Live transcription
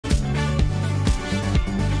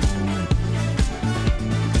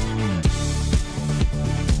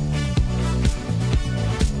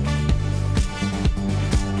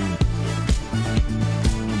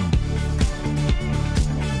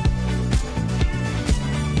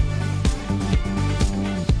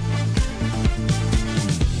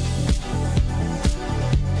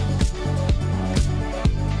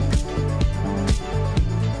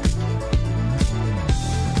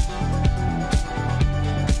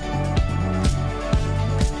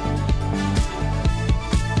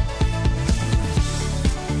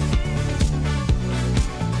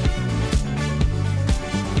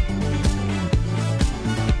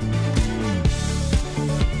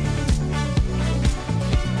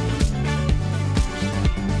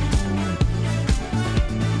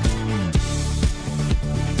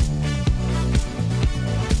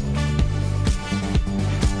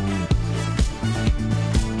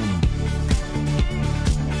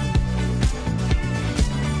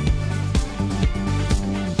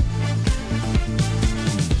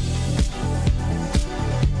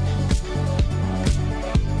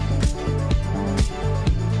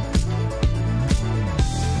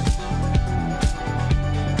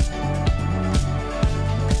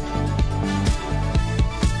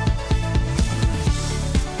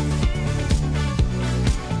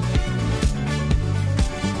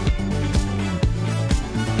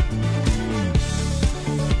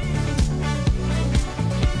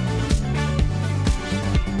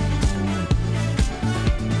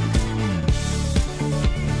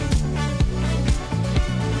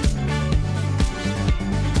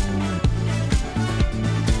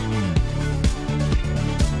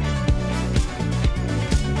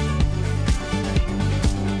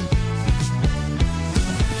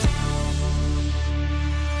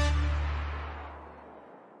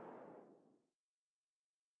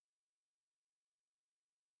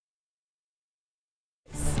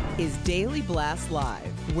is Daily Blast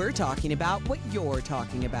Live. We're talking about what you're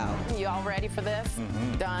talking about. You all ready for this?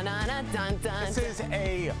 Mm-hmm. Dun, dun, dun, dun, dun. This is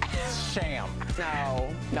a sham.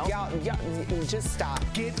 No. No. Y'all, just stop.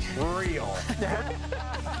 Get real.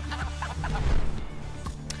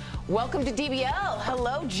 Welcome to DBL.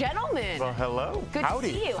 Hello, gentlemen. Well, hello. Good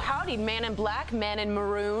Howdy. to see you. Howdy, man in black, man in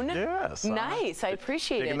maroon. Yes. Nice. I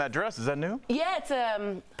appreciate Taking it. that dress, is that new? Yeah,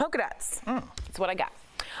 it's polka dots. That's what I got.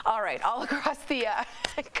 All right, all across the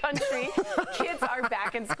country, kids are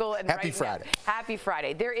back in school. And Happy Friday. Happy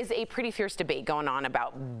Friday. There is a pretty fierce debate going on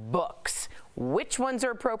about books. Which ones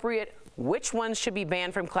are appropriate? Which ones should be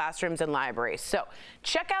banned from classrooms and libraries? So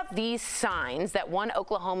check out these signs that one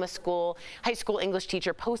Oklahoma high school English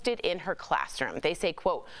teacher posted in her classroom. They say,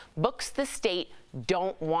 quote, "Books the state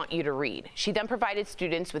don't want you to read." She then provided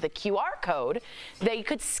students with a QR code they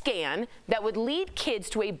could scan that would lead kids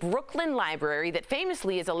to a Brooklyn library that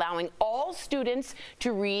famously is allowing all students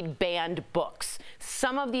to read banned books.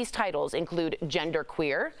 Some of these titles include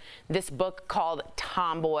Genderqueer, this book called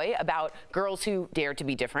Tomboy about girls who dare to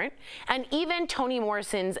be different, and even Toni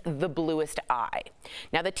Morrison's The Bluest Eye.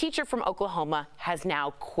 Now, the teacher from Oklahoma has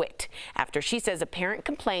now quit after she says a parent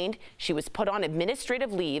complained she was put on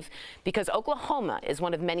administrative leave because Oklahoma is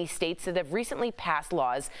one of many states that have recently passed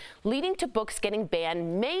laws leading to books getting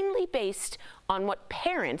banned mainly based on what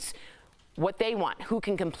they want, who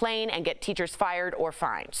can complain and get teachers fired or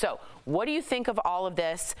fined. So what do you think of all of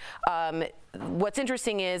this? What's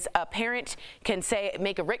interesting is a parent can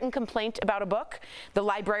make a written complaint about a book. The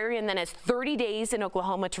librarian then has 30 days in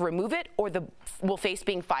Oklahoma to remove it, or will face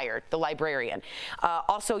being fired, the librarian.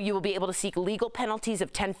 Also, you will be able to seek legal penalties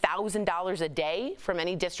of $10,000 a day from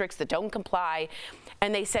any districts that don't comply.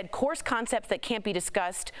 And they said course concepts that can't be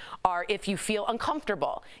discussed are if you feel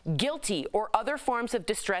uncomfortable, guilty, or other forms of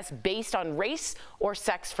distress based on race or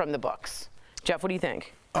sex from the books. Jeff, what do you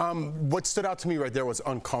think? What stood out to me right there was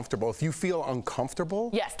uncomfortable. If you feel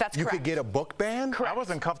uncomfortable, yes, that's you correct. could get a book ban. Correct. I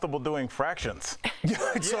wasn't comfortable doing fractions.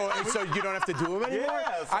 So you don't have to do them anymore?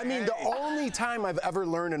 Yes, I mean, the only time I've ever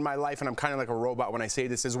learned in my life, and I'm kind of like a robot when I say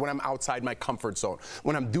this, is when I'm outside my comfort zone.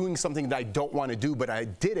 When I'm doing something that I don't want to do, but I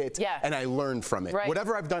did it, and I learned from it. Right.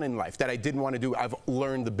 Whatever I've done in life that I didn't want to do, I've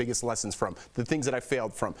learned the biggest lessons from, the things that I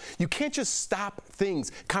failed from. You can't just stop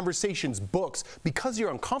things, conversations, books, because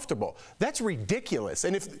you're uncomfortable. That's ridiculous.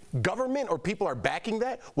 And if government or people are backing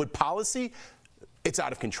that with policy, it's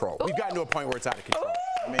out of control. We've gotten to a point where it's out of control.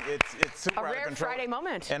 I mean, it's super out of control. A rare Friday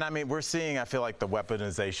moment. And I mean, we're seeing, I feel like, the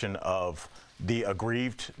weaponization of the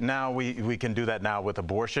aggrieved. Now we can do that now with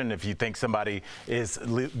abortion. If you think somebody is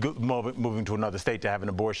moving to another state to have an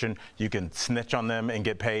abortion, you can snitch on them and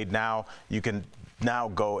get paid. Now you can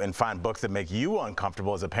go and find books that make you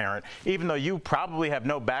uncomfortable as a parent, even though you probably have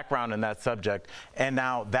no background in that subject, and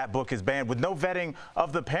now that book is banned with no vetting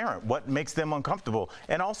of the parent. What makes them uncomfortable?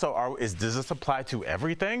 And also, does this apply to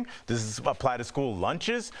everything? Does this apply to school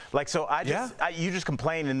lunches? Like, so you just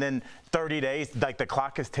complain, and then 30 days, like the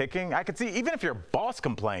clock is ticking. I could see, even if your boss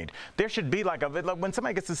complained, there should be like when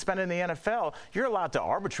somebody gets suspended in the NFL, you're allowed to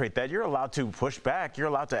arbitrate that. You're allowed to push back. You're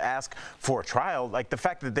allowed to ask for a trial. Like the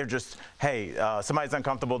fact that they're just, hey, somebody's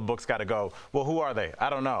uncomfortable, the book's got to go. Well, who are they? I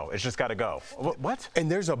don't know. It's just got to go. What?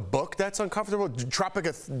 And there's a book that's uncomfortable? Tropic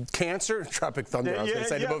of Cancer? Tropic Thunder, I was going to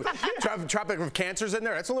say the book. Tropic of Cancer's in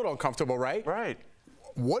there. That's a little uncomfortable, right? Right.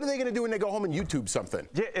 What are they going to do when they go home and YouTube something?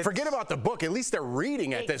 Forget about the book. At least they're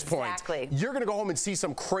reading at this point. Exactly. You're going to go home and see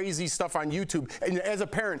some crazy stuff on YouTube. And as a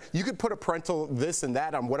parent, you could put a parental this and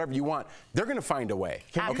that on whatever you want. They're going to find a way.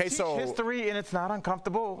 Can you teach history and it's not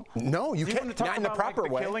uncomfortable? No, you can't. Not in the proper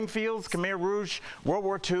way. The killing fields, Khmer Rouge, World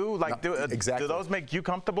War II. Like, do those make you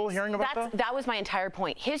comfortable hearing about that? That was my entire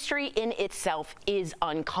point. History in itself is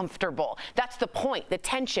uncomfortable. That's the point, the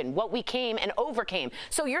tension, what we came and overcame.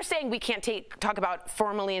 So you're saying we can't talk about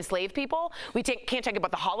formerly enslaved people? We can't talk about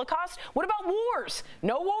the Holocaust? What about wars?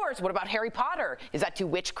 No wars. What about Harry Potter? Is that too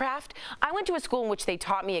witchcraft? I went to a school in which they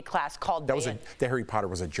taught me a class called the Harry Potter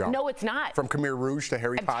was a jump. No, it's not. From Khmer Rouge to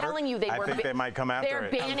Harry Potter? I'm telling you, I think they might come after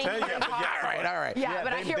it. They're banning Harry Potter. All right. Yeah,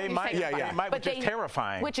 but I hear what you're saying. Which is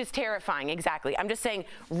terrifying. Which is terrifying, exactly. I'm just saying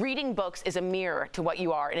reading books is a mirror to what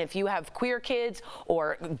you are. And if you have queer kids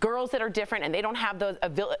or girls that are different and they don't have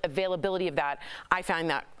the availability of that, I find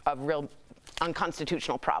that a real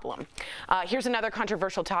unconstitutional problem. Here's another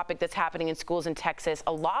controversial topic that's happening in schools in Texas.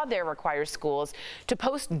 A law there requires schools to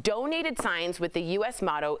post donated signs with the U.S.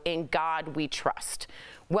 motto, "In God We Trust."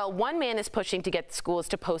 Well, one man is pushing to get schools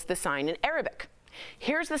to post the sign in Arabic.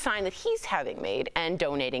 Here's the sign that he's having made and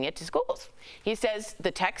donating it to schools. He says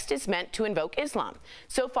the text is meant to invoke Islam.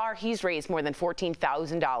 So far, he's raised more than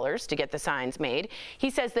 $14,000 to get the signs made. He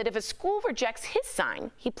says that if a school rejects his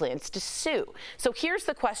sign, he plans to sue. So here's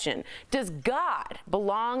the question. Does God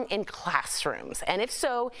belong in classrooms? And if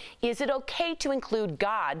so, is it okay to include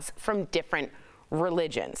gods from different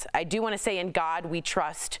religions? I do want to say In God We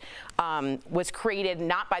Trust was created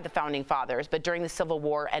not by the Founding Fathers, but during the Civil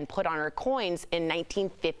War and put on our coins in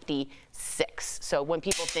 1956. So when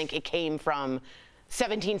people think it came from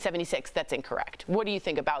 1776, that's incorrect. What do you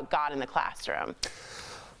think about God in the classroom?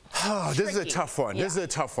 Oh, this is a tough one. Yeah. This is a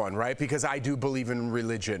tough one, right? Because I do believe in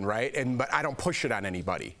religion, right? But I don't push it on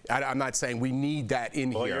anybody. I'm not saying we need that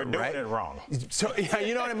in here, you're doing right? it wrong. So yeah,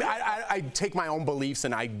 you know what I mean? I take my own beliefs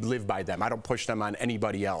and I live by them. I don't push them on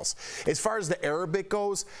anybody else. As far as the Arabic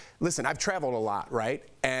goes, listen, I've traveled a lot, right?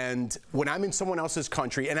 And when I'm in someone else's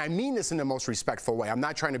country, and I mean this in the most respectful way, I'm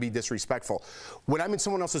not trying to be disrespectful. When I'm in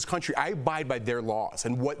someone else's country, I abide by their laws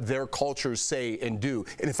and what their cultures say and do.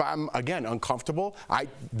 And if I'm, again, uncomfortable,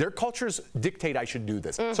 their cultures dictate I should do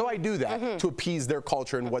this. So I do that to appease their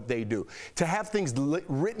culture and what they do. To have things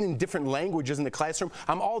written in different languages in the classroom,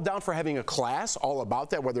 I'm all down for having a class all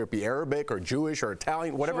about that, whether it be Arabic or Jewish or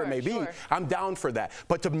Italian, whatever it may be. I'm down for that.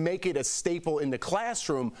 But to make it a staple in the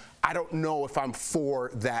classroom, I don't know if I'm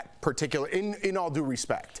for that particular, in all due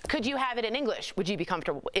respect. Could you have it in English? Would you be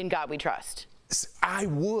comfortable? In God We Trust? I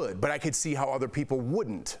would, but I could see how other people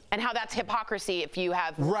wouldn't. And how that's hypocrisy if you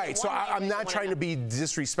have right. So I'm not trying to be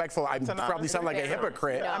disrespectful. I probably sound like a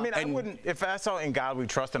hypocrite. No. I mean, I wouldn't. If I saw In God We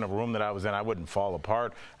Trust in a room that I was in, I wouldn't fall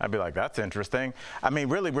apart. I'd be like, that's interesting. I mean,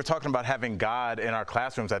 really, we're talking about having God in our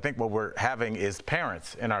classrooms. I think what we're having is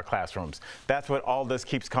parents in our classrooms. That's what all this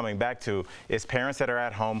keeps coming back to, is parents that are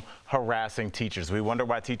at home harassing teachers. We wonder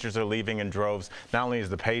why teachers are leaving in droves. Not only is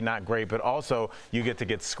the pay not great, but also you get to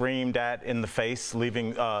get screamed at in the face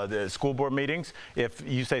leaving the school board meetings. If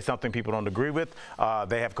you say something people don't agree with,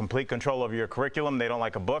 they have complete control over your curriculum. They don't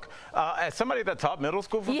like a book. As somebody that taught middle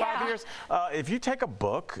school for 5 years, if you take a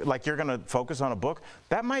book, like you're going to focus on a book,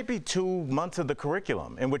 that might be 2 months of the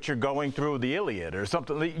curriculum in which you're going through the Iliad or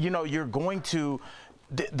something. You know, you're going to,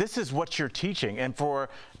 this is what you're teaching. And for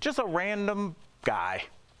just a random guy,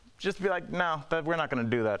 just be like, no, we're not going to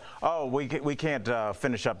do that. Oh, we can't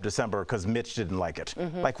finish up December because Mitch didn't like it.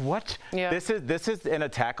 Like what? Yeah. This is an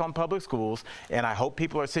attack on public schools, and I hope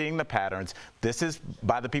people are seeing the patterns. This is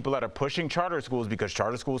by the people that are pushing charter schools because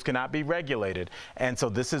charter schools cannot be regulated, and so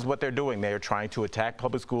this is what they're doing. They are trying to attack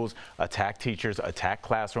public schools, attack teachers, attack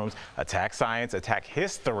classrooms, attack science, attack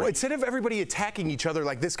history. Well, instead of everybody attacking each other,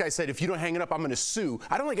 like this guy said, if you don't hang it up, I'm going to sue.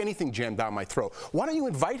 I don't like anything jammed down my throat. Why don't you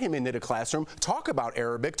invite him into the classroom, talk about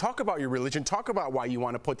Arabic, talk about your religion, talk about why you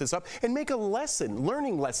want to put this up, and make a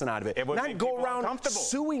learning lesson out of it. Not go around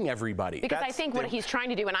suing everybody. Because I think what he's trying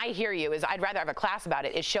to do, and I hear you, is I'd rather have a class about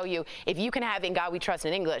it, is show you if you can have In God We Trust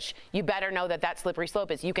in English, you better know that slippery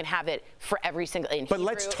slope is you can have it for every single, in But Hebrew,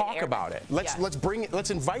 let's talk about it. Let's bring it,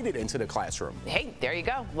 let's invite it into the classroom. Hey, there you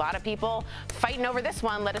go. A lot of people fighting over this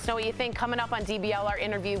one. Let us know what you think. Coming up on DBL, our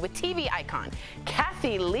interview with TV icon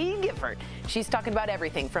Kathy Lee Gifford. She's talking about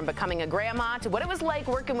everything from becoming a grandma to what it was like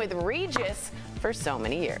working with Regis for so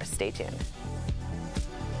many years. Stay tuned.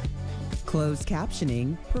 Closed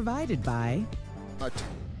captioning provided by... I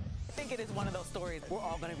think it is one of those stories we're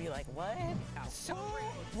all going to be like, what? So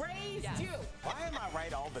raised you. Why am I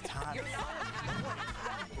right all the time?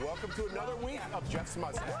 Welcome to another week of Jeff's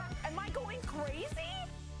Mustache. Am I going crazy?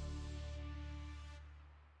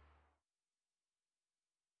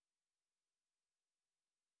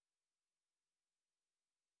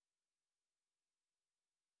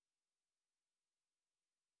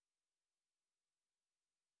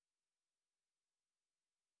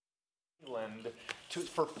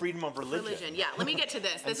 For freedom of religion. Yeah, let me get to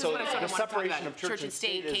this. This is so what I sort the of want to talk separation about. of church and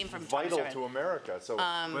state came from vital Thomas to America. So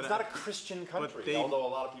it's not a Christian country, although a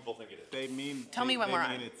lot of people think it is. They mean. Tell me when we're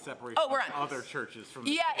on. It's separation we're on. from other churches from.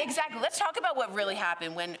 Yeah, exactly. Let's talk about what really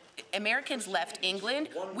happened when Americans left England.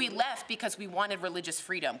 We left because we wanted religious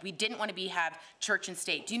freedom. We didn't want to have church and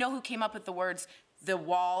state. Do you know who came up with the words? The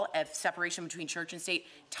wall of separation between church and state?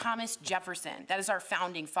 Thomas Jefferson. That is our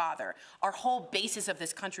founding father. Our whole basis of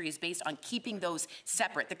this country is based on keeping those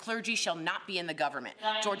separate. The clergy shall not be in the government.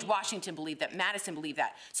 George Washington believed that. Madison believed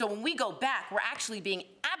that. So when we go back, we're actually being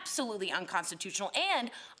absolutely unconstitutional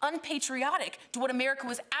and unpatriotic to what America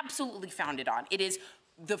was absolutely founded on. It is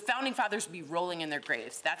the founding fathers be rolling in their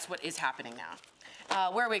graves. That's what is happening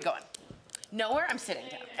now. Where are we going? Nowhere? I'm sitting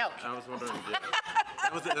down. Okay. I was wondering.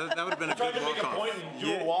 That would have been a good walk-off.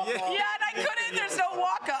 Yeah, and I couldn't. There's no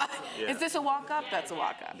walk-off. Is this a walk-up? That's a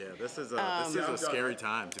walk-up. Yeah, this is a scary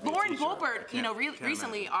time to be Lauren a teacher. Goldberg, you know,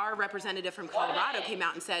 recently our representative from Colorado came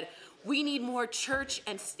out and said, we need more church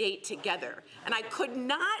and state together. And I could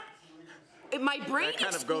not, my brain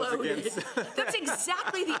kind of goes exploded. against- That's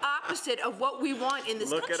exactly the opposite of what we want in this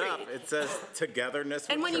country. Look it up. It says togetherness.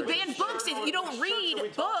 And when you church. ban books, you don't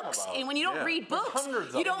read books. And when you don't read books,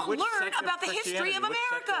 you don't learn about the history of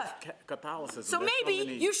America. Catholicism. So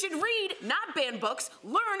maybe you should read, not ban books,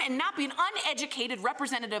 learn, and not be an uneducated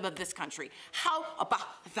representative of this country. How about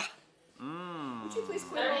that? Would you please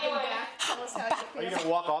quit holding back? Are you going to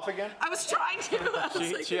walk off again? I was trying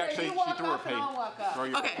to. She actually threw her paint. Throw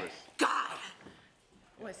your Okay, papers. God.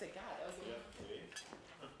 Oh, I said God. That was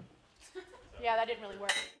Yeah, that didn't really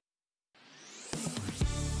work.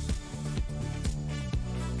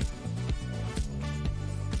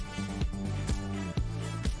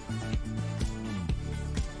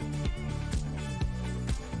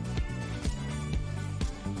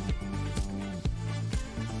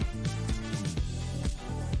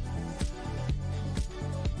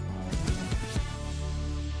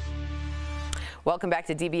 Welcome back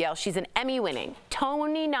to DBL. She's an Emmy-winning,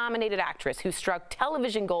 Tony-nominated actress who struck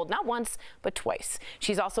television gold not once, but twice.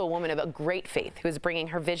 She's also a woman of a great faith who is bringing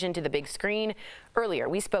her vision to the big screen. Earlier,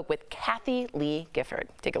 we spoke with Kathie Lee Gifford.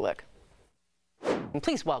 Take a look.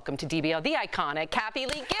 Please welcome to DBL the iconic Kathie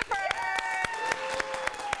Lee Gifford.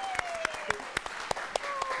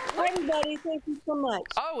 Hi, everybody. Thank you so much.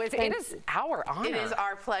 Oh, it is our honor. It is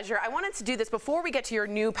our pleasure. I wanted to do this before we get to your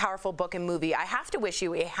new powerful book and movie. I have to wish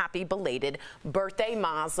you a happy belated birthday,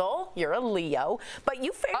 Mazel. You're a Leo, but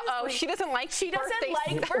you famously... Uh-oh, she doesn't like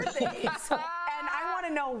birthdays. And I want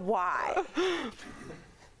to know why.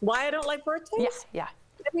 Why I don't like birthdays? Yeah.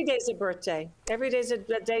 Every day's a birthday. Every day's a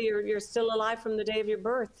day you're still alive from the day of your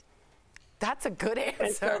birth. That's a good answer.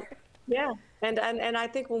 And so, yeah, and I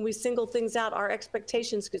think when we single things out, our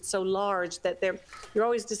expectations get so large that you're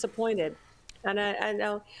always disappointed. And I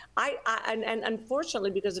know and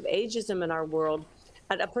unfortunately, because of ageism in our world,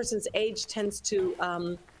 a person's age tends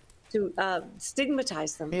to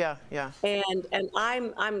stigmatize them. Yeah. And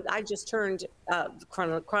I just turned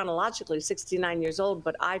chronologically 69 years old,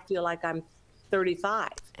 but I feel like I'm 35.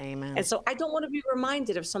 Amen. And so I don't want to be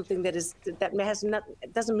reminded of something that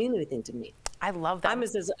doesn't mean anything to me. I love that. I'm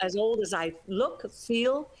as old as I look,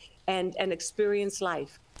 feel, and experience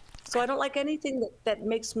life. So I don't like anything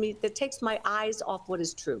that takes my eyes off what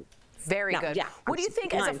is true. Very good. Yeah, what do you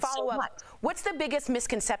think, as a follow-up, what? what's the biggest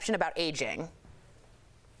misconception about aging?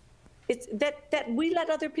 It's that we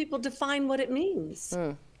let other people define what it means.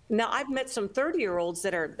 Now, I've met some 30-year-olds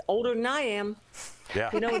that are older than I am.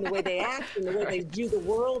 Yeah. You know, in the way they act, and the way they view the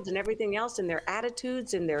world, and everything else, and their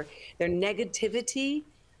attitudes, and their negativity.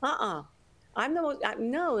 I'm the most.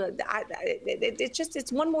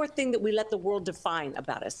 It's one more thing that we let the world define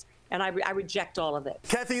about us, and I reject all of it.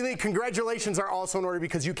 Kathie Lee, congratulations are also in order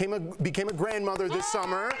because you became a grandmother this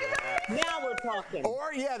summer. Now we're talking.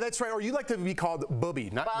 Or, yeah, that's right. Or you like to be called Bubby,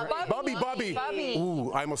 not Bubby.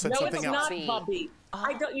 Ooh, I almost said something else. No, it's not Bubby.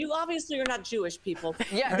 I don't. You obviously are not Jewish people.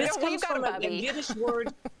 Yeah, this we've comes got from a a Bubby. Yiddish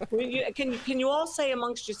word. Can you all say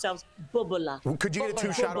amongst yourselves, bubala? Could you get a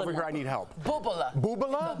two-shot over here? I need help. Bubala.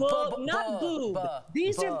 Boobala? Not boob.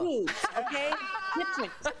 These are boobs, okay?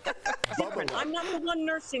 Different. I'm not the one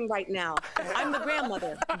nursing right now. I'm the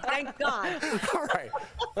grandmother. Thank God. All right.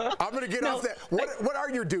 I'm going to get off that. What are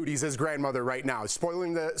your duties as grandmother right now?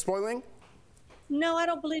 Spoiling? No, I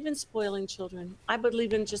don't believe in spoiling children. I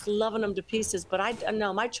believe in just loving them to pieces. But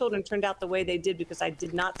no, my children turned out the way they did because I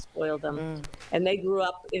did not spoil them. And they grew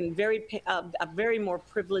up in a very more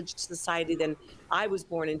privileged society than I was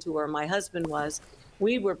born into, or my husband was.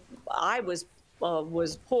 I was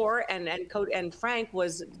poor, and Frank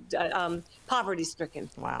was poverty-stricken.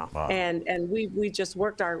 Wow. And we just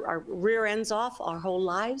worked our rear ends off our whole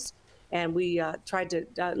lives, and we tried to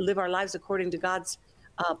live our lives according to God's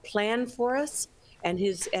plan for us. And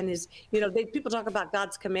his, people talk about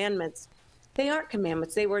God's commandments. They aren't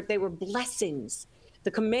commandments. They were blessings.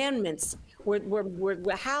 The commandments were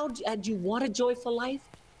how do you want a joyful life?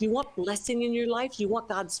 Do you want blessing in your life? Do you want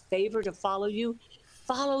God's favor to follow you?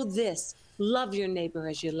 Follow this. Love your neighbor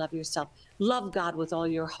as you love yourself. Love God with all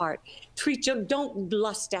your heart. Don't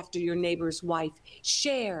lust after your neighbor's wife.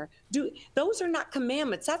 Share. Those are not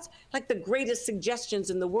commandments. That's like the greatest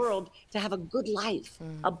suggestions in the world to have a good life,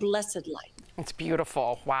 a blessed life. It's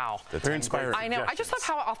beautiful. Wow. Very inspiring. I know. I just love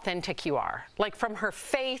how authentic you are. Like from her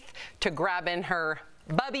faith to grabbing her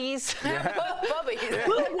Bubbies. Bubbies.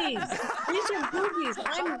 Boobies. These are boobies.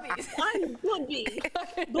 I'm booby.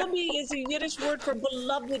 Booby is a Yiddish word for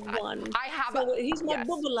beloved one. I have so he's my yes.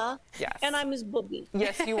 bubula, Yes. and I'm his booby.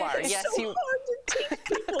 Yes, you are. It's Yes, so you. hard to teach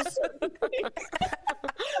people certain things.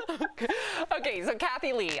 Okay, so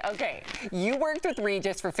Kathy Lee, okay, you worked with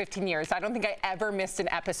Regis for 15 years. I don't think I ever missed an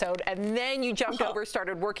episode. And then you jumped over,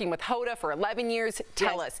 started working with Hoda for 11 years.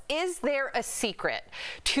 Tell us, is there a secret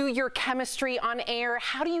to your chemistry on air?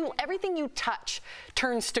 How do you, everything you touch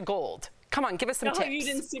turns to gold? Come on, give us some tips. You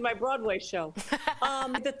didn't see my Broadway show.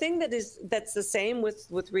 The thing that's the same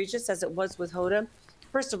with Regis as it was with Hoda,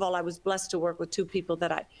 first of all, I was blessed to work with two people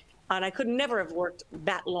that I could never have worked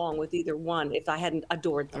that long with either one if I hadn't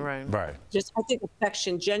adored them. Right. Just, I think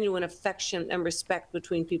affection, genuine affection and respect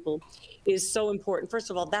between people is so important. First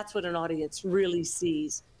of all, that's what an audience really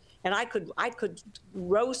sees. And I could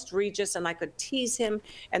roast Regis and I could tease him,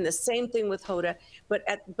 and the same thing with Hoda, but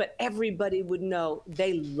everybody would know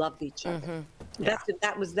they loved each other.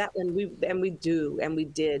 That was that, and we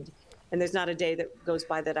did. And there's not a day that goes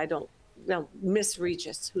by that I don't miss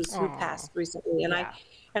Regis, who passed recently, and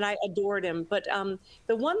I adored him. But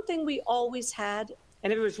the one thing we always had,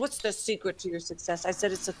 and everybody's, what's the secret to your success? I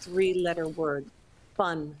said it's a 3-letter word: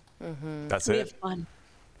 fun. That's We it. have fun.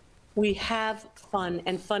 We have fun,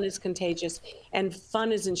 and fun is contagious, and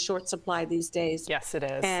fun is in short supply these days. Yes, it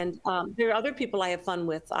is. And there are other people I have fun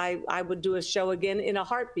with. I would do a show again in a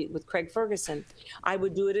heartbeat with Craig Ferguson. I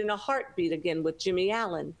would do it in a heartbeat again with Jimmy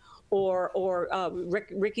Allen, or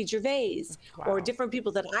Ricky Gervais, or different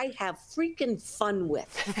people that I have freaking fun with.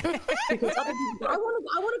 Because other people, I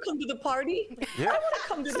want to come to the party. I want to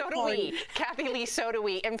come to the party. So do we. Kathy Lee, so do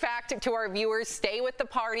we. In fact, to our viewers, stay with the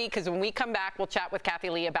party, because when we come back, we'll chat with Kathy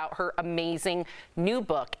Lee about her amazing new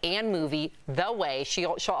book and movie, The Way.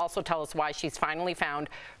 She'll also tell us why she's finally found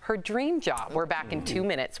her dream job. We're back in 2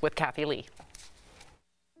 minutes with Kathy Lee.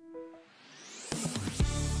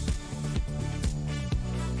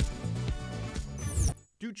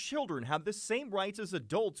 Do children have the same rights as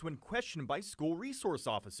adults when questioned by school resource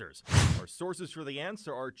officers? Our sources for the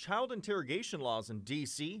answer are child interrogation laws in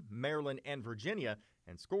D.C., Maryland, and Virginia,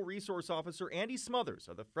 and school resource officer Andy Smothers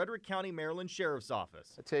of the Frederick County, Maryland Sheriff's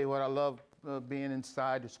Office. I tell you what, I love being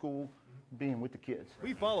inside the school, being with the kids.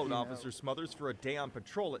 We followed Officer Smothers for a day on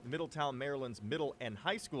patrol at Middletown, Maryland's middle and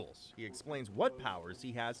high schools. He explains what powers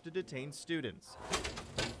he has to detain students.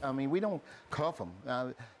 I mean, we don't cuff them.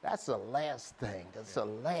 That's the last thing. That's the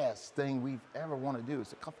last thing we ever want to do is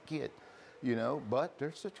to cuff a kid, you know. But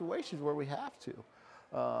there's situations where we have to.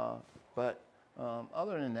 Other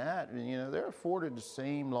than that, you know, they're afforded the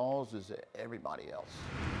same laws as everybody else.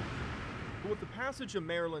 But with the passage of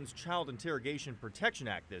Maryland's Child Interrogation Protection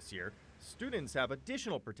Act this year, students have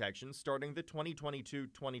additional protections starting the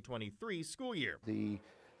 2022-2023 school year. The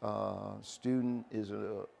student is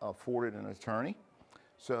afforded an attorney.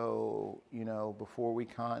 So, you know, before we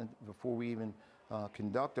even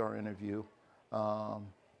conduct our interview,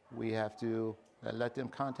 we have to let them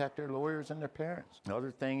contact their lawyers and their parents. The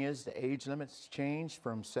other thing is the age limits changed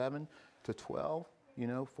from 7 to 12, you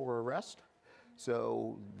know, for arrest.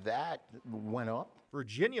 So that went up.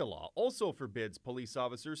 Virginia law also forbids police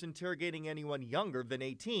officers interrogating anyone younger than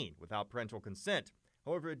 18 without parental consent.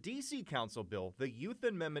 However, a D.C. Council bill, the Youth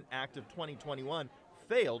Amendment Act of 2021,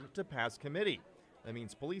 failed to pass committee. That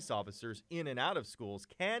means police officers in and out of schools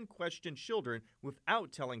can question children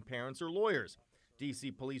without telling parents or lawyers.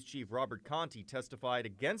 D.C. Police Chief Robert Conti testified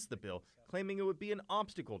against the bill, claiming it would be an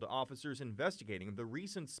obstacle to officers investigating the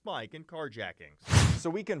recent spike in carjackings.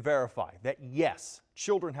 So we can verify that, yes,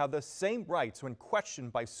 children have the same rights when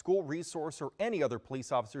questioned by school resource or any other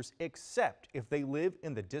police officers, except if they live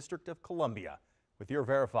in the District of Columbia. With your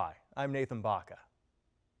Verify, I'm Nathan Baca.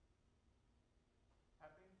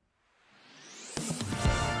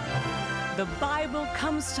 The Bible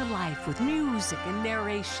comes to life with music and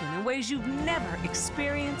narration in ways you've never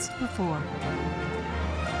experienced before.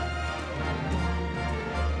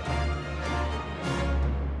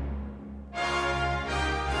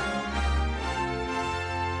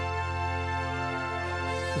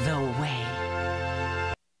 The Way.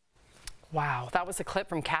 Wow, that was a clip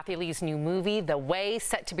from Kathy Lee's new movie, The Way,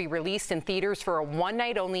 set to be released in theaters for a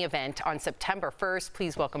one-night-only event on September 1st.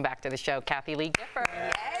 Please welcome back to the show, Kathy Lee Gifford.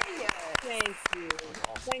 Thank you.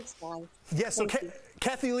 Thanks, guys. Yes, so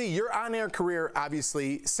Kathy Lee, your on-air career,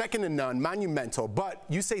 obviously, second to none, monumental, but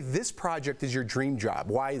you say this project is your dream job.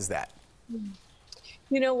 Why is that?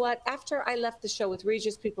 You know what? After I left the show with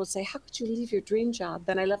Regis, people say, how could you leave your dream job?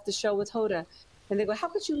 Then I left the show with Hoda. And they go, how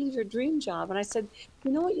could you leave your dream job? And I said,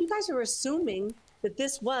 you know what? You guys are assuming that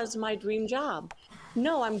this was my dream job.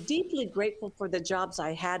 No, I'm deeply grateful for the jobs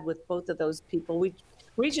I had with both of those people.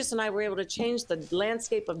 Regis and I were able to change the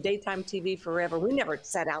landscape of daytime TV forever. We never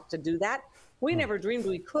set out to do that. We never dreamed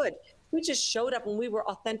we could. We just showed up and we were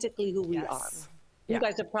authentically who we are. You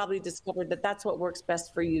guys have probably discovered that that's what works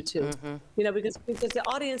best for you too. You know, because the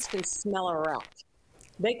audience can smell a route.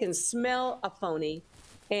 They can smell a phony.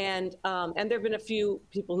 And there have been a few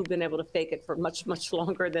people who've been able to fake it for much, much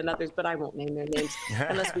longer than others, but I won't name their names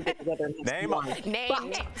unless we get together and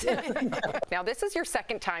Name. Now, this is your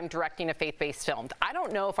second time directing a faith-based film. I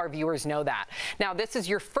don't know if our viewers know that. Now, this is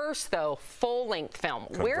your first, though, full-length film.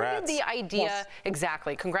 Congrats. Where did the idea,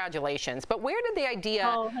 exactly, congratulations, but where did the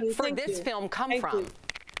idea for this film come from?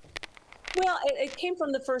 Well, it came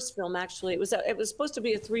from the first film, actually. It was supposed to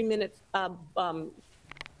be a 3-minute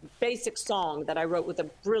basic song that I wrote with a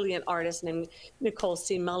brilliant artist named Nicole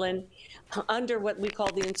C. Mullen, under what we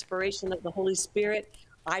call the inspiration of the Holy Spirit.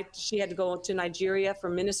 She had to go to Nigeria for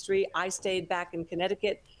ministry. I stayed back in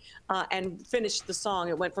Connecticut and finished the song.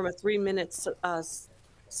 It went from a 3-minute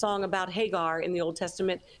song about Hagar in the Old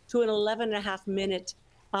Testament to an 11.5-minute.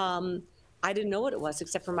 I didn't know what it was,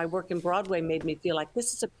 except for my work in Broadway made me feel like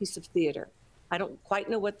this is a piece of theater. I don't quite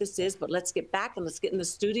know what this is, but let's get back and let's get in the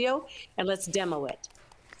studio and let's demo it.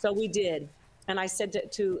 So we did. And I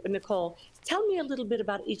said to Nicole, tell me a little bit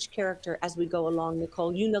about each character as we go along,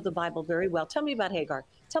 Nicole. You know the Bible very well. Tell me about Hagar.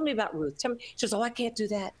 Tell me about Ruth. Tell me. She says, oh, I can't do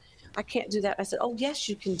that. I can't do that. I said, oh, yes,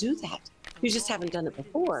 you can do that. You just haven't done it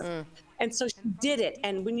before. And so she did it.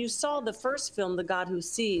 And when you saw the first film, The God Who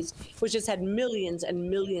Sees, which has had millions and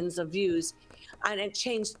millions of views, and it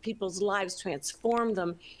changed people's lives, transformed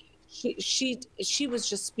them, she was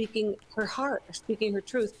just speaking her heart, speaking her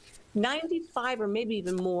truth. 95 or maybe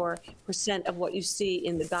even more % of what you see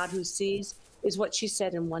in The God Who Sees is what she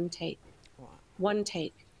said in one take. One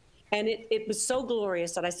take. And it was so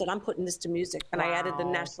glorious that I said, I'm putting this to music. And I added the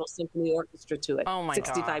National Symphony Orchestra to it. Oh my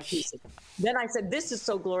 65 pieces. Then I said, this is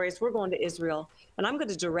so glorious. We're going to Israel. And I'm going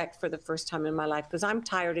to direct for the first time in my life because I'm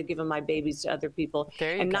tired of giving my babies to other people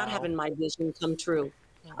and not having my vision come true.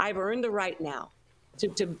 I've earned the right now to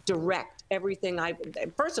direct everything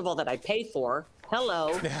first of all, that I pay for.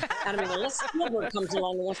 Hello. And I mean, unless Spielberg comes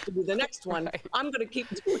along and wants to do the next one, I'm going to keep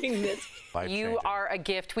doing this. You are a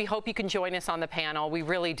gift. We hope you can join us on the panel. We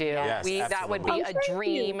really do. Yes, that would be a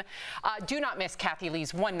dream. Do not miss Kathy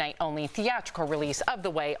Lee's one-night-only theatrical release of The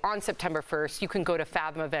Way on September 1st. You can go to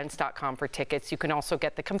fathomevents.com for tickets. You can also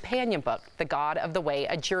get the companion book, The God of the Way,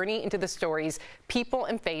 a journey into the stories, people,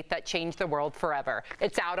 and faith that changed the world forever.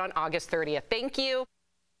 It's out on August 30th. Thank you.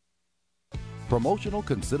 Promotional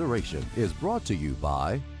consideration is brought to you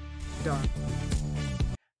by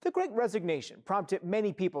The Great Resignation prompted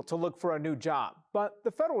many people to look for a new job, but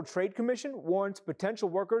the Federal Trade Commission warns potential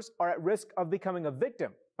workers are at risk of becoming a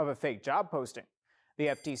victim of a fake job posting. The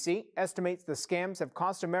FTC estimates the scams have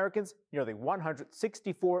cost Americans nearly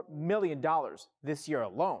 $164 million this year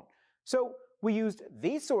alone. So we used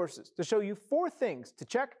these sources to show you 4 things to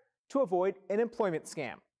check to avoid an employment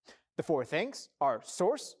scam. The 4 things are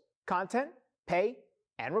source, content, pay,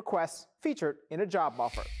 and requests featured in a job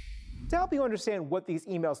offer. To help you understand what these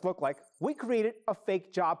emails look like, we created a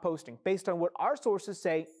fake job posting based on what our sources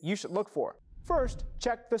say you should look for. First,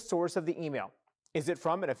 check the source of the email. Is it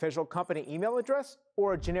from an official company email address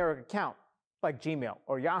or a generic account, like Gmail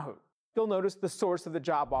or Yahoo? You'll notice the source of the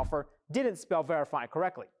job offer didn't spell verify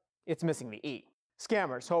correctly. It's missing the E.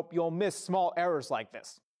 Scammers hope you'll miss small errors like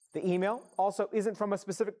this. The email also isn't from a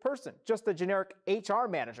specific person, just a generic HR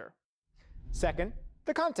manager. Second,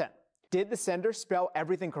 the content. Did the sender spell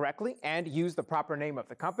everything correctly and use the proper name of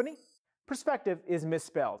the company? Perspective is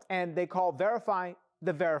misspelled, and they call verify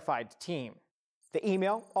the verified team. The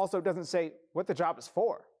email also doesn't say what the job is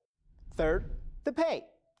for. Third, the pay.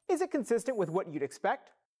 Is it consistent with what you'd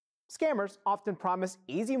expect? Scammers often promise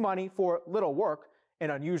easy money for little work,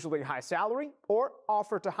 an unusually high salary, or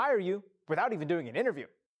offer to hire you without even doing an interview.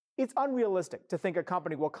 It's unrealistic to think a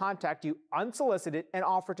company will contact you unsolicited and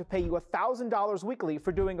offer to pay you $1,000 weekly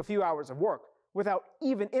for doing a few hours of work without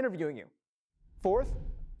even interviewing you. Fourth,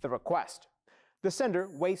 the request. The sender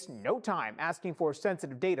wastes no time asking for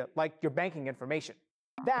sensitive data like your banking information.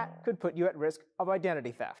 That could put you at risk of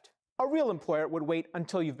identity theft. A real employer would wait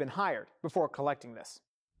until you've been hired before collecting this.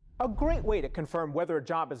 A great way to confirm whether a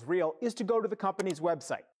job is real is to go to the company's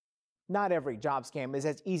website. Not every job scam is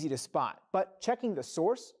as easy to spot, but checking the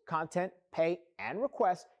source, content, pay, and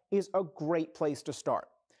request is a great place to start.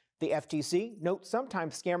 The FTC notes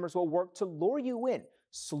sometimes scammers will work to lure you in,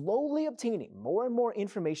 slowly obtaining more and more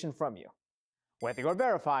information from you. With your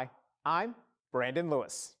Verify, I'm Brandon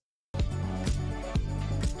Lewis. 'Cause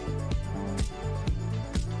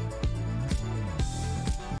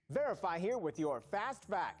Verify here with your Fast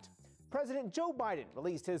Fact. President Joe Biden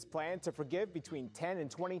released his plan to forgive between $10,000 and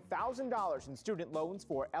 $20,000 in student loans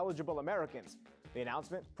for eligible Americans. The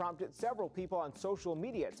announcement prompted several people on social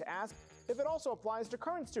media to ask if it also applies to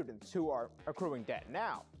current students who are accruing debt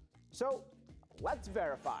now. So let's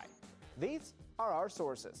verify. These are our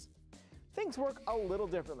sources. Things work a little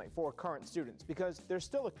differently for current students because they're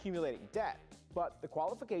still accumulating debt, but the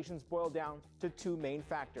qualifications boil down to two main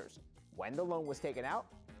factors: when the loan was taken out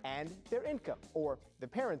and their income, or the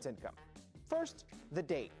parent's income. First, the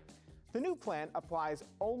date. The new plan applies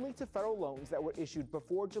only to federal loans that were issued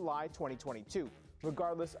before July 2022,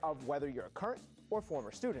 regardless of whether you're a current or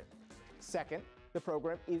former student. Second, the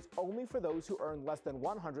program is only for those who earn less than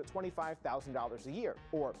 $125,000 a year,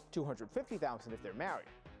 or $250,000 if they're married.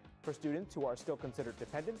 For students who are still considered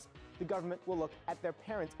dependents, the government will look at their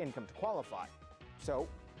parents' income to qualify. So,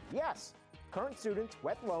 yes, current students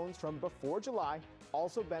with loans from before July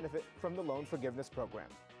also benefit from the loan forgiveness program.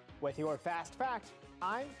 With your Fast Fact,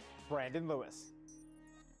 I'm Brandon Lewis.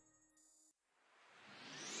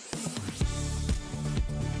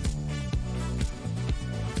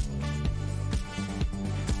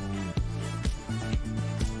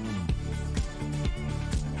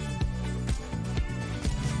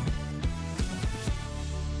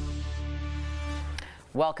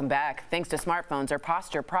 Welcome back. Thanks to smartphones, our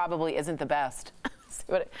posture probably isn't the best.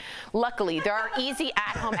 Luckily, there are easy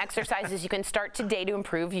at-home exercises you can start today to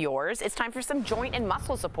improve yours. It's time for some joint and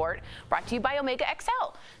muscle support, brought to you by Omega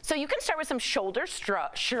XL. So you can start with some shoulder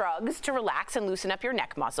shrugs to relax and loosen up your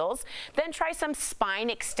neck muscles. Then try some spine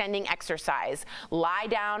extending exercise. Lie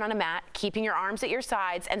down on a mat, keeping your arms at your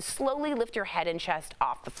sides, and slowly lift your head and chest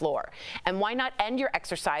off the floor. And why not end your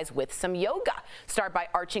exercise with some yoga? Start by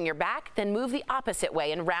arching your back, then move the opposite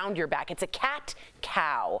way and round your back. It's a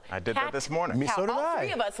cat-cow. I did that this morning. Me so did All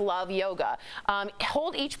three of us love yoga.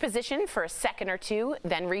 Hold each position for a second or two,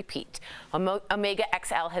 then repeat. Omega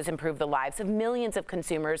XL has improved the lives of millions of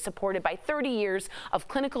consumers, supported by 30 years of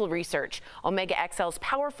clinical research. Omega XL's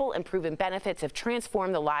powerful and proven benefits have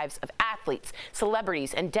transformed the lives of athletes,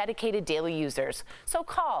 celebrities, and dedicated daily users. So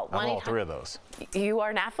call 1-800. I'm all three of those. You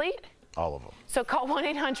are an athlete? All of them. So call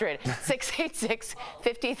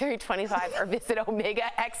 1-800-686-5325 or visit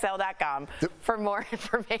OmegaXL.com for more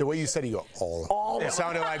information. The way you said it, you go, all. You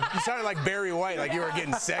sounded like Barry White, like you were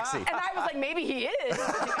getting sexy. And I was like, maybe he is.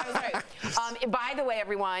 I was right. By the way,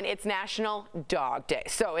 everyone, it's National Dog Day.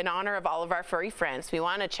 So in honor of all of our furry friends, we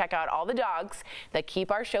want to check out all the dogs that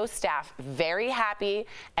keep our show staff very happy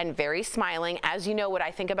and very smiling. As you know, what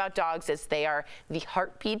I think about dogs is they are the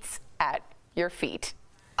heartbeats at your feet.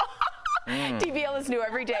 DBL is new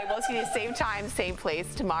every day. We'll see you same time, same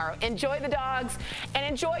place tomorrow. Enjoy the dogs and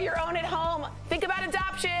enjoy your own at home. Think about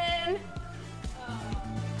adoption.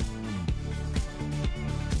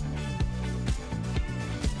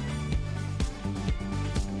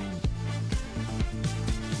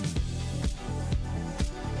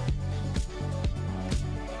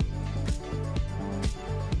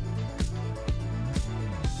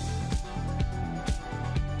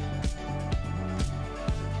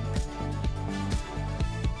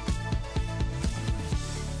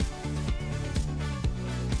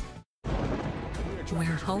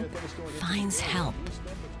 Where hope finds help.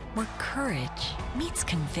 Where courage meets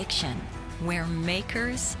conviction. Where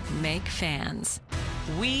makers make fans.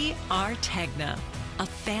 We are Tegna, a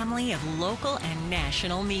family of local and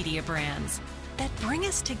national media brands that bring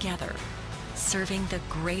us together, serving the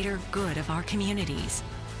greater good of our communities.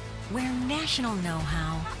 Where national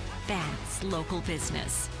know-how backs local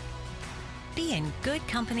business. Be in good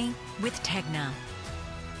company with Tegna.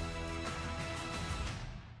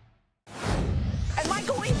 Am I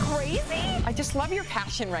going crazy? I just love your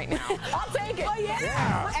passion right now. I'll take it. Oh,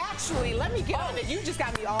 yeah. Well, actually, let me get on it. You just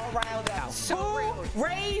got me all riled up. So Who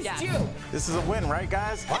raised Yes. you? This is a win, right,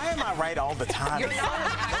 guys? Why am I right all the time?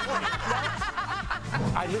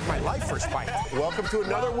 I live my life for Spike. Welcome to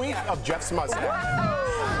another week of Jeff's Mustache.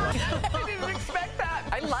 I didn't expect that.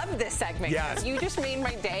 I love this segment. Yes. You just made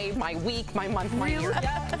my day, my week, my month, my year.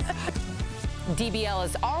 DBL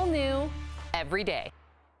is all new every day.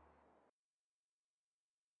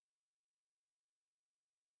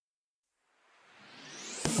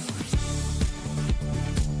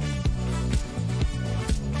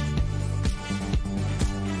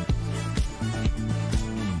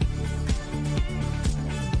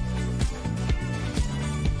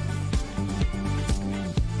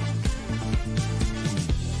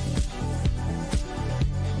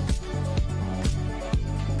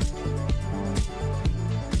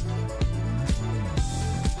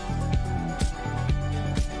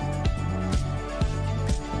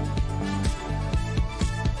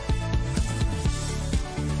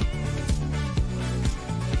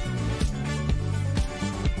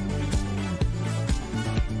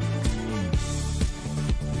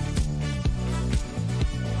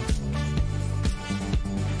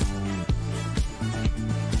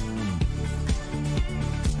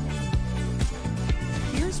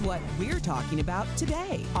 we're talking about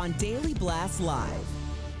today on Daily Blast Live.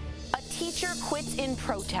 A teacher quits in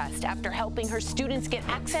protest after helping her students get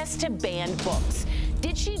access to banned books.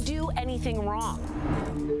 Did she do anything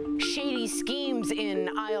wrong? Shady schemes in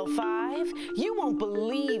aisle 5? You won't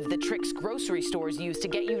believe the tricks grocery stores use to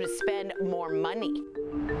get you to spend more money.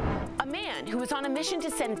 A man who is on a mission to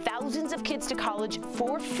send thousands of kids to college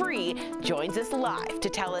for free joins us live to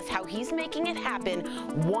tell us how he's making it happen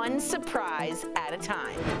one surprise at a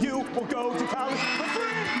time. You will go to college for free!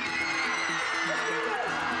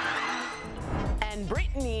 And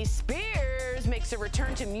Britney Spears makes a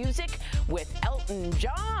return to music with Elton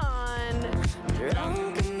John.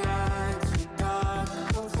 Drunken nights with dark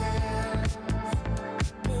hotels,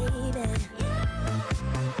 baby.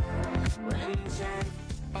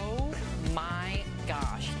 Oh my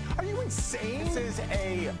gosh. Are you insane? This is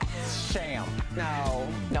a sham. No.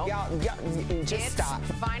 Nope. Just stop.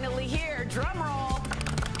 Finally here. Drum roll.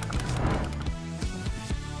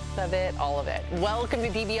 Of it, all of it. Welcome to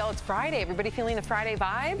DBL. It's Friday. Everybody feeling the Friday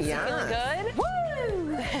vibes? Yeah. Feeling good?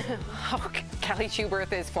 Woo! Oh, Kelly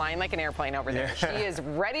Schuberth is flying like an airplane over there. Yeah. She is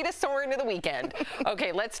ready to soar into the weekend.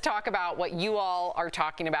 Okay, let's talk about what you all are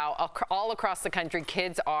talking about. All across the country,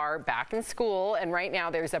 kids are back in school, and right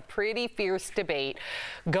now there's a pretty fierce debate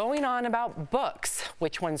going on about books,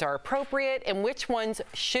 which ones are appropriate and which ones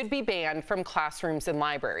should be banned from classrooms and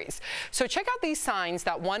libraries. So check out these signs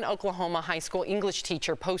that one Oklahoma high school English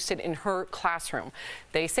teacher posted in her classroom.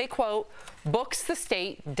 They say, quote, "Books the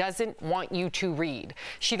state doesn't want you to read."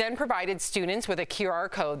 She then provided students with a QR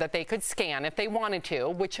code that they could scan if they wanted to,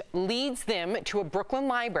 which leads them to a Brooklyn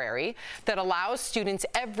library that allows students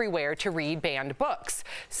everywhere to read banned books.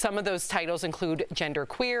 Some of those titles include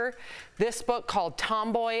Genderqueer, this book called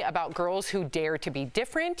Tomboy about girls who dare to be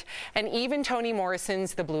different, and even Toni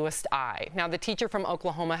Morrison's The Bluest Eye. Now, the teacher from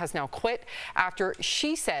Oklahoma has now quit after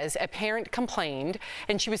she says a parent complained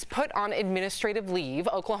and she was put on administrative leave.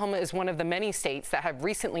 Oklahoma is one of the many states that have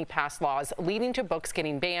recently passed laws leading to books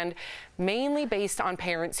getting banned, mainly based on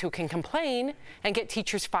parents who can complain and get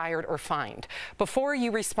teachers fired or fined. Before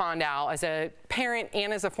you respond, Al, as a parent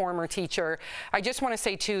and as a former teacher, I just want to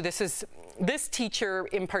say too, this teacher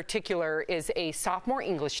in particular is a sophomore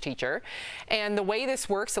English teacher, and the way this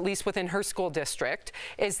works, at least within her school district,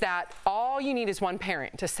 is that all you need is one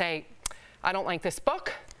parent to say, "I don't like this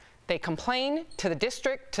book." They complain to the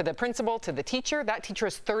district, to the principal, to the teacher. That teacher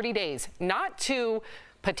has 30 days not to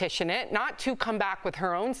petition it, not to come back with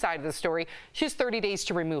her own side of the story. She has 30 days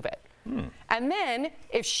to remove it. And then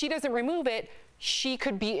if she doesn't remove it, she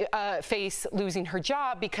could be face losing her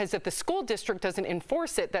job, because if the school district doesn't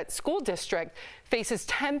enforce it, that school district faces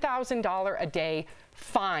 $10,000 a day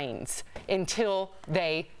fines until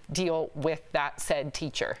they deal with that said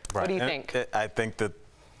teacher. Right. What do you think? I think that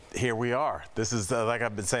here we are. This is, like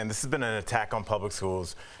I've been saying, this has been an attack on public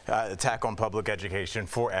schools, attack on public education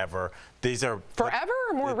forever. These are forever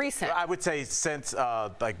or more recent? I would say since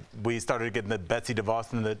like we started getting the Betsy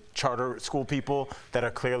DeVos and the charter school people that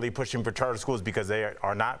are clearly pushing for charter schools because they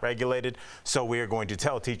are not regulated. So we are going to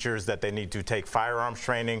tell teachers that they need to take firearms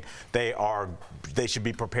training. They should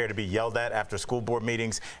be prepared to be yelled at after school board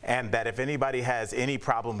meetings, and that if anybody has any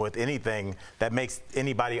problem with anything that makes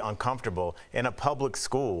anybody uncomfortable in a public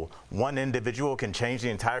school, one individual can change the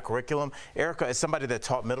entire curriculum. Erica, as somebody that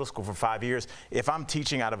taught middle school for 5 years, if I'm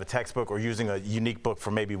teaching out of a textbook or using a unique book for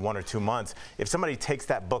maybe 1 or 2 months, if somebody takes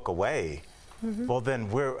that book away, well, then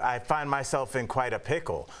I find myself in quite a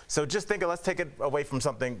pickle. So just think, let's take it away from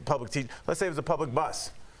something public teach. Let's say it was a public bus.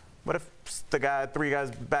 What if the 3 guys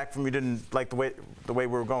back from you didn't like the way we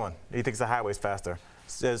were going? He thinks the highway's faster.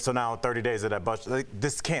 So now 30 days of that bus,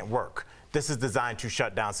 this can't work. This is designed to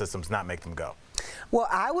shut down systems, not make them go. Well,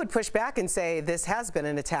 I would push back and say this has been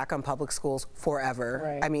an attack on public schools forever.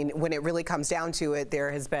 Right. I mean, when it really comes down to it, there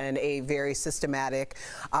has been a very systematic,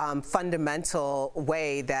 fundamental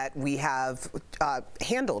way that we have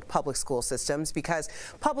handled public school systems, because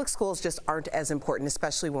public schools just aren't as important,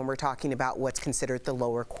 especially when we're talking about what's considered the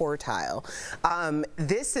lower quartile.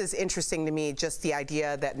 This is interesting to me, just the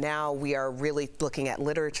idea that now we are really looking at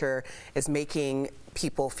literature as making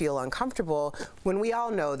people feel uncomfortable, when we all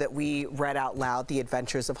know that we read out loud The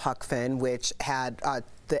Adventures of Huck Finn, which had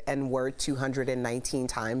the N-word 219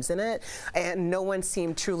 times in it, and no one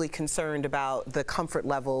seemed truly concerned about the comfort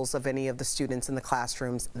levels of any of the students in the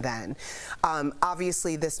classrooms then.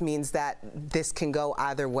 Obviously, this means that this can go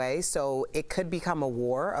either way, so it could become a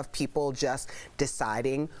war of people just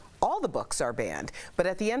deciding all the books are banned. But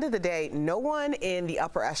at the end of the day, no one in the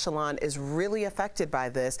upper echelon is really affected by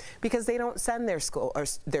this because they don't send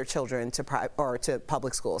their children to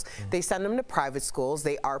public schools. They send them to private schools.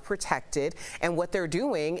 They are protected, and what they're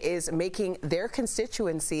doing is making their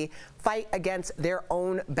constituency fight against their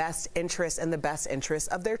own best interests and the best interests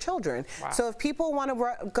of their children. Wow. So if people want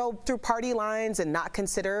to go through party lines and not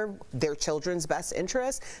consider their children's best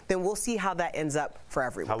interests, then we'll see how that ends up for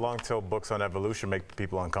everyone. How long till books on evolution make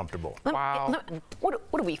people uncomfortable? Wow. What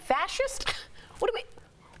are we, fascist?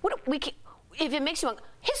 If it makes you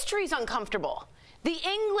history's uncomfortable. The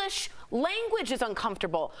English language is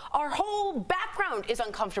uncomfortable. Our whole background is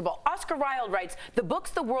uncomfortable. Oscar Wilde writes, the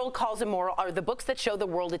books the world calls immoral are the books that show the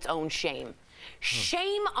world its own shame.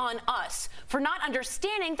 Shame on us for not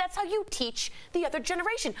understanding that's how you teach the other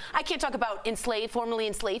generation. I can't talk about formerly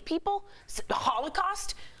enslaved people, the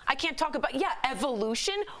Holocaust. I can't talk about,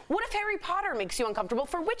 evolution. What if Harry Potter makes you uncomfortable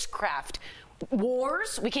for witchcraft?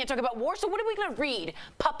 Wars? We can't talk about wars, so what are we going to read?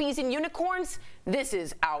 Puppies and unicorns? This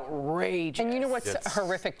is outrageous. And you know what's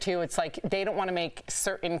horrific, too? It's like they don't want to make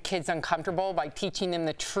certain kids uncomfortable by teaching them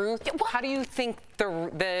the truth. How do you think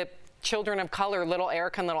the children of color, little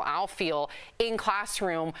Erica and little Al, feel in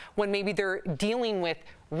classroom when maybe they're dealing with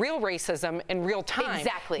real racism in real time?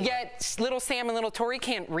 Exactly. Yet little Sam and little Tori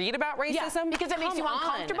can't read about racism? Because it makes you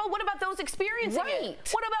uncomfortable. What about those experiencing it?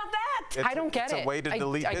 What about that? I don't get it. It's a way to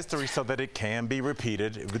delete history so that it can be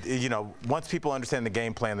repeated. You know, once people understand the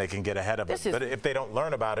game plan, they can get ahead of it. But if they don't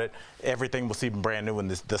learn about it, everything will seem brand new and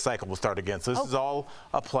the cycle will start again. So this is all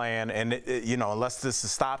a plan, and you know, unless this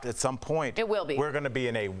is stopped at some point, it will be. We're going to be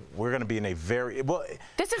in a very well.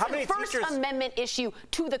 This is a First Amendment issue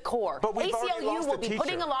to the core. But ACLU will be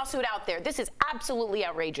putting a lawsuit out there. This is absolutely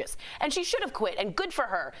outrageous, and she should have quit. And good for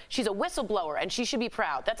her. She's a whistleblower, and she should be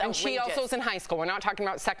proud. That's outrageous. And she also is in high school. We're not talking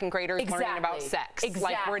about second graders learning about sex.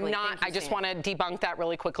 Exactly. Like, we're not. I just want to debunk that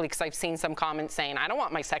really quickly because I've seen some comments saying, I don't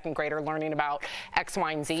want my second grader learning about X,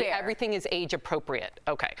 Y, and Z. Fair. Everything is age appropriate.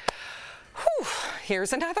 Okay. Whew.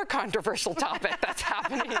 Here's another controversial topic that's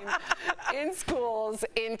happening in schools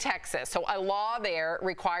in Texas. So a law there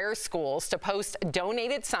requires schools to post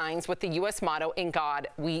donated signs with the U.S. motto, "In God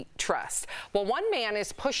We Trust." Well, one man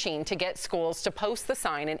is pushing to get schools to post the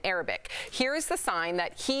sign in Arabic. Here's the sign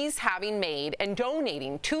that he's having made and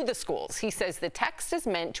donating to the schools. He says the text is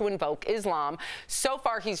meant to invoke Islam. So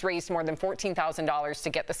far, he's raised more than $14,000 to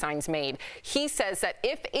get the signs made. He says that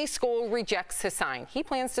if a school rejects his sign, he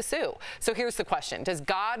plans to sue. So here's the question. Does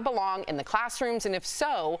God belong in the classrooms? And if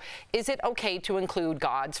so, is it okay to include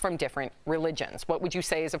gods from different religions? What would you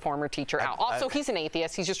say as a former teacher, Al? Also, he's an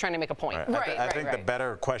atheist. He's just trying to make a point. I think the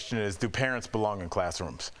better question is, do parents belong in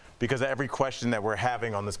classrooms? Because every question that we're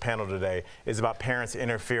having on this panel today is about parents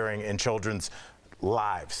interfering in children's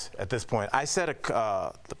lives at this point. I said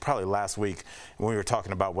probably last week when we were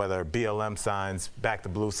talking about whether BLM signs, Back the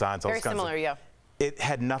Blue signs, all very similar, yeah. It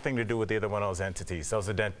had nothing to do with either one of those entities.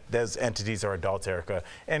 Those entities are adults, Erica.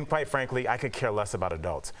 And quite frankly, I could care less about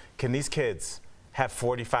adults. Can these kids have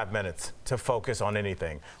 45 minutes to focus on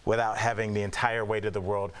anything without having the entire weight of the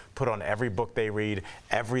world put on every book they read,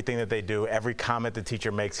 everything that they do, every comment the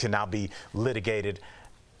teacher makes can now be litigated?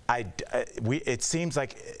 It seems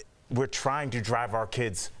like we're trying to drive our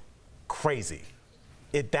kids crazy.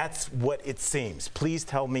 That's what it seems. Please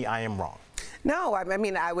tell me I am wrong. No, I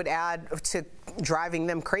mean, I would add to driving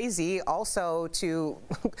them crazy also to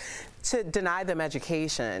deny them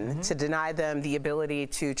education, to deny them the ability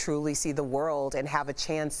to truly see the world and have a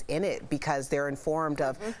chance in it because they're informed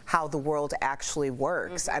of how the world actually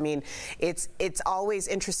works. I mean, it's always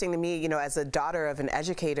interesting to me, you know, as a daughter of an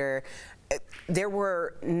educator, there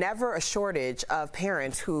were never a shortage of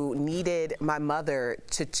parents who needed my mother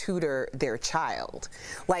to tutor their child.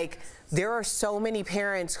 Like, there are so many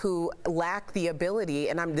parents who lack the ability,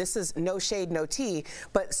 and this is no shade, no tea,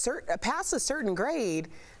 but past a certain grade,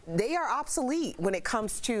 they are obsolete when it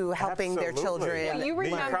comes to helping their children. Well, you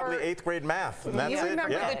remember probably 8th grade math. And that's you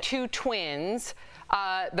remember the two twins.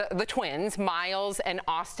 The twins, Miles and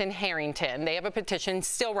Austin Harrington, they have a petition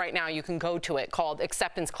still right now, you can go to it, called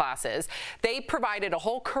Acceptance Classes. They provided a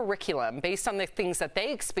whole curriculum based on the things that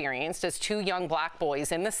they experienced as two young black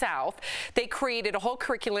boys in the South. They created a whole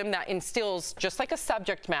curriculum that instills, just like a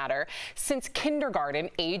subject matter, since kindergarten,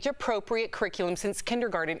 age-appropriate curriculum since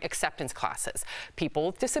kindergarten, acceptance classes. People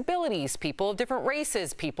with disabilities, people of different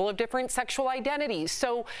races, people of different sexual identities.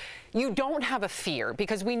 So you don't have a fear,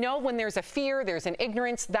 because we know when there's a fear, there's an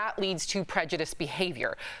ignorance, that leads to prejudiced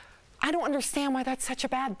behavior. I don't understand why that's such a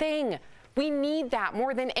bad thing. We need that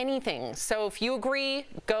more than anything. So if you agree,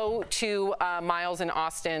 go to Miles and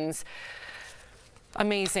Austin's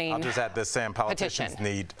Amazing. I'll just add this, Sam. Politicians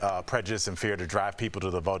need prejudice and fear to drive people to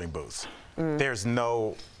the voting booths. There's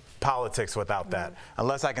no politics without that.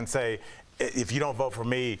 Unless I can say, if you don't vote for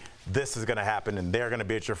me, this is going to happen and they're going to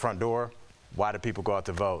be at your front door, why do people go out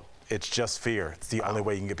to vote? It's just fear. It's the only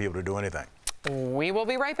way you can get people to do anything. We will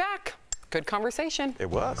be right back. Good conversation. It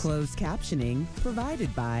was. Closed captioning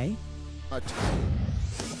provided by...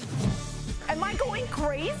 Am I going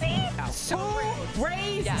crazy? So Who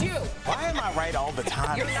raised you? Why am I right all the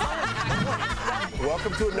time? You're not.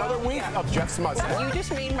 Welcome to another week of Jeff's Mustang. You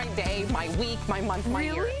just made my day, my week, my month, my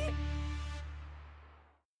year.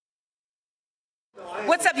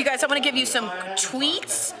 What's up, you guys? I want to give you some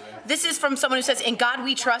tweets. This is from someone who says, "In God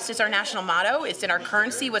we trust" is our national motto. It's in our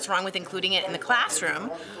currency. What's wrong with including it in the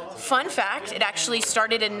classroom? Fun fact, it actually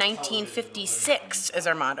started in 1956 as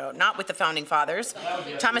our motto, not with the founding fathers.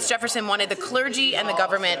 Thomas Jefferson wanted the clergy and the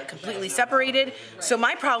government completely separated. So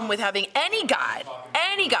my problem with having any God,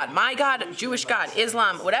 my God, Jewish God,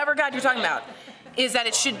 Islam, whatever God you're talking about, is that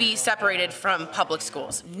it should be separated from public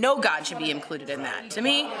schools. No God should be included in that. To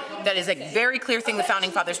me, that is a very clear thing the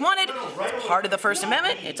founding fathers wanted. It's part of the First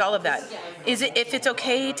Amendment. It's all of that. If it's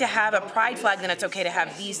okay to have a pride flag, then it's okay to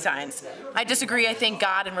have these signs. I disagree. I think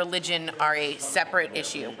God and religion are a separate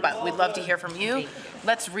issue, but we'd love to hear from you.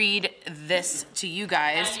 Let's read this to you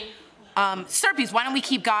guys. Serpies, why don't we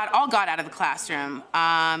keep all God out of the classroom?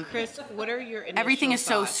 Chris, what are your initial Everything is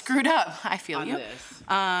so thoughts screwed up. I feel on you. this?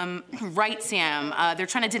 Right, Sam. They're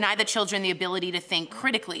trying to deny the children the ability to think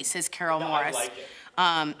critically, says Carol Morris.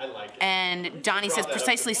 I like it. And Donnie says,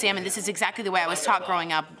 precisely, Sam, and this is exactly the way I was taught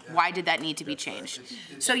growing up. Why did that need to be changed?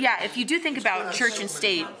 So yeah, if you do think about church and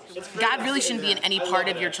state, God really shouldn't be in any part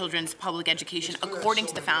of your children's public education, according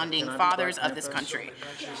to the founding fathers of this country.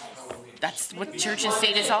 That's what church and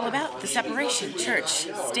state is all about, the separation, church,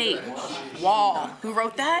 state, wall. Who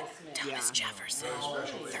wrote that? Thomas Jefferson,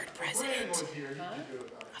 3rd president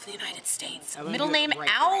of the United States. Middle name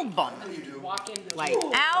Album. Like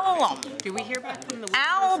Album. Do we hear back from the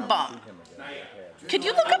Album. Could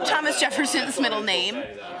you look up Thomas Jefferson's middle name?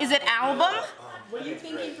 Is it Album? What are you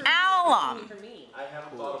thinking for Album.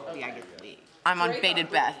 Yeah, I get the lead. I'm on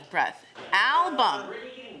bated breath. Album.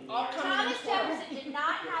 Thomas Jefferson did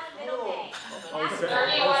not have a middle name.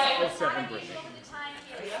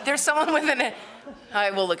 There's someone with an...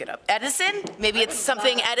 I will look it up. Edison? Maybe it's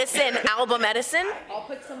something Edison. Album Edison? I'll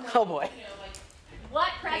put some... Oh, boy.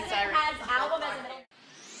 What president has album as a middle name?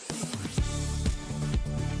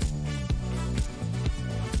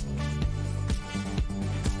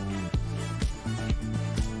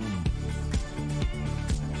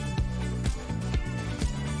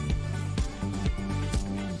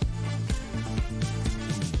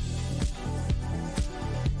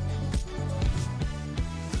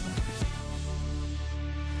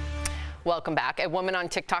 Welcome back. A woman on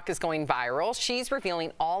TikTok is going viral. She's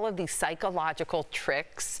revealing all of these psychological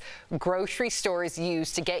tricks grocery stores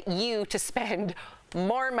use to get you to spend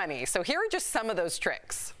more money. So here are just some of those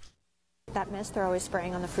tricks. That mist they're always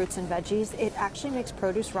spraying on the fruits and veggies, it actually makes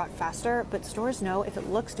produce rot faster, but stores know if it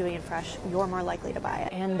looks dewy and fresh, you're more likely to buy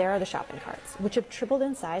it. And there are the shopping carts, which have tripled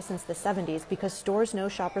in size since the 70s because stores know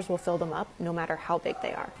shoppers will fill them up no matter how big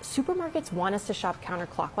they are. Supermarkets want us to shop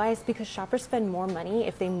counterclockwise because shoppers spend more money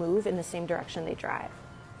if they move in the same direction they drive.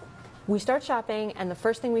 We start shopping and the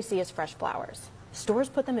first thing we see is fresh flowers. Stores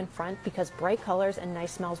put them in front because bright colors and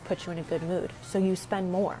nice smells put you in a good mood, so you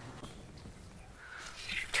spend more.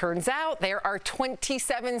 Turns out there are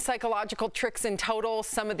 27 psychological tricks in total.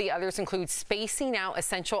 Some of the others include spacing out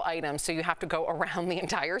essential items, so you have to go around the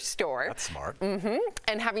entire store. That's smart.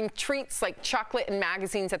 And having treats like chocolate and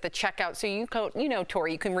magazines at the checkout, so you know,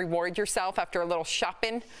 Tori, you can reward yourself after a little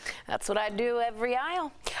shopping. That's what I do every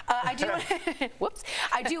aisle. I do. Whoops.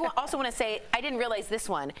 I do also want to say I didn't realize this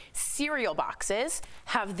one. Cereal boxes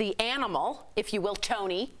have the animal, if you will,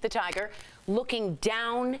 Tony the tiger, looking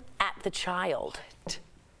down at the child.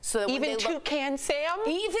 So that even Toucan Sam?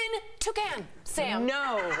 Even Toucan Sam.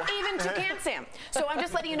 No. Even Toucan Sam. So I'm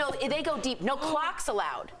just letting you know, they go deep. No clocks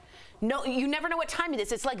allowed. No, you never know what time it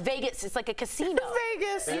is. It's like Vegas. It's like a casino.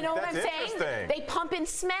 Vegas. You know what I'm saying? They pump in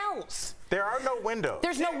smells. There are no windows.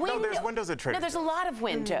 There's no window. No, there's windows at Trader No, there's a lot of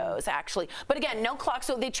windows, actually. But again, no clock.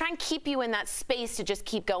 So they try and keep you in that space to just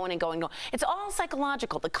keep going and going and going. It's all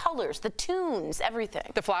psychological. The colors, the tunes, everything.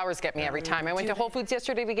 The flowers get me every time. I went to Whole Foods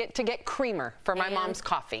yesterday to get creamer for my mom's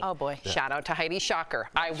coffee. Oh, boy. Shout out to Heidi Shocker.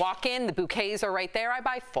 I walk in, the bouquets are right there. I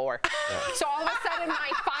buy 4. So all of a sudden, my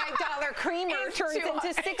 $5 creamer turns into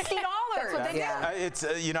 $60. That's what they do. It's,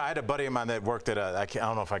 you know, I had a buddy of mine that worked at I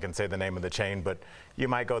don't know if I can say the name of the chain, but you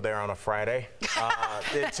might go there on a Friday. Are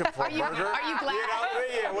you glad? You know,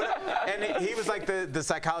 yeah, whatever. And he was like the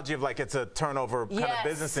psychology of like it's a turnover kind of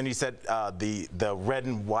business, and he said the red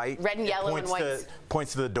and white, red and yellow and white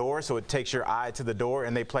points to the door, so it takes your eye to the door,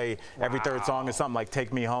 and they play every third song is something like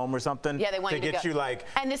 "Take Me Home" or something. Yeah, they want to get you like,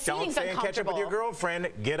 and the don't stay and catch up with your girlfriend.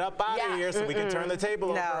 Get up out of here so we can turn the table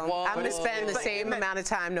over. No, I'm gonna spend the same amount of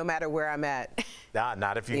time no matter where I'm at. Nah,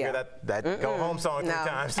 not if you hear that go home song 3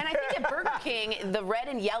 times. And I think at Burger King, the red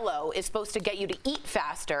and yellow is supposed to get you to eat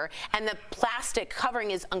faster, and the plastic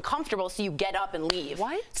covering is uncomfortable, so you get up and leave.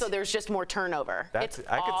 What? So there's just more turnover. It's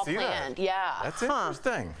all planned. Yeah. That's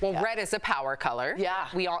interesting. Well, red is a power color. Yeah.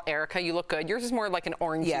 Erica, you look good. Yours is more like an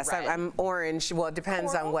orangey yes, red. I'm orange. Well, it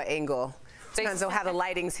depends on what angle. Depends on how the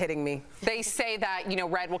lighting's hitting me. They say that, you know,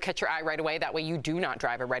 red will catch your eye right away. That way you do not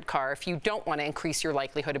drive a red car if you don't want to increase your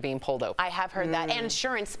likelihood of being pulled over. I have heard that. And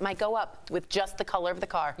insurance might go up with just the color of the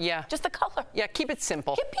car. Yeah. Just the color. Yeah, keep it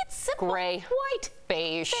simple. Keep it simple. Gray. White.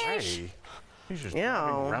 Beige. Hey. You just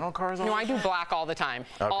driving rental cars all No, I do black all the time.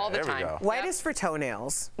 Okay, all the there we time. go. White is for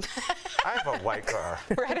toenails. I have a white car.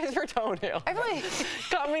 Red is for toenails.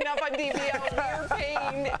 Coming up on DBL, we're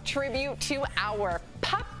paying tribute to our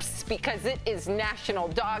pups because it is National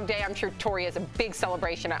Dog Day. I'm sure Tori has a big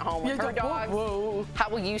celebration at home with her dogs. How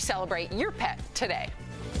will you celebrate your pet today?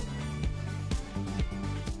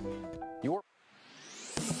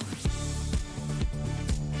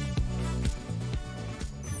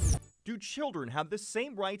 Do children have the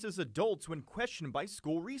same rights as adults when questioned by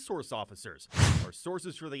school resource officers? Our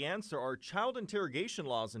sources for the answer are child interrogation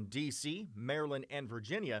laws in D.C., Maryland, and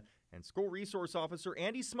Virginia, and school resource officer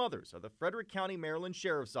Andy Smothers of the Frederick County, Maryland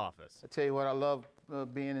Sheriff's Office. I tell you what, I love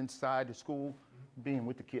being inside the school, being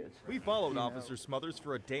with the kids. We followed Officer Smothers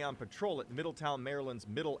for a day on patrol at Middletown, Maryland's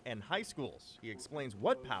middle and high schools. He explains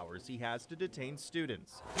what powers he has to detain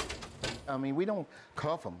students. I mean, we don't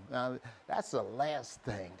cuff them. That's the last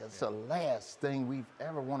thing. That's the last thing we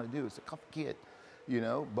ever want to do is to cuff a kid, you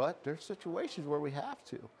know. But there's situations where we have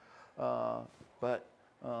to. Other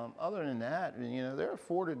than that, you know, they're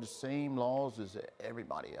afforded the same laws as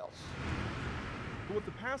everybody else. But with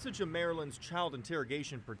the passage of Maryland's Child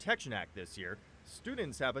Interrogation Protection Act this year,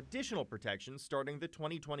 students have additional protections starting the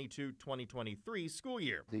 2022-2023 school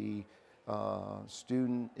year. The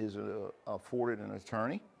student is afforded an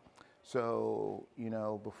attorney. So, you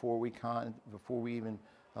know, before we even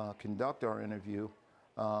conduct our interview,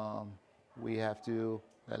 we have to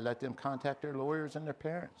let them contact their lawyers and their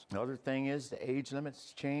parents. Another thing is the age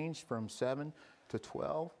limits changed from 7 to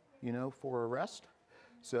 12, you know, for arrest.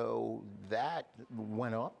 So that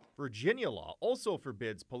went up. Virginia law also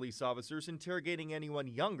forbids police officers interrogating anyone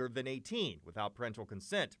younger than 18 without parental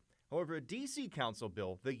consent. However, a D.C. Council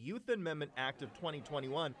bill, the Youth Amendment Act of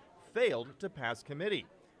 2021, failed to pass committee.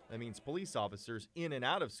 That means police officers in and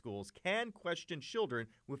out of schools can question children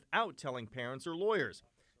without telling parents or lawyers.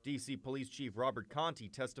 D.C. Police Chief Robert Conti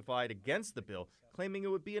testified against the bill, claiming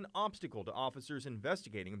it would be an obstacle to officers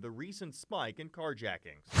investigating the recent spike in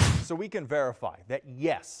carjackings. So we can verify that,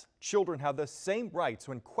 yes, children have the same rights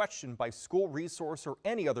when questioned by school resource or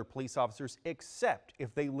any other police officers, except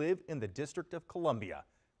if they live in the District of Columbia.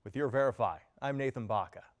 With your Verify, I'm Nathan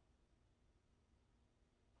Baca.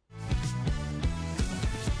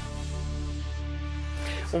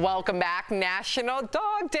 Welcome back. National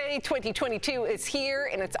Dog Day 2022 is here,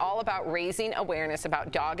 and it's all about raising awareness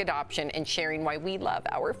about dog adoption and sharing why we love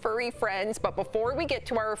our furry friends. But before we get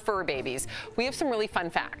to our fur babies, we have some really fun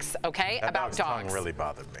facts, okay, about dogs. That dog's tongue really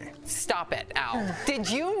bothered me. Stop it, Al. Did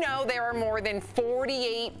you know there are more than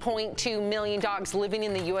 48.2 million dogs living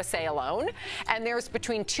in the USA alone? And there's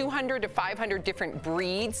between 200 to 500 different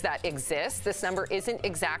breeds that exist. This number isn't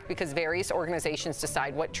exact because various organizations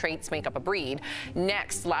decide what traits make up a breed.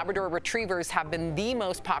 Next, Labrador Retrievers have been the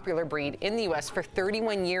most popular breed in the U.S. for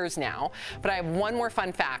 31 years now. But I have one more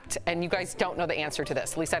fun fact, and you guys don't know the answer to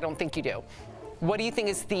this. At least I don't think you do. What do you think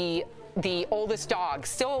is the oldest dog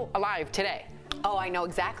still alive today? Oh, I know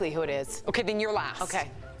exactly who it is. Okay, then you're last.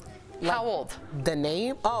 Okay. How old? The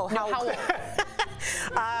name? Oh, how old?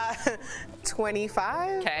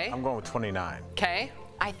 25. Okay. I'm going with 29. Okay.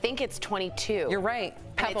 I think it's 22. You're right.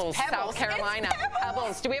 Pebbles, Pebbles. South Carolina.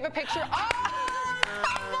 Pebbles. Do we have a picture? Oh!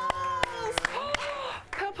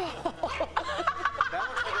 Pebbles! That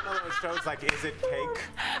looks like another one that shows, like, is it cake?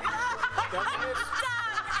 Doesn't it?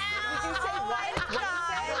 Did you say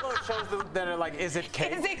what? It shows that are like, is it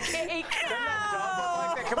cake? Is it cake?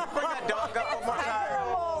 No. Can we bring that dog up one more time?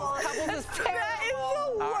 Pebbles is terrible. That is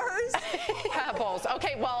the worst. Pebbles.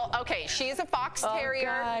 Okay, well, okay, she's a fox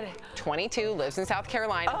terrier, God. 22, lives in South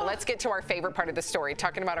Carolina. But let's get to our favorite part of the story,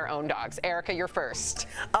 talking about our own dogs. Erica, you're first.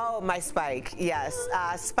 Oh, my Spike, yes.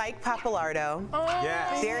 Spike Papalardo. Oh,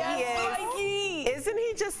 yes. There he is. Spikey. Isn't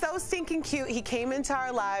he just so stinking cute? He came into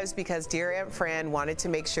our lives because dear Aunt Fran wanted to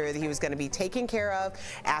make sure that he was going to be taken care of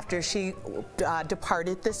after she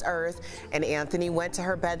departed this earth. And Anthony went to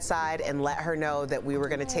her bedside and let her know that we were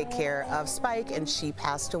going to take care of Spike, and she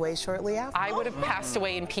passed away shortly after. I would have passed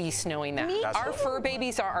away in peace knowing that. Our fur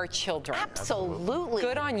babies are our children. Absolutely.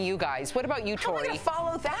 Good on you guys. What about you, Tori? How am I going to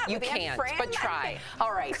follow that? You with Aunt can't, Fran? but try.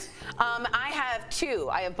 All right. I have two.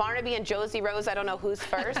 I have Barnaby and Josie Rose. I don't know who's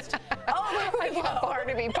first. I love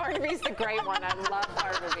Barnaby. Barnaby's the great one. I love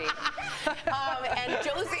Barnaby. And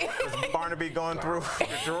Josie. Is Barnaby going through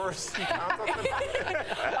your drawers? He's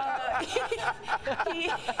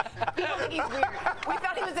weird. We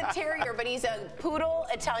thought he was a terrier, but he's a poodle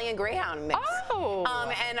Italian greyhound mix. Oh.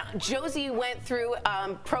 And Josie went through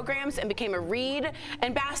programs and became a read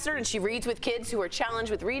ambassador, and she reads with kids who are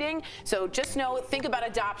challenged with reading. So just know, think about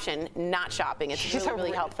adoption, not shopping. It's really,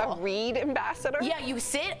 really helpful. A read ambassador? Yeah, you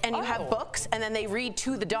sit and you have books, and then they read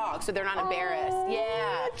to the dog, so they're not embarrassed.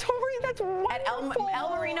 Yeah. Tori, that's wonderful. At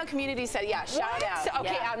El Marino Community Center, yeah, shout out.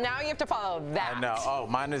 Okay, yeah. now you have to follow that. I know. Oh,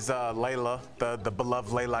 mine is Layla, the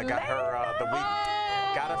beloved Layla. I got her the week.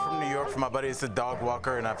 Got her from New York from my buddy. It's a dog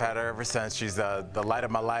walker, and I've had her ever since. She's the light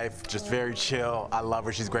of my life, just very chill. I love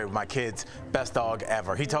her. She's great with my kids. Best dog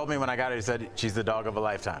ever. He told me when I got her, he said, she's the dog of a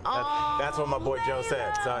lifetime. That's what my boy Joe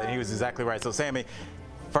said. So, and he was exactly right. So, Sammy,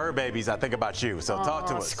 fur babies, I think about you. So talk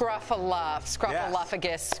to us. Scruffaluffa,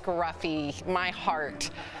 Scruffaluffagus, Scruffy, my heart.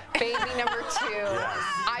 Baby number 2.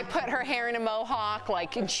 I put her hair in a mohawk,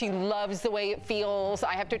 and she loves the way it feels.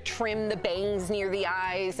 I have to trim the bangs near the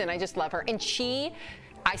eyes, and I just love her. And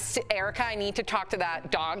Erica, I need to talk to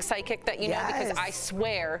that dog psychic that you know, because I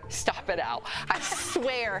swear, stop it out. I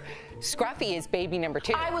swear, Scruffy is baby number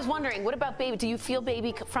 2. I was wondering, what about baby? Do you feel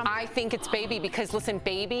baby from? I think it's baby because, listen,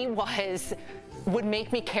 baby would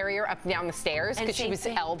make me carry her up and down the stairs because she was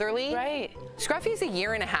elderly. Right. Scruffy's a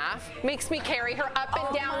year and a half. Makes me carry her up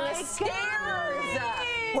and down the stairs.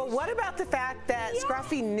 Well, what about the fact that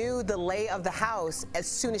Scruffy knew the lay of the house as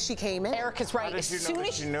soon as she came in? Erica's right. How did you know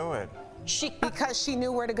that she knew it? Because she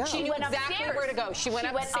knew where to go. She knew exactly where to go. She went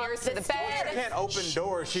upstairs to the bed. She can't open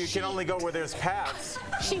doors. She can only go where there's paths.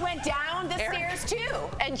 She went down the stairs too.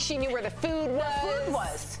 And she knew where the food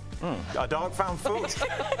was. A dog found food.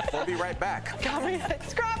 We'll be right back. Scruffy!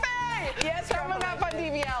 Yes, coming up on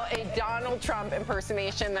DBL, a Donald Trump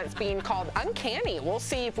impersonation that's being called uncanny. We'll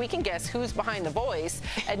see if we can guess who's behind the voice.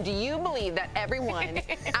 And do you believe that everyone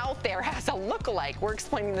out there has a lookalike? We're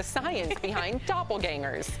explaining the science behind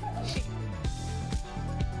doppelgangers.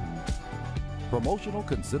 Promotional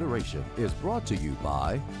consideration is brought to you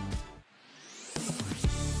by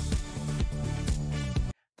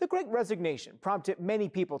The Great Resignation prompted many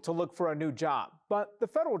people to look for a new job, but the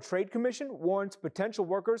Federal Trade Commission warns potential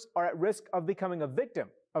workers are at risk of becoming a victim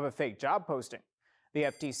of a fake job posting. The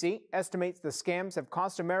FTC estimates the scams have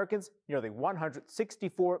cost Americans nearly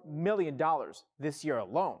 $164 million this year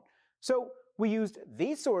alone. So we used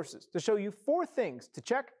these sources to show you 4 things to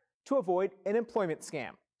check to avoid an employment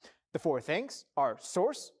scam. The 4 things are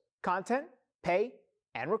source, content, pay,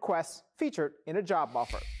 and requests featured in a job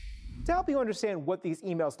offer. To help you understand what these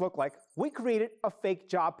emails look like, we created a fake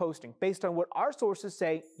job posting based on what our sources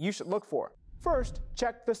say you should look for. First,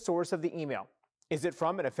 check the source of the email. Is it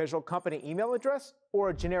from an official company email address or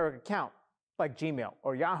a generic account, like Gmail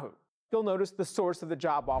or Yahoo? You'll notice the source of the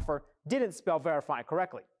job offer didn't spell verify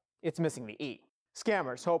correctly. It's missing the E.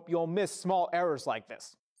 Scammers hope you'll miss small errors like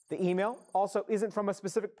this. The email also isn't from a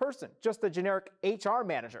specific person, just a generic HR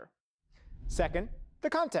manager. Second, the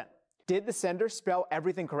content. Did the sender spell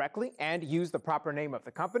everything correctly and use the proper name of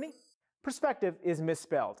the company? Perspective is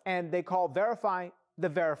misspelled, and they call verify the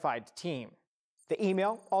verified team. The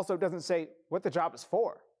email also doesn't say what the job is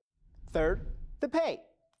for. Third, the pay.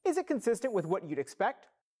 Is it consistent with what you'd expect?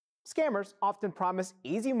 Scammers often promise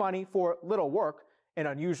easy money for little work, an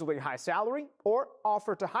unusually high salary, or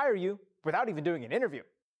offer to hire you without even doing an interview.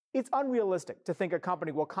 It's unrealistic to think a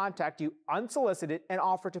company will contact you unsolicited and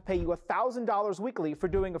offer to pay you $1,000 weekly for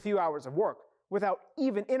doing a few hours of work without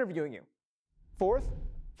even interviewing you. Fourth,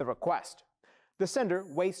 the request. The sender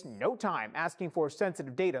wastes no time asking for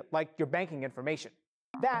sensitive data like your banking information.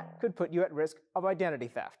 That could put you at risk of identity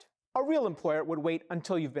theft. A real employer would wait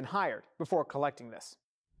until you've been hired before collecting this.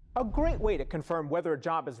 A great way to confirm whether a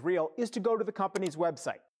job is real is to go to the company's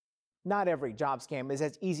website. Not every job scam is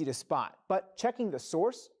as easy to spot, but checking the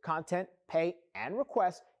source, content, pay, and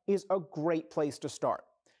request is a great place to start.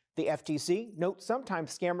 The FTC notes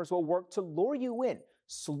sometimes scammers will work to lure you in,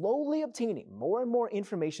 slowly obtaining more and more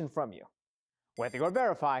information from you. With your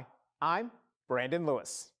Verify, I'm Brandon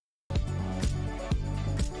Lewis.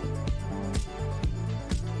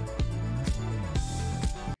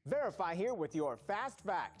 Verify here with your Fast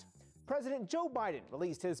Fact. President Joe Biden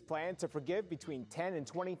released his plan to forgive between $10,000 and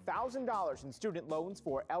 $20,000 in student loans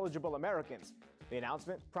for eligible Americans. The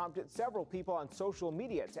announcement prompted several people on social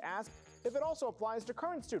media to ask if it also applies to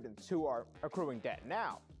current students who are accruing debt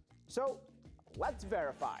now. So, let's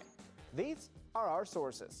verify. These are our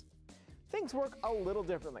sources. Things work a little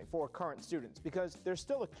differently for current students because they're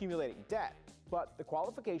still accumulating debt, but the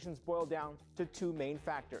qualifications boil down to two main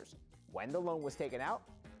factors: when the loan was taken out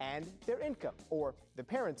and their income, or the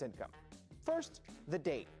parent's income. First, the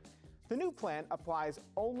date. The new plan applies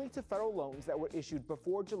only to federal loans that were issued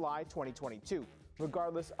before July 2022,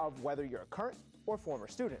 regardless of whether you're a current or former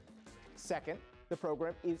student. Second, the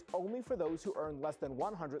program is only for those who earn less than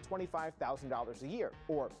 $125,000 a year,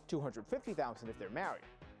 or $250,000 if they're married.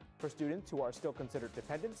 For students who are still considered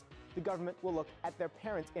dependents, the government will look at their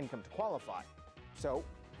parents' income to qualify. So,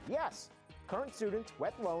 yes, current students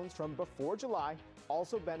with loans from before July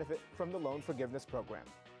also benefit from the loan forgiveness program.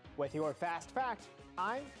 With your Fast Fact,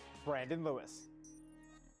 I'm Brandon Lewis.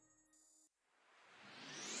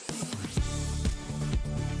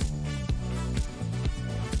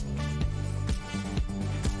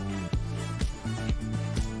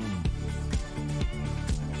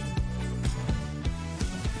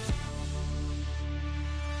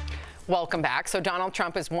 Welcome back. So Donald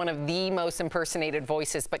Trump is one of the most impersonated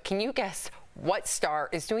voices, but can you guess what star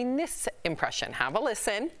is doing this impression? Have a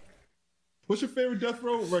listen. What's your favorite death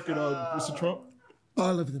row record, Mr. Trump?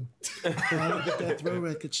 All of them. All of the death row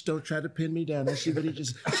records. Don't try to pin me down. I see what he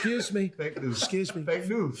just. Excuse me. Fake news. Excuse me. Fake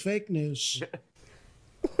news. Fake news.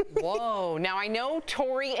 Whoa. Now I know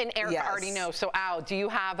Tori and Erica already know. So Al, do you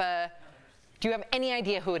have any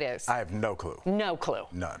idea who it is? I have no clue. No clue.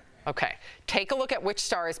 None. Okay. Take a look at which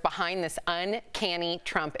star is behind this uncanny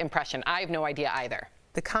Trump impression. I have no idea either.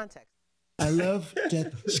 The context. I love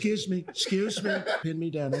death. Excuse me. Excuse me. Pin me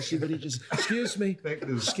down. I see what he just. Excuse me. Fake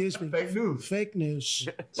news. Excuse me. Fake news. Fake news.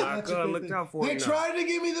 Look out for They it. tried to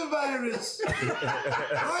give me the virus.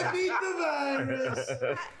 I beat the virus.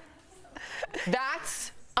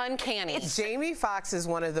 That's uncanny. Jamie Foxx is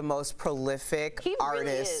one of the most prolific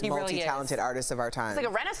artists, multi-talented artists of our time. It's like a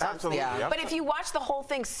renaissance thing. Yeah. But if you watch the whole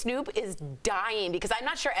thing, Snoop is dying because I'm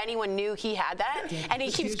not sure anyone knew he had that. And he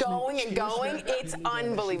keeps going and going. It's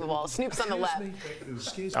unbelievable. Snoop's on the left.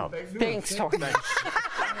 Thanks, Tori.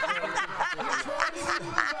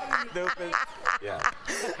 Yeah.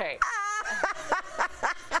 Okay.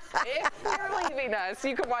 If you're leaving us,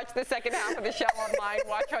 you can watch the second half of the show online.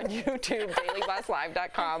 Watch on YouTube,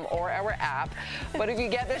 dailybuzlive.com, or our app. But if you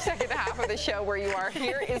get the second half of the show where you are,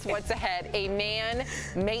 here is what's ahead. A man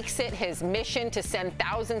makes it his mission to send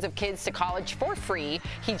thousands of kids to college for free.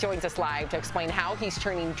 He joins us live to explain how he's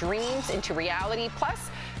turning dreams into reality.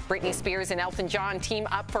 Plus, Britney Spears and Elton John team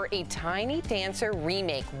up for a Tiny Dancer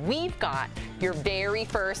remake. We've got your very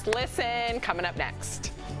first listen coming up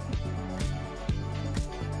next.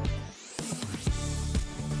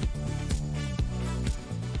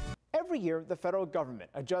 Every year, the federal government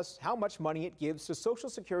adjusts how much money it gives to Social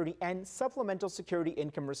Security and Supplemental Security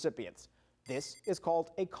income recipients. This is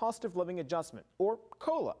called a cost of living adjustment, or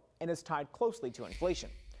COLA, and is tied closely to inflation.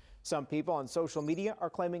 Some people on social media are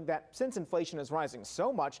claiming that since inflation is rising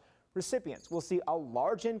so much, recipients will see a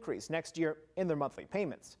large increase next year in their monthly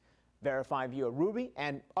payments. Verify viewer Ruby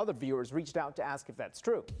and other viewers reached out to ask if that's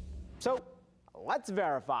true. So, let's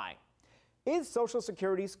verify. Is Social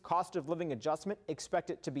Security's cost of living adjustment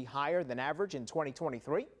expected to be higher than average in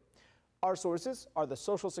 2023? Our sources are the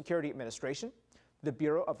Social Security Administration, the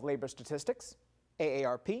Bureau of Labor Statistics,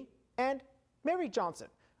 AARP, and Mary Johnson,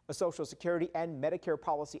 a Social Security and Medicare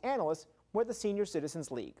policy analyst with the Senior Citizens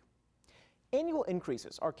League. Annual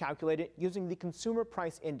increases are calculated using the Consumer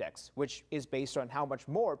Price Index, which is based on how much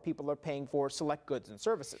more people are paying for select goods and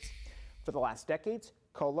services. For the last decades,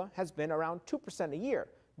 COLA has been around 2% a year,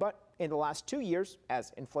 but in the last 2 years,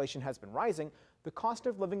 as inflation has been rising, the cost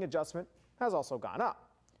of living adjustment has also gone up.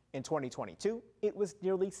 In 2022, it was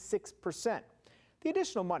nearly 6%. The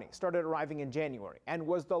additional money started arriving in January and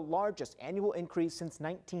was the largest annual increase since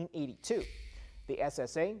 1982. The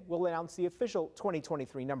SSA will announce the official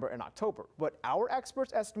 2023 number in October, but our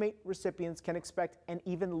experts estimate recipients can expect an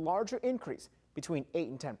even larger increase, between 8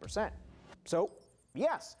 and 10%. So,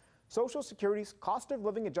 yes, Social Security's cost of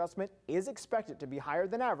living adjustment is expected to be higher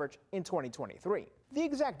than average in 2023. The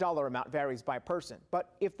exact dollar amount varies by person,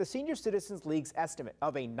 but if the Senior Citizens League's estimate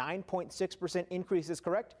of a 9.6% increase is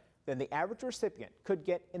correct, then the average recipient could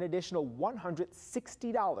get an additional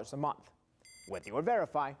 $160 a month. With your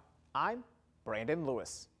Verify, I'm Brandon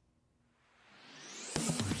Lewis.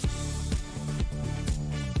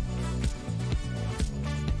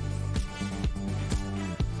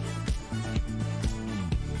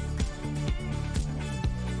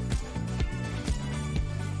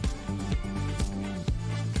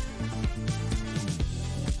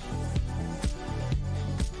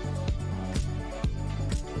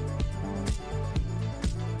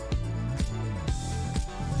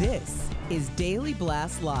 This is Daily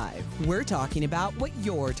Blast Live. We're talking about what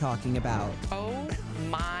you're talking about. Oh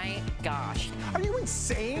my gosh. Are you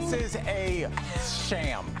insane? This is a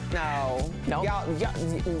sham. No. Nope.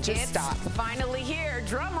 Y'all just stop. Finally here.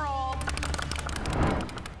 Drum roll.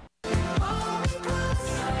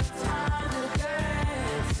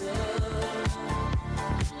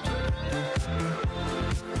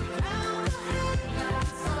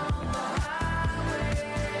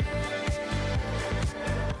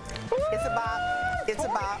 It's a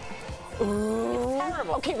bop. Ooh. It's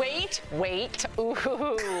terrible. Okay, wait. Ooh.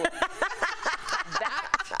 That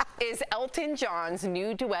is Elton John's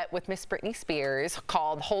new duet with Miss Britney Spears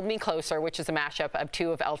called Hold Me Closer, which is a mashup of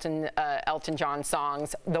two of Elton John's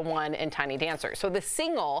songs, The One and Tiny Dancer. So the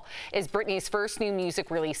single is Britney's first new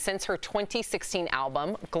music release since her 2016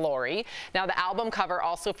 album, Glory. Now, the album cover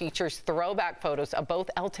also features throwback photos of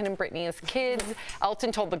both Elton and Britney as kids.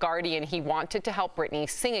 Elton told The Guardian he wanted to help Britney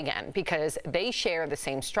sing again because they share the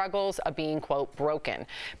same struggles of being, quote, broken.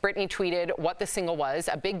 Britney tweeted what the single was,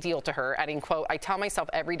 a big deal to her, adding, quote, I tell myself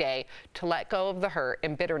every day to let go of the hurt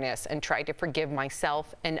and bitterness and try to forgive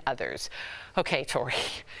myself and others. Okay, Tori,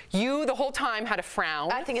 you the whole time had a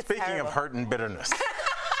frown. I think it's Speaking terrible. of hurt and bitterness.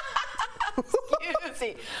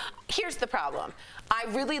 See, here's the problem. I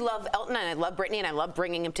really love Elton and I love Britney and I love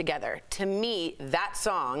bringing them together. To me, that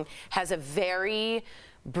song has a very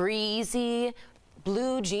breezy,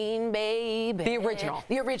 Blue Jean Baby. The original.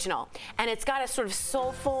 The original. And it's got a sort of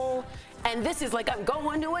soulful, and this is like I'm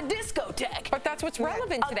going to a discotheque. But that's what's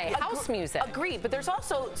relevant today, house music. Agreed, but there's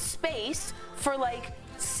also space for like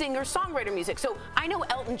singer-songwriter music. So I know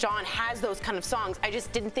Elton John has those kind of songs. I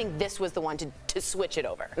just didn't think this was the one to switch it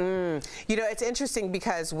over. You know, it's interesting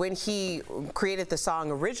because when he created the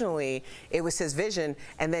song originally, it was his vision,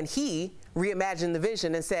 and then he reimagined the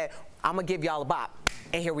vision and said, I'm gonna give y'all a bop.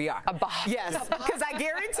 And here we are. A bop. Yes, because I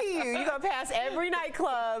guarantee you're gonna pass every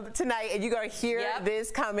nightclub tonight and you're gonna hear this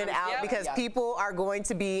coming out because people are going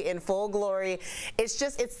to be in full glory.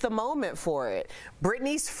 It's the moment for it.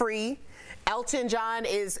 Britney's free. Elton John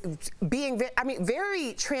is being,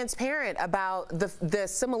 very transparent about the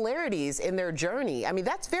similarities in their journey. I mean,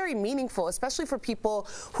 that's very meaningful, especially for people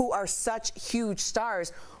who are such huge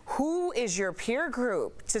stars. Who is your peer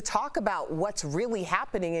group to talk about what's really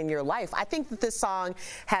happening in your life? I think that this song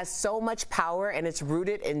has so much power and it's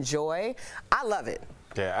rooted in joy. I love it.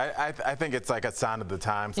 Yeah, I think it's like a sign of the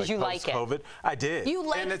times. Did you like it? Post-COVID. I did.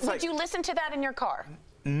 Would you listen to that in your car?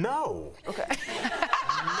 No. Okay.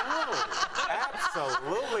 No,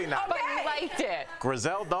 absolutely not. But you liked it.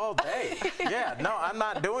 Griselda all day. Yeah, no, I'm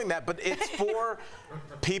not doing that. But it's for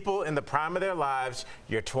people in the prime of their lives.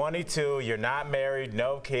 You're 22, you're not married,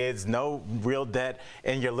 no kids, no real debt,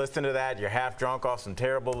 and you're listening to that. You're half drunk off some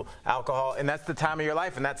terrible alcohol, and that's the time of your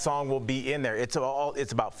life. And that song will be in there. It's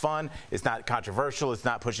about fun. It's not controversial. It's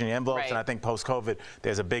not pushing the envelopes. And I think post-COVID,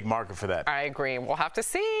 there's a big market for that. I agree. We'll have to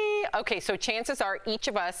see. Okay, so chances are each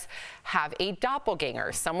of us have a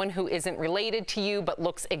doppelganger, someone who isn't related to you but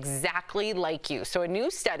looks exactly like you. So a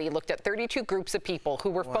new study looked at 32 groups of people who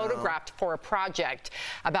were photographed for a project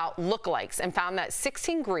about lookalikes and found that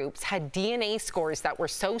 16 groups had DNA scores that were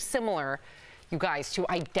so similar, you guys, to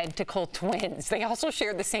identical twins. They also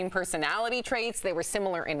shared the same personality traits, they were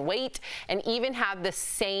similar in weight, and even had the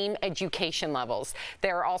same education levels.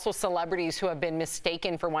 There are also celebrities who have been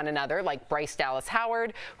mistaken for one another, like Bryce Dallas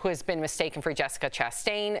Howard, who has been mistaken for Jessica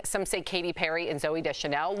Chastain. Some say Katy Perry and Zooey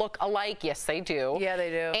Deschanel look alike. Yes, they do. Yeah, they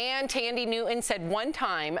do. And Tandy Newton said one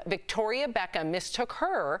time Victoria Beckham mistook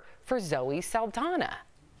her for Zoe Saldana.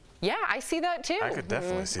 Yeah, I see that too. I could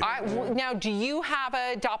definitely see that. Now, do you have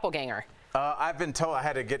a doppelganger? I've been told I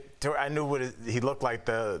had to get to. I knew what he looked like,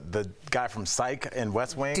 the guy from Psych in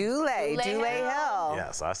West Wing. Dule Hill.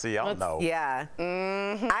 Yes, I see y'all know. Yeah.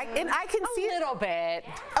 I can see a little bit.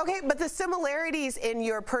 Okay, but the similarities in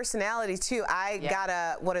your personality too. I got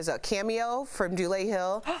a cameo from Dule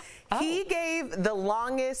Hill. He gave the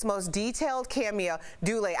longest, most detailed cameo.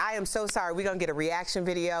 Dule, I am so sorry. We're going to get a reaction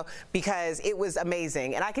video because it was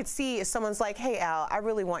amazing. And I could see if someone's like, hey, Al, I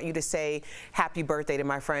really want you to say happy birthday to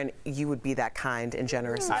my friend, you would be that kind and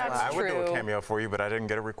generous as well. I would do a cameo for you, but I didn't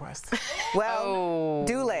get a request. Well,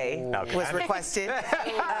 Dule was requested.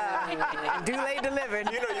 Dule delivered.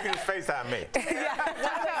 You know you can just FaceTime me.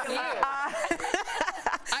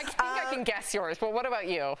 I think I can guess yours, but what about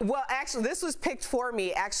you? Well, actually, this was picked for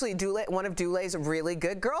me. Actually, one of Dule's really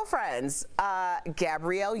good girlfriends,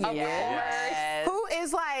 Gabrielle Union, who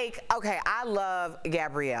is like, okay, I love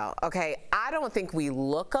Gabrielle. Okay, I don't think we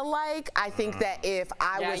look alike. I think that if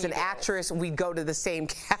I was an actress, we'd go to the same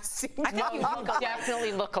casting. I think you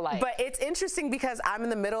definitely look alike. But it's interesting because I'm in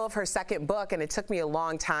the middle of her second book, and it took me a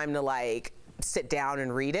long time to like sit down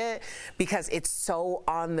and read it because it's so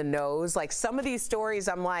on the nose. Like some of these stories,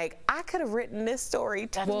 I'm like, I could have written this story.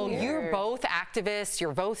 Well, you're both activists.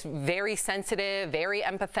 You're both very sensitive, very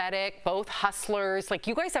empathetic, both hustlers. Like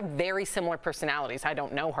you guys have very similar personalities. I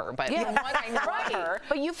don't know her, but from what I know of her.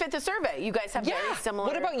 But you fit the survey. You guys have very similar.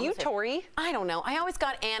 What about you, Tori? I don't know. I always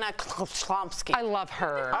got Anna Klomsky. I love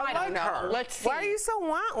her. I don't know. Let's see. Why are you so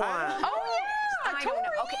want one? Oh yeah. I don't know.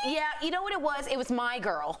 Okay, yeah, you know what it was? It was My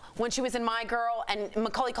Girl. When she was in My Girl and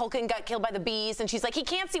Macaulay Culkin got killed by the bees and she's like, he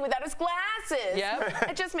can't see without his glasses. Yep.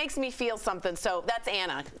 It just makes me feel something. So that's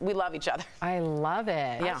Anna. We love each other. I love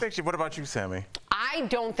it. Yeah. What about you, Sammy? I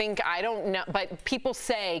don't know, but people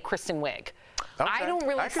say Kristen Wiig. Okay. I don't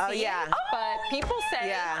really see it, but people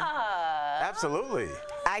say. Absolutely.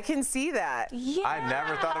 I can see that. Yeah. I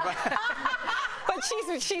never thought about it.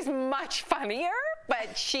 But she's much funnier.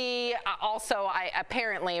 But she also,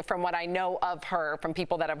 apparently, from what I know of her, from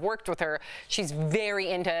people that have worked with her, she's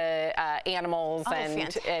very into animals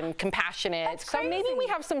and compassionate. That's so maybe we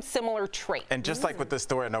have some similar traits. And just like with this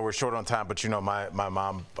story, I know we're short on time, but you know, my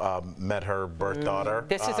mom met her birth daughter.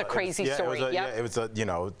 This is a crazy story. It was you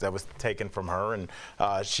know, that was taken from her, and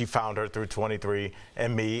she found her through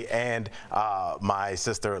 23andMe. And my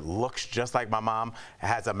sister looks just like my mom,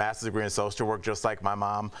 has a master's degree in social work, just like my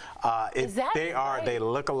mom. They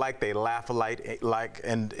look alike, they laugh alike,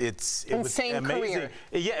 and it was amazing. Career.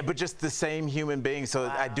 Yeah, but just the same human being. So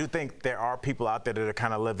I do think there are people out there that are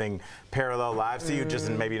kind of living parallel lives to you, just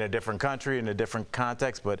maybe in a different country, in a different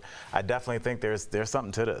context. But I definitely think there's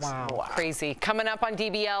something to this. Wow. Crazy. Coming up on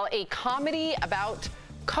DBL, a comedy about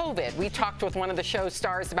COVID. We talked with one of the show's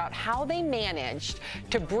stars about how they managed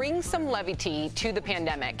to bring some levity to the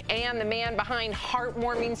pandemic. And the man behind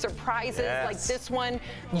heartwarming surprises like this one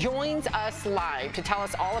joins us live to tell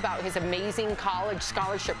us all about his amazing college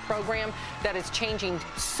scholarship program that is changing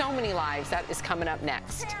so many lives. That is coming up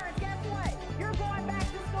next. Sharon, guess what? You're going back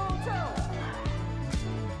to school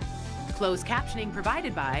too. Closed captioning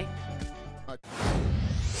provided by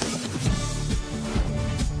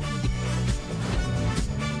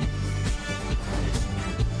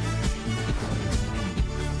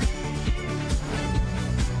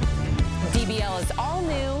DBL is all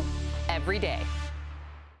new every day.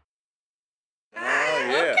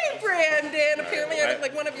 Okay, Brandon. Apparently, I look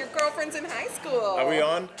like one of your girlfriends in high school. Are we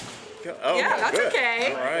on? Oh, yeah, that's good.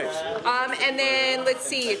 okay. All right. And then let's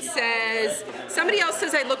see. It says somebody else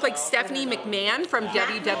says I look like Stephanie McMahon from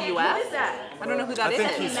WWF. Who is that? I don't know who that is. I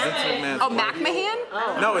think he's Vince McMahon. Oh,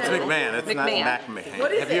 McMahon? No, it's McMahon. It's not McMahon.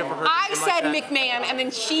 What is Have you ever heard I said like McMahon, and then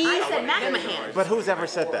she. I said McMahon. But who's ever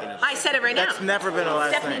said that? I said it right now. That's never been a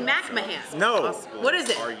last Stephanie name. McMahon. No. What is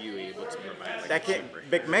it? Are you able to provide that can't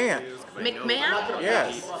McMahon? McMahon?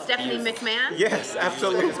 Yes. Stephanie McMahon? Yes,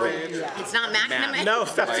 absolutely. It's not McMahon? No,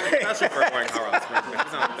 stop saying. I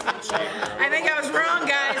think I was wrong,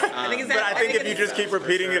 guys. But I think if you just keep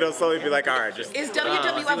repeating it, it'll slowly be like, all right, just. Is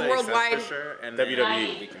WWF worldwide?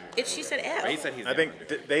 WWE. She said F. I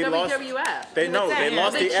think they lost. WWF. They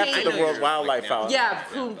lost the F to the World Wildlife Yeah,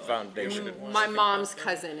 Foundation. My mom's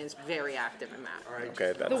cousin is very active in that.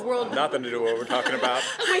 Okay, that's The world- nothing to do with what we're talking about.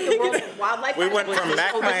 The World Wildlife We went Foundation.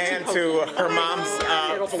 from McMahon to her mom's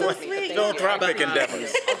philanthropic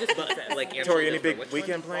endeavors. Tori, any big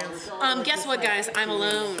weekend plans? Guess what, guys? I'm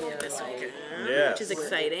alone this weekend. which is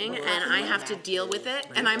exciting, and I have to deal with it,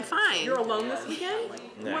 and I'm fine. You're alone this weekend?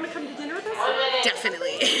 You want to come to dinner with us?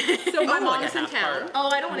 Definitely. So my mom's in town. Oh,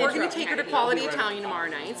 I don't want to. We're going to take her to Quality Italian tomorrow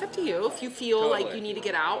night. It's up to you if you feel like you need to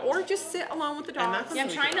get out, or just sit alone with the dog. Yeah, I'm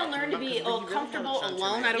trying to learn to be a little comfortable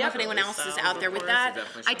alone. I don't know if anyone else is out there with that.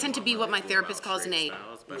 I tend to be what my therapist calls in a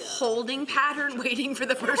holding pattern, waiting for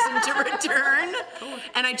the person to return,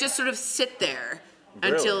 and I just sort of sit there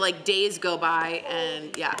until like days go by,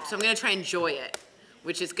 and yeah, so I'm gonna try and enjoy it,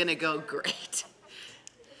 which is gonna go great.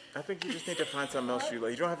 I think you just need to find something else you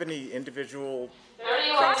like. You don't have any individual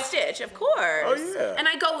Cross stitch, of course. Oh yeah. And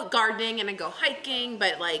I go gardening and I go hiking,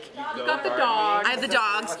 but like you got the dogs. I have the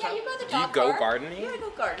dogs. Yeah, you got the dog. Do you go gardening? Yeah, I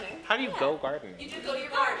go gardening. How do you go gardening? You just go to your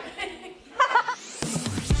garden.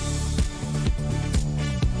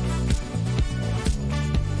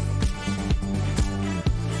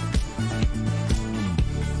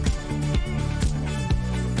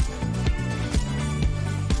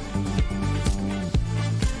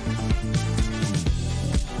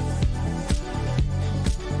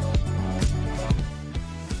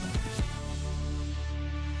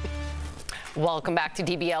 Welcome back to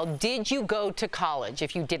DBL. Did you go to college?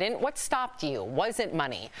 If you didn't, what stopped you? Was it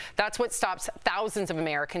money? That's what stops thousands of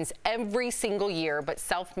Americans every single year, but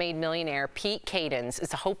self-made millionaire Pete Kadens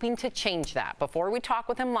is hoping to change that. Before we talk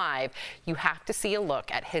with him live, you have to see a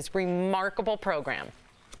look at his remarkable program.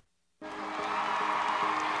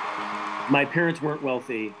 My parents weren't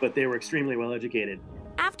wealthy, but they were extremely well educated.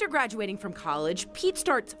 After graduating from college, Pete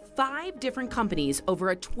starts 5 different companies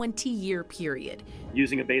over a 20-year period.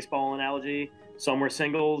 Using a baseball analogy, some were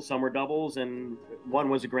singles, some were doubles, and one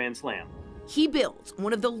was a grand slam. He builds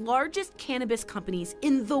one of the largest cannabis companies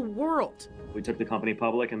in the world. We took the company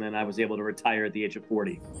public, and then I was able to retire at the age of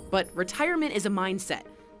 40. But retirement is a mindset,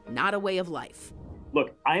 not a way of life.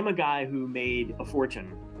 Look, I'm a guy who made a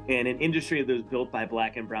fortune in an industry that was built by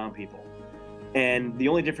black and brown people. And the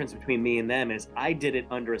only difference between me and them is I did it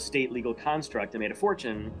under a state legal construct and made a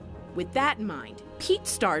fortune. With that in mind, Pete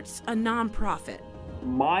starts a nonprofit.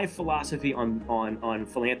 My philosophy on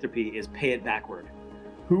philanthropy is pay it backward.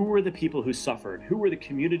 Who were the people who suffered? Who were the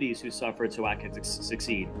communities who suffered so I could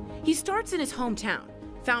succeed? He starts in his hometown,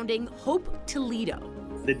 founding Hope Toledo.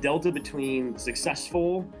 The delta between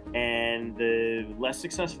successful and the less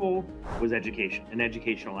successful was education and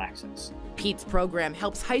educational access. Pete's program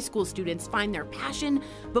helps high school students find their passion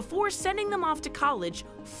before sending them off to college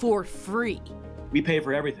for free. We pay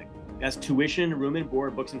for everything. That's tuition, room and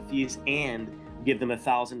board, books and fees, and give them a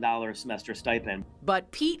 $1,000 semester stipend.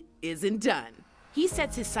 But Pete isn't done. He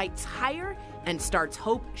sets his sights higher and starts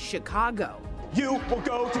Hope Chicago. You will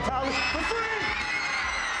go to college for free!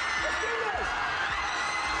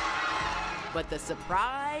 But the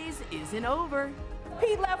surprise isn't over.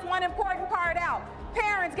 Pete left one important part out.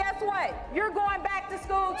 Parents, guess what? You're going back to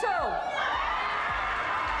school too.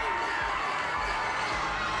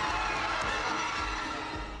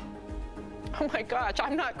 Oh my gosh,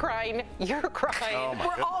 I'm not crying. You're crying. Oh my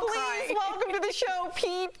We're all goodness. crying. Welcome to the show,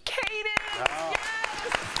 Pete Kadens. Oh.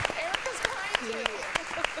 Yes. Erica's crying too.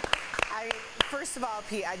 First of all,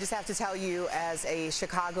 Pete, I just have to tell you, as a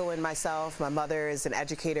Chicagoan myself, my mother is an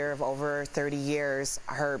educator of over 30 years.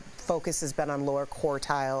 Her focus has been on lower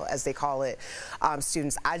quartile, as they call it,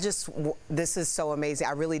 students. This is so amazing.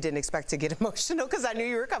 I really didn't expect to get emotional because I knew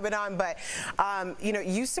you were coming on, but you know,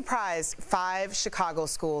 you surprised 5 Chicago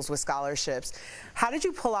schools with scholarships. How did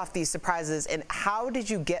you pull off these surprises, and how did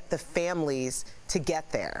you get the families to get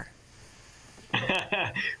there?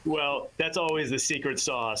 Well, that's always the secret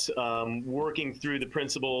sauce, working through the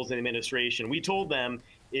principals and administration. We told them,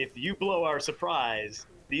 if you blow our surprise,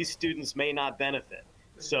 these students may not benefit.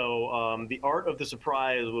 So the art of the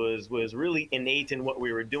surprise was really innate in what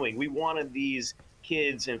we were doing. We wanted these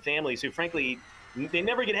kids and families who, frankly, they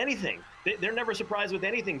never get anything. They're never surprised with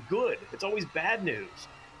anything good. It's always bad news.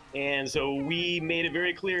 And so we made it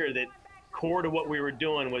very clear that core to what we were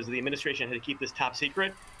doing was the administration had to keep this top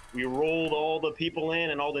secret. We rolled all the people in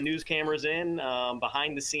and all the news cameras in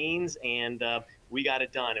behind the scenes, and we got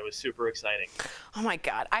it done. It was super exciting. Oh my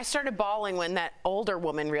God. I started bawling when that older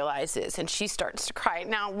woman realizes, and she starts to cry.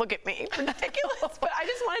 Now look at me. Ridiculous. But I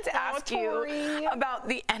just wanted to ask you about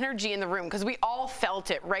the energy in the room, because we all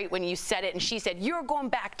felt it right when you said it, and she said, you're going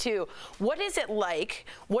back too. What is it like?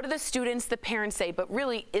 What do the students, the parents say? But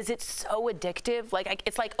really, is it so addictive? Like,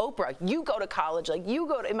 it's like Oprah. You go to college, like you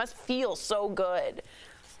go to, it must feel so good.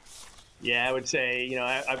 Yeah, I would say, you know,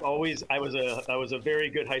 I was a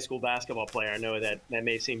very good high school basketball player. I know that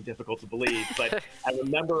may seem difficult to believe, but I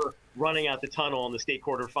remember running out the tunnel in the state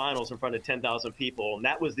quarterfinals in front of 10,000 people, and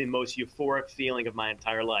that was the most euphoric feeling of my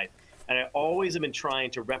entire life. And I always have been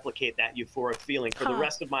trying to replicate that euphoric feeling for the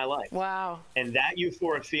rest of my life. Wow. And that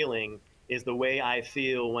euphoric feeling is the way I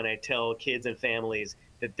feel when I tell kids and families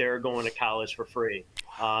that they're going to college for free.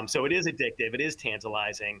 So it is addictive, it is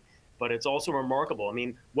tantalizing, but it's also remarkable. I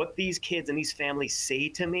mean, what these kids and these families say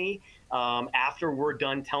to me after we're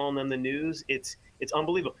done telling them the news, it's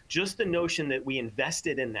unbelievable. Just the notion that we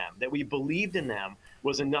invested in them, that we believed in them,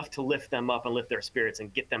 was enough to lift them up and lift their spirits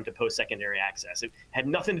and get them to post-secondary access. It had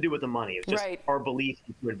nothing to do with the money. It was just our belief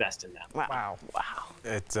to invest in them. Wow. Wow.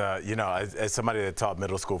 It's, you know, as somebody that taught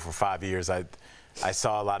middle school for 5 years, I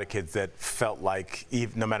saw a lot of kids that felt like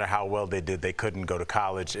no matter how well they did, they couldn't go to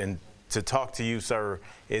college. And to talk to you, sir,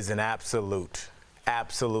 is an absolute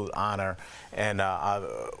honor. And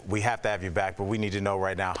we have to have you back, but we need to know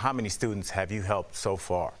right now, how many students have you helped so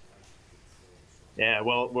far? Yeah,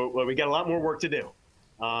 well, we got a lot more work to do,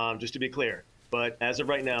 just to be clear. But as of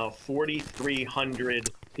right now, 4,300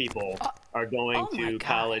 people are going to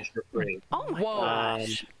college for free. Oh my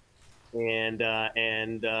gosh. And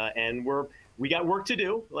we got work to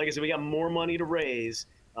do. Like I said, we got more money to raise.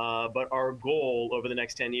 But our goal over the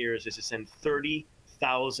next 10 years is to send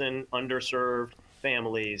 30,000 underserved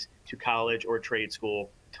families to college or trade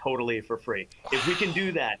school totally for free. If we can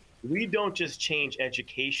do that, we don't just change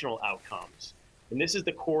educational outcomes. And this is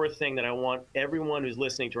the core thing that I want everyone who's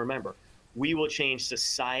listening to remember. We will change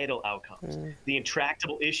societal outcomes. The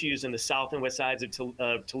intractable issues in the south and west sides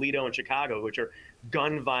of Toledo and Chicago, which are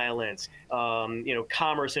gun violence, you know,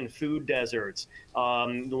 commerce and food deserts,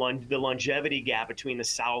 the longevity gap between the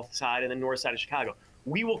south side and the north side of Chicago.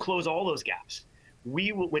 We will close all those gaps.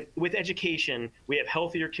 We will, with education, we have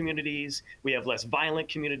healthier communities, we have less violent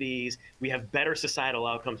communities, we have better societal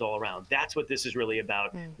outcomes all around. That's what this is really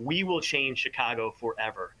about. We will change Chicago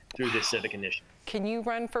forever through this civic initiative. Can you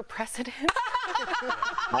run for president?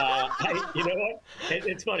 You know what?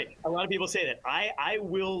 It's funny. A lot of people say that. I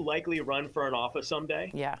will likely run for an office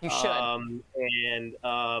someday. Yeah, you should.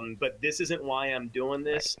 But this isn't why I'm doing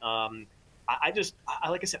this. Right.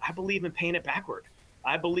 Like I said, I believe in paying it backward.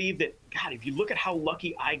 I believe that, God, if you look at how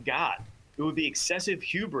lucky I got, it would be excessive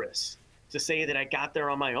hubris to say that I got there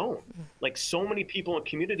on my own. Like, so many people in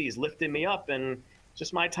communities lifted me up, and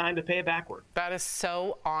just my time to pay it backward. That is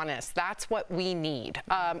so honest. That's what we need.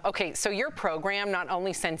 Okay, so your program not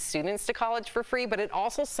only sends students to college for free, but it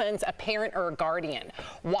also sends a parent or a guardian.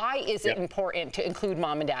 Why is it important to include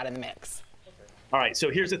mom and dad in the mix? All right, so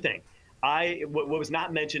here's the thing. What was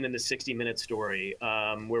not mentioned in the 60-minute story,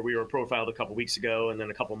 where we were profiled a couple weeks ago and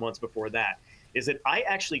then a couple months before that, is that I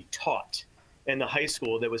actually taught in the high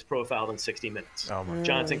school that was profiled in 60 Minutes.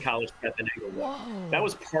 Johnson College Prep in Englewood. That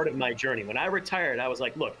was part of my journey. When I retired, I was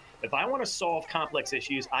like, look, if I want to solve complex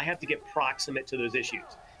issues, I have to get proximate to those issues.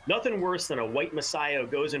 Nothing worse than a white messiah who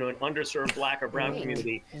goes into an underserved black or brown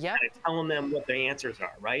community and telling them what the answers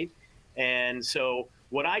are, right? And so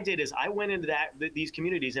what I did is I went into these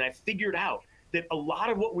communities and I figured out that a lot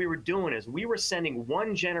of what we were doing is we were sending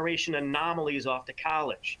one generation anomalies off to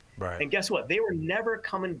college. Right. And guess what? They were never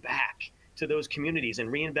coming back to those communities and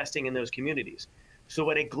reinvesting in those communities. So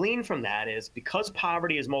what I gleaned from that is, because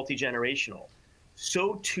poverty is multi-generational,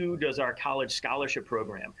 so too does our college scholarship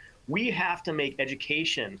program. We have to make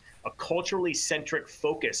education a culturally centric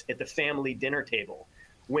focus at the family dinner table.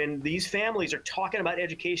 When these families are talking about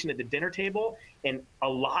education at the dinner table, and a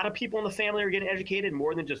lot of people in the family are getting educated,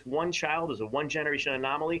 more than just one child is a one-generation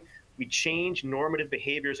anomaly, we change normative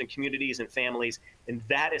behaviors in communities and families, and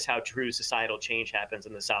that is how true societal change happens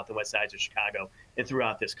in the south and west sides of Chicago and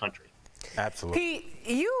throughout this country. Absolutely. Pete,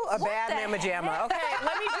 you a bad mamma jamma. Okay,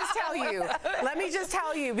 let me just tell you. Let me just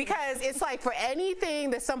tell you, because it's like for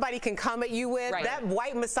anything that somebody can come at you with, that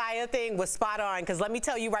white messiah thing was spot on. Because let me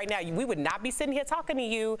tell you right now, we would not be sitting here talking to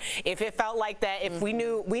you if it felt like that. If we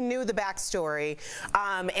knew the backstory,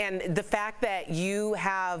 and the fact that you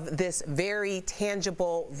have this very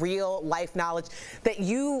tangible, real life knowledge that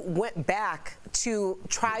you went back to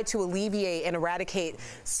try to alleviate and eradicate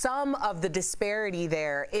some of the disparity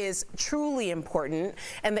there is truly important,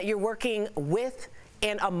 and that you're working with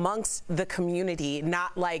and amongst the community,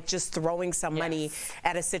 not like just throwing some money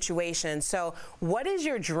at a situation. So what is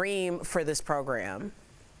your dream for this program?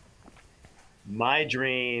 My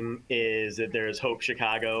dream is that there's Hope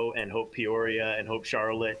Chicago and Hope Peoria and Hope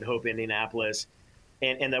Charlotte and Hope Indianapolis.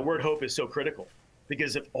 And that word hope is so critical,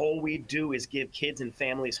 because if all we do is give kids and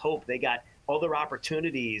families hope, they got other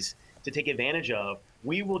opportunities to take advantage of,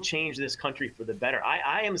 we will change this country for the better.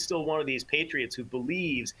 I am still one of these patriots who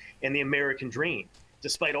believes in the American dream,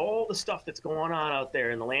 despite all the stuff that's going on out there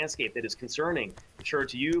in the landscape that is concerning, I'm sure,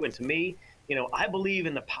 to you and to me. You know, I believe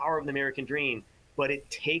in the power of the American dream, but it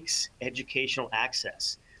takes educational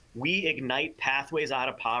access. We ignite pathways out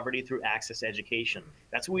of poverty through access to education.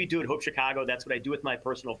 That's what we do at Hope Chicago. That's what I do with my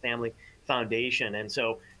personal family foundation. And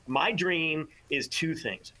so my dream is two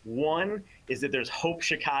things. One is that there's Hope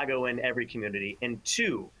Chicago in every community. And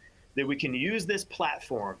two, that we can use this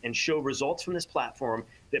platform and show results from this platform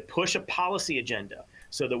that push a policy agenda.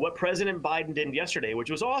 So that what President Biden did yesterday,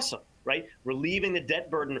 which was awesome, right? Relieving the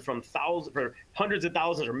debt burden from hundreds of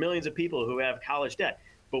thousands or millions of people who have college debt.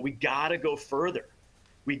 But we gotta go further.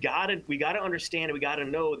 We gotta understand and we gotta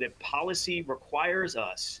know that policy requires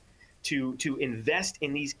us to invest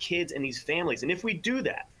in these kids and these families. And if we do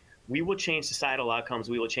that, we will change societal outcomes.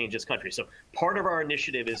 We will change this country. So part of our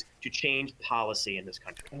initiative is to change policy in this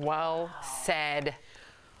country. Well said.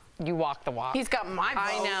 You walk the walk. He's got my vote.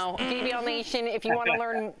 I know. DBL Nation, if you want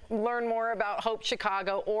to learn more about Hope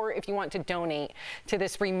Chicago, or if you want to donate to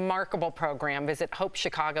this remarkable program, visit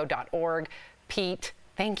hopechicago.org. Pete,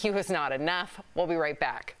 thank you is not enough. We'll be right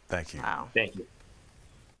back. Thank you. Wow. Thank you.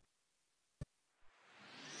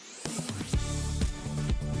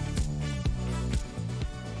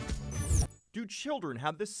 Do children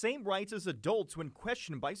have the same rights as adults when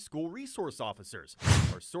questioned by school resource officers?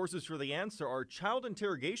 Our sources for the answer are child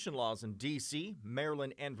interrogation laws in D.C.,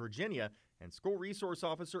 Maryland, and Virginia, and school resource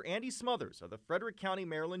officer Andy Smothers of the Frederick County,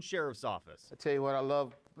 Maryland Sheriff's Office. I tell you what, I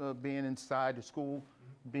love being inside the school,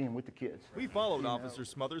 being with the kids. We followed Officer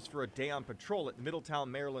Smothers for a day on patrol at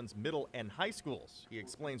Middletown, Maryland's middle and high schools. He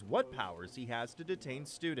explains what powers he has to detain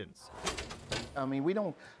students. I mean, we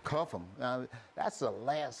don't cuff them. That's the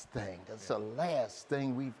last thing. That's the last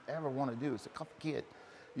thing we ever want to do is to cuff a kid,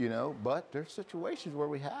 you know. But there's situations where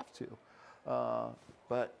we have to. Other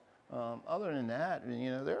than that,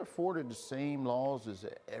 you know, they're afforded the same laws as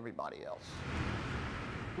everybody else.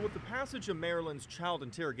 But with the passage of Maryland's Child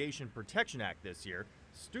Interrogation Protection Act this year,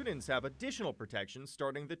 students have additional protections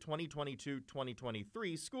starting the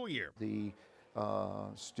 2022-2023 school year. The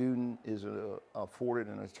student is afforded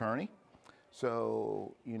an attorney.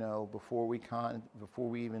 So, you know, before we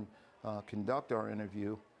even conduct our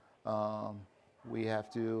interview, we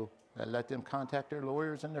have to let them contact their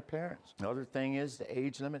lawyers and their parents. Another thing is the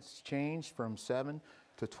age limits changed from 7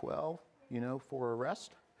 to 12, you know, for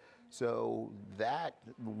arrest. So that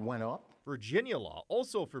went up. Virginia law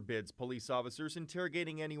also forbids police officers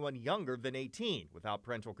interrogating anyone younger than 18 without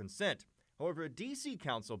parental consent. However, a D.C.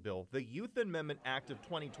 Council bill, the Youth Amendment Act of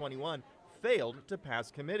 2021, failed to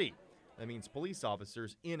pass committee. That means police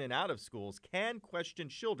officers in and out of schools can question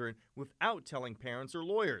children without telling parents or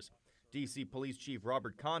lawyers. D.C. Police Chief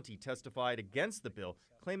Robert Conti testified against the bill,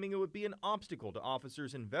 claiming it would be an obstacle to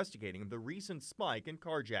officers investigating the recent spike in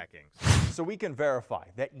carjackings. So we can verify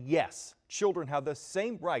that, yes, children have the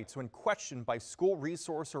same rights when questioned by school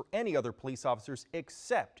resource or any other police officers,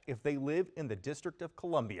 except if they live in the District of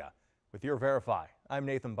Columbia. With your Verify, I'm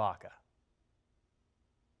Nathan Baca.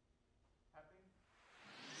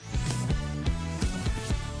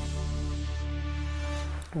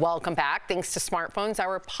 Welcome back. Thanks to smartphones,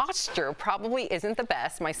 our posture probably isn't the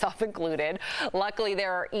best, myself included. Luckily,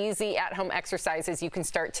 there are easy at-home exercises you can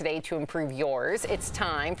start today to improve yours. It's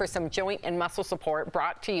time for some joint and muscle support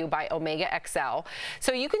brought to you by Omega XL.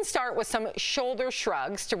 So you can start with some shoulder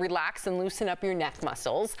shrugs to relax and loosen up your neck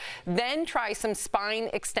muscles. Then try some spine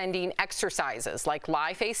extending exercises like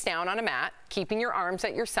lie face down on a mat, keeping your arms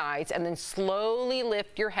at your sides, and then slowly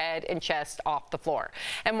lift your head and chest off the floor.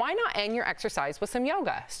 And why not end your exercise with some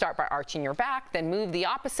yoga? Start by arching your back, then move the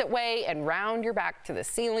opposite way and round your back to the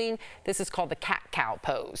ceiling. This is called the cat-cow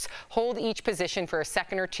pose. Hold each position for a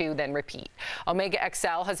second or two, then repeat. Omega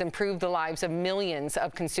XL has improved the lives of millions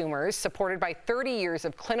of consumers. Supported by 30 years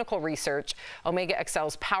of clinical research, Omega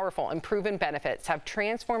XL's powerful and proven benefits have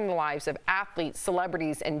transformed the lives of athletes,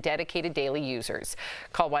 celebrities, and dedicated daily users.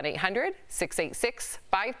 Call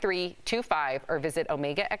 1-800-686-5325 or visit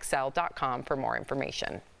omegaxl.com for more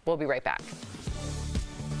information. We'll be right back.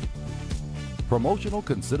 Promotional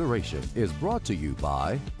consideration is brought to you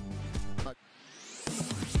by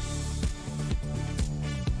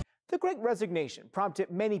The Great Resignation prompted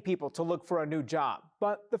many people to look for a new job,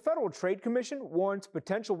 but the Federal Trade Commission warns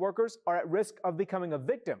potential workers are at risk of becoming a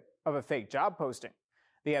victim of a fake job posting.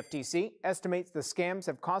 The FTC estimates the scams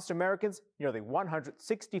have cost Americans nearly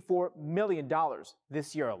 $164 million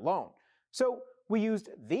this year alone. So we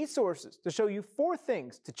used these sources to show you 4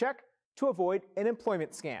 things to check to avoid an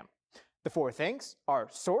employment scam. The 4 things are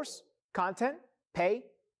source, content, pay,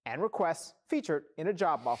 and requests featured in a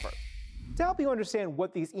job offer. To help you understand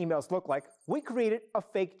what these emails look like, we created a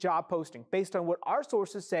fake job posting based on what our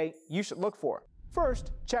sources say you should look for.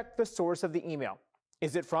 First, check the source of the email.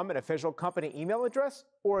 Is it from an official company email address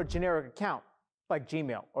or a generic account, like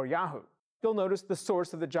Gmail or Yahoo? you'll notice the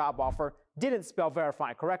source of the job offer didn't spell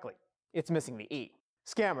verify correctly. It's missing the E.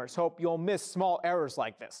 Scammers hope you'll miss small errors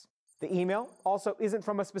like this. The email also isn't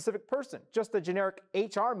from a specific person, just a generic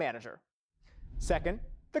HR manager. Second,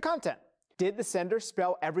 the content. Did the sender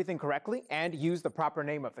spell everything correctly and use the proper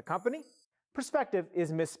name of the company? Perspective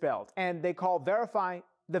is misspelled, and they call verify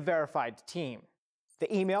the verified team.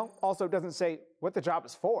 The email also doesn't say what the job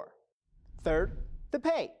is for. Third, the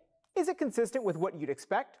pay. Is it consistent with what you'd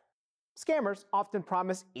expect? Scammers often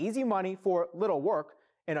promise easy money for little work,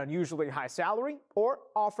 an unusually high salary, or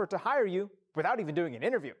offer to hire you without even doing an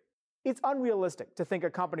interview. It's unrealistic to think a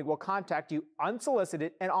company will contact you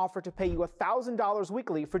unsolicited and offer to pay you $1,000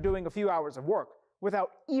 weekly for doing a few hours of work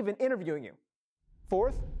without even interviewing you.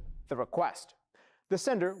 Fourth, the request. The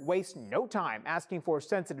sender wastes no time asking for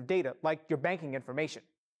sensitive data like your banking information.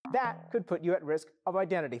 That could put you at risk of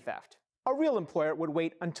identity theft. A real employer would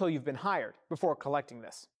wait until you've been hired before collecting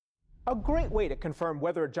this. A great way to confirm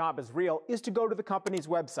whether a job is real is to go to the company's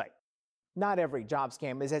website. Not every job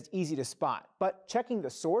scam is as easy to spot, but checking the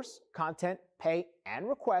source, content, pay, and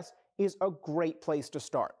request is a great place to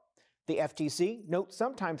start. The FTC notes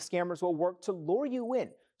sometimes scammers will work to lure you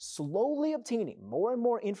in, slowly obtaining more and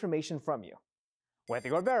more information from you. With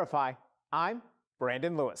your Verify, I'm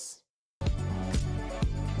Brandon Lewis.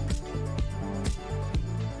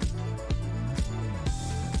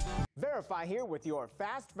 Verify here with your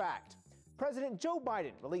Fast Fact. President Joe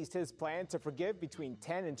Biden released his plan to forgive between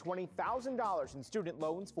 $10,000 and $20,000 in student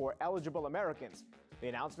loans for eligible Americans. The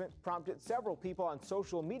announcement prompted several people on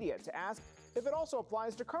social media to ask if it also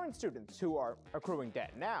applies to current students who are accruing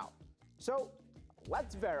debt now. So,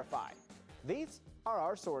 let's verify. These are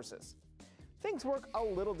our sources. Things work a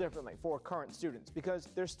little differently for current students because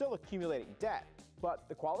they're still accumulating debt, but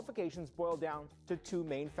the qualifications boil down to two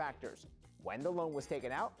main factors: when the loan was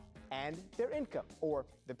taken out and their income, or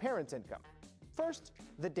the parent's income. First,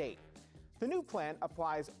 the date. The new plan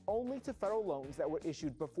applies only to federal loans that were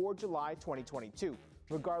issued before July 2022,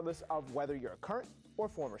 regardless of whether you're a current or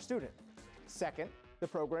former student. Second, the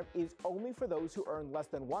program is only for those who earn less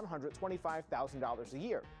than $125,000 a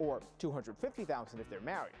year, or $250,000 if they're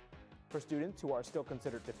married. For students who are still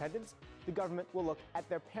considered dependents, the government will look at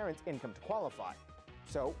their parents' income to qualify.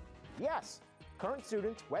 So, yes, current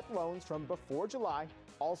students with loans from before July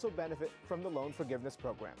also benefit from the loan forgiveness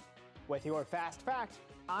program. With your Fast Fact,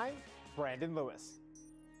 I'm Brandon Lewis.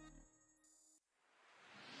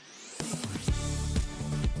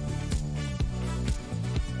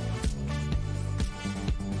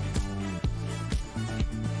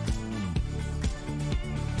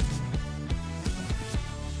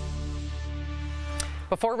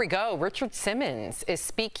 Before we go, Richard Simmons is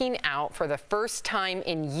speaking out for the first time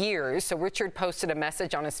in years. So Richard posted a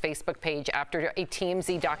message on his Facebook page after a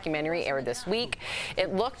TMZ documentary aired this week.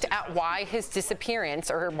 It looked at why his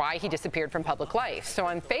disappearance, or why he disappeared from public life. So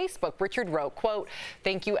on Facebook, Richard wrote, quote,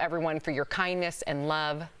 "Thank you everyone for your kindness and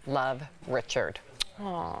love, Richard."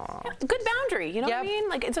 Aww. Yeah, good boundary, you know what I mean?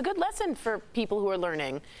 Like, it's a good lesson for people who are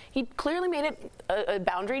learning. He clearly made it a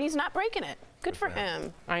boundary and he's not breaking it. Good for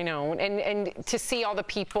him. I know, and to see all the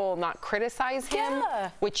people not criticize him,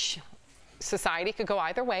 which society could go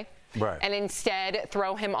either way, and instead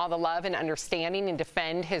throw him all the love and understanding and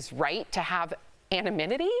defend his right to have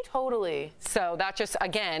anonymity. Totally. So that just,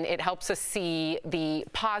 again, it helps us see the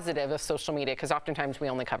positive of social media, because oftentimes we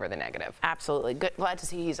only cover the negative. Absolutely. Good. Glad to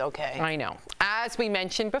see he's okay. I know. As we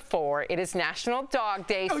mentioned before, it is National Dog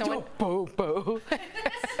Day.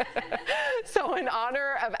 So in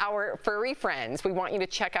honor of our furry friends, we want you to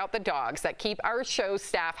check out the dogs that keep our show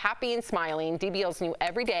staff happy and smiling. DBL's new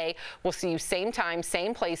Everyday. We'll see you same time,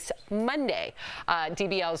 same place, Monday.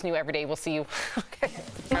 DBL's new Everyday. We'll see you.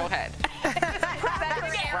 Go ahead.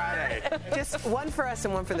 Friday. Just one for us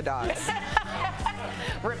and one for the dogs.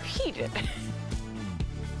 Repeat it.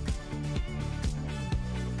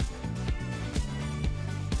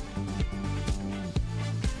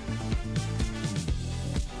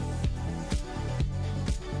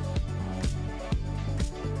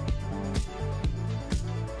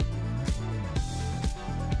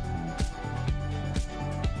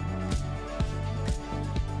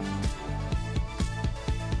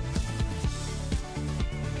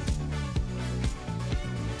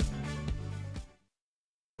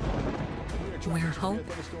 Where hope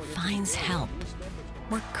finds help.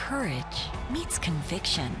 Where courage meets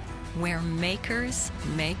conviction. Where makers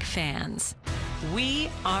make fans. We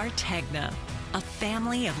are Tegna, a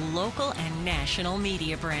family of local and national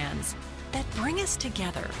media brands that bring us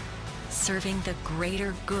together, serving the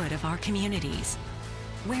greater good of our communities.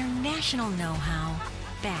 Where national know-how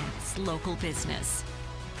backs local business.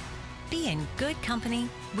 Be in good company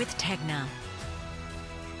with Tegna.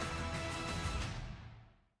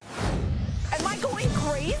 Am I going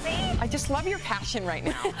crazy? I just love your passion right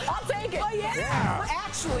now. I'll take it. Oh, yeah.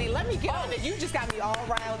 Actually, let me get on it. You just got me all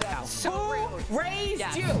riled up. So Who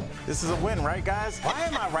raised you? This is a win, right, guys? Why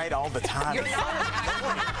am I right all the time? You're not.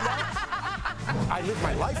 I live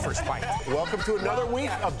my life for Spike. Welcome to another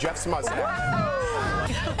week of Jeff's Mustache.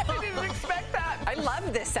 I didn't expect that. I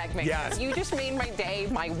love this segment. Yes. You just made my day,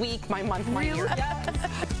 my week, my month, my year.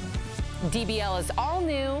 DBL is all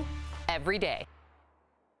new every day.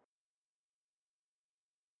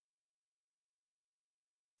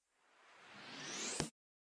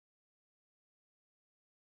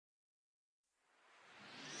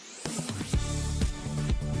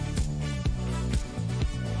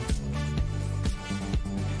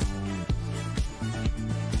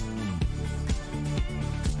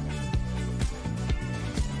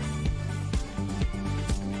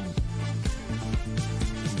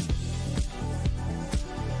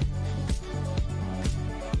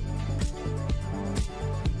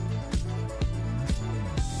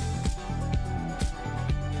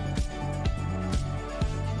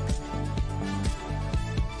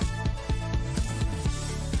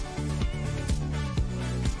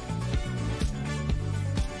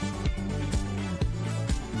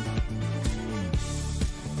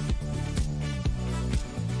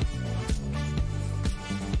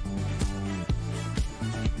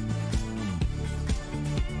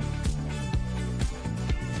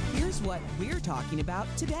 What we're talking about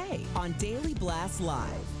today on Daily Blast Live.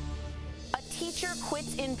 A teacher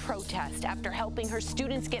quits in protest after helping her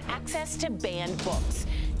students get access to banned books.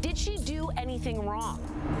 Did she do anything wrong?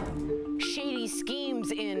 Shady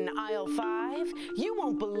schemes in aisle 5? You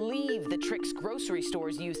won't believe the tricks grocery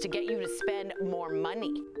stores use to get you to spend more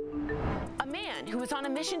money. A man who is on a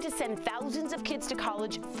mission to send thousands of kids to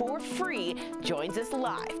college for free joins us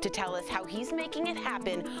live to tell us how he's making it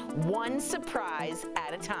happen one surprise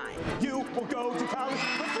at a time. You will go to college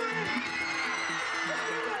for free!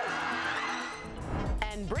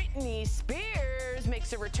 And Britney Spears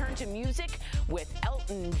makes a return to music with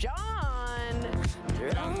Elton John.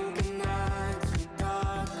 Drunken nights in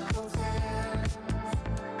dark hotels,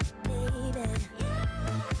 baby.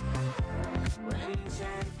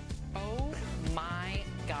 Oh my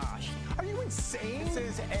gosh. Are you insane? This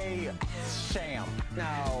is a sham.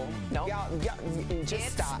 No. Nope. Y'all,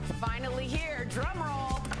 just stop. Finally here. Drum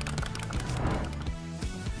roll.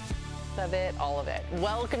 Of it, all of it.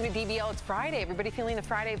 Welcome to DBL. It's Friday. Everybody feeling the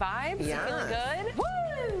Friday vibes? Yeah. Feeling good? Woo!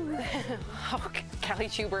 Oh, Kelly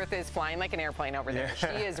Schuberth is flying like an airplane over there.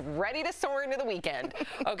 Yeah. She is ready to soar into the weekend.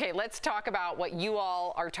 Okay, let's talk about what you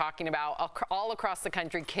all are talking about. All across the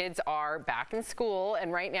country, kids are back in school,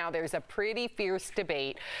 and right now there's a pretty fierce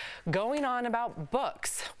debate going on about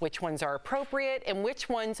books, which ones are appropriate and which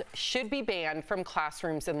ones should be banned from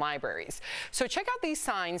classrooms and libraries. So check out these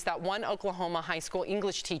signs that one Oklahoma high school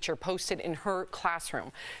English teacher posted in her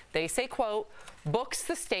classroom. They say, quote, "Books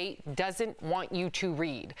the state doesn't want you to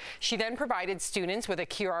read." She then provided students with a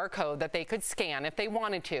QR code that they could scan if they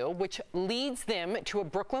wanted to, which leads them to a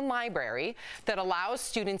Brooklyn library that allows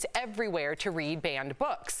students everywhere to read banned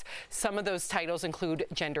books. Some of those titles include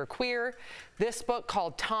Genderqueer, this book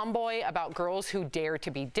called Tomboy about girls who dare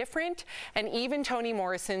to be different, and even Toni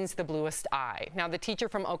Morrison's The Bluest Eye. Now, the teacher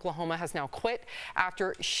from Oklahoma has now quit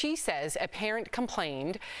after she says a parent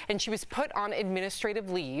complained and she was put on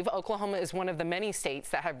administrative leave. Oklahoma is one of the many states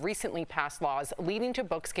that have recently passed laws leading to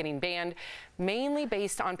books getting banned, mainly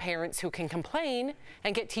based on parents who can complain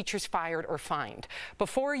and get teachers fired or fined.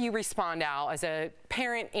 Before you respond, Al, as a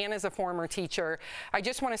parent and as a former teacher, I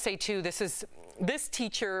just want to say too, this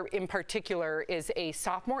teacher in particular is a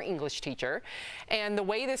sophomore English teacher, and the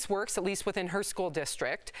way this works, at least within her school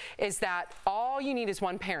district, is that all you need is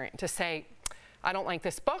one parent to say, I don't like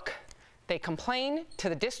this book. They complain to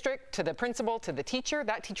the district, to the principal, to the teacher.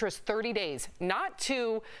 That teacher has 30 days not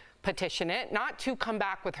to petition it, not to come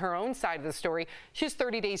back with her own side of the story. She has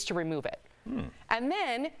 30 days to remove it. And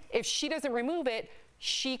then if she doesn't remove it,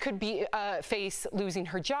 she could be face losing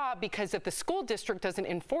her job, because if the school district doesn't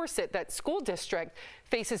enforce it, that school district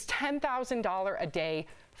faces $10,000 a day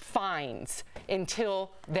fines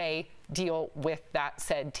until they deal with that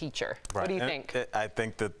said teacher. Right. What do you think? I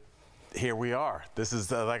think that here we are. This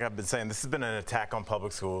is, like I've been saying, this has been an attack on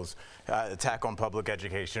public schools, attack on public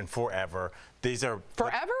education forever. These are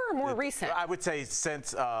forever or more recent? I would say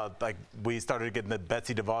since like we started getting the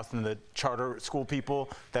Betsy DeVos and the charter school people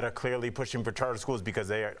that are clearly pushing for charter schools because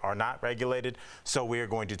they are not regulated. So we are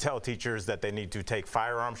going to tell teachers that they need to take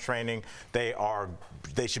firearms training.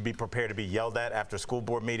 They should be prepared to be yelled at after school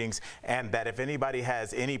board meetings, and that if anybody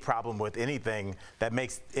has any problem with anything that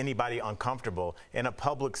makes anybody uncomfortable in a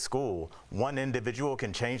public school, one individual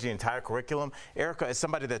can change the entire curriculum. Erica, as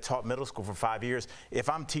somebody that taught middle school for 5 years, if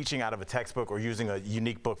I'm teaching out of a textbook or using a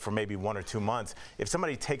unique book for maybe 1 or 2 months, if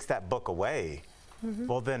somebody takes that book away,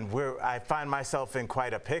 well, then I find myself in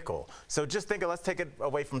quite a pickle. So just think, let's take it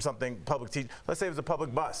away from something public teach. Let's say it was a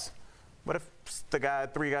public bus. What if the guy,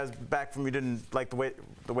 3 guys back from you didn't like the way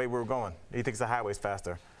we were going? He thinks the highway's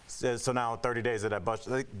faster. So now 30 days of that bus,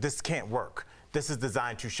 this can't work. This is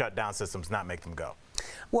designed to shut down systems, not make them go.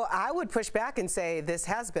 Well, I would push back and say this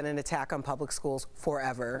has been an attack on public schools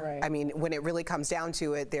forever. Right. I mean, when it really comes down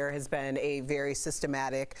to it, there has been a very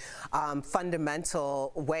systematic,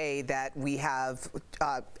 fundamental way that we have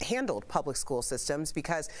handled public school systems,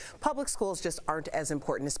 because public schools just aren't as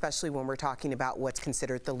important, especially when we're talking about what's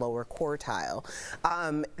considered the lower quartile.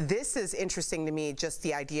 This is interesting to me, just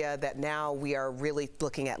the idea that now we are really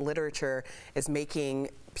looking at literature as making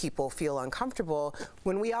people feel uncomfortable,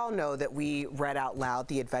 when we all know that we read out loud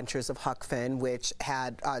The Adventures of Huck Finn, which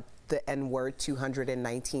had the N-word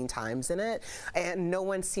 219 times in it, and no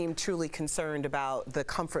one seemed truly concerned about the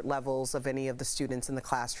comfort levels of any of the students in the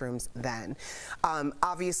classrooms then.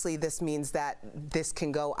 Obviously, this means that this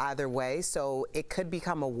can go either way, so it could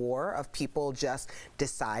become a war of people just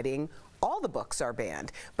deciding all the books are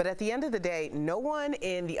banned. But at the end of the day, no one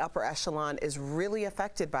in the upper echelon is really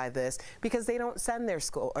affected by this, because they don't send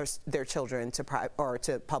their children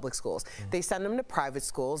to public schools. They send them to private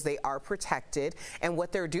schools. They are protected, and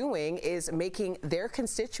what they're doing is making their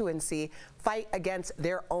constituency fight against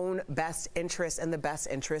their own best interests and the best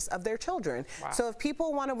interests of their children. Wow. So if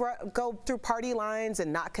people want to go through party lines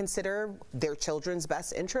and not consider their children's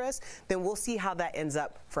best interests, then we'll see how that ends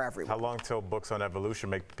up for everyone. How long till books on evolution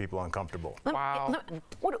make people uncomfortable? Wow.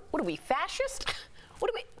 What are we, fascist?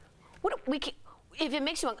 If it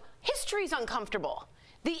makes you history's uncomfortable.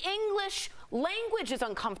 The English language is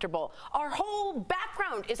uncomfortable. Our whole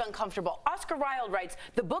background is uncomfortable. Oscar Wilde writes,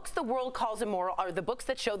 the books the world calls immoral are the books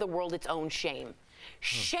that show the world its own shame.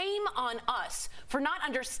 Shame on us for not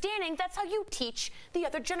understanding that's how you teach the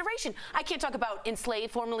other generation. I can't talk about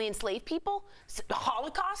formerly enslaved people,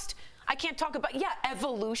 Holocaust. I can't talk about,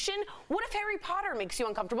 evolution. What if Harry Potter makes you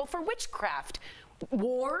uncomfortable for witchcraft?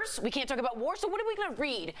 Wars? We can't talk about wars, so what are we going to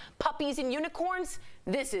read? Puppies and unicorns?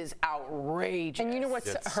 This is outrageous. And you know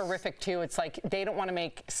what's horrific, too? It's like they don't want to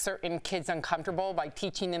make certain kids uncomfortable by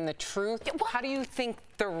teaching them the truth. How do you think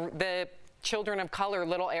the children of color,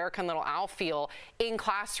 little Erica and little Al, feel in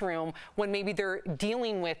classroom when maybe they're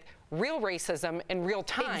dealing with real racism in real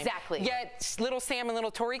time? Exactly. Yet little Sam and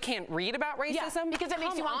little Tori can't read about racism? Yeah, because it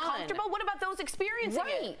makes you uncomfortable. What about those experiencing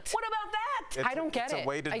it? What about that? I don't get it. It's a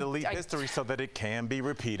way to delete history so that it can be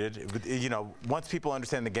repeated. You know, once people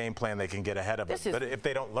understand the game plan, they can get ahead of it. But if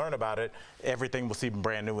they don't learn about it, everything will seem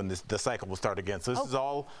brand new, and the cycle will start again. So this is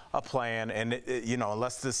all a plan, and you know,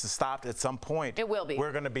 unless this is stopped at some point, it will be.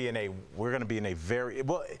 We're going to be in a very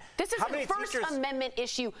This is a First Amendment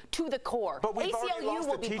issue to the core. But ACLU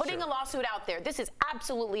will be putting a lawsuit out there. This is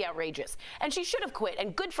absolutely outrageous, and she should have quit.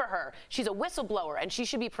 And good for her. She's a whistleblower, and she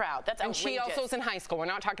should be proud. That's outrageous. And she also is in high school. We're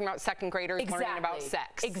not talking about second graders learning about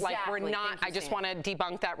sex. Exactly. Like we're not. I just want to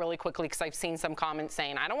debunk that really quickly, because I've seen some comments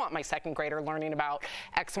saying I don't want my second grader learning about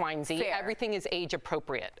X, Y, and Z. Fair. Everything is age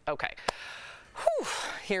appropriate. Okay. Whew.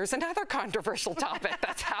 Here's another controversial topic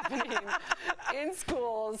that's happening in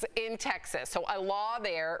schools in Texas. So a law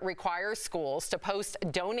there requires schools to post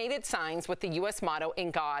donated signs with the U.S. motto, "In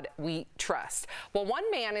God We Trust." Well, one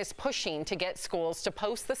man is pushing to get schools to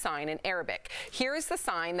post the sign in Arabic. Here's the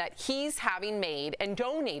sign that he's having made and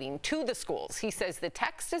donating to the schools. He says the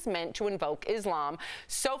text is meant to invoke Islam.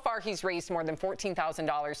 So far, he's raised more than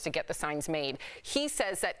 $14,000 to get the signs made. He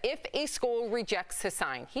says that if a school rejects his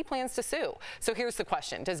sign, he plans to sue. So here's the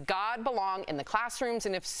question. Does God belong in the classrooms?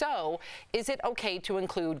 And if so, is it okay to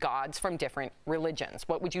include gods from different religions?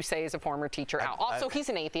 What would you say as a former teacher, Al? Also, he's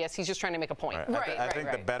an atheist. He's just trying to make a point. I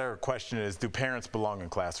think the better question is, do parents belong in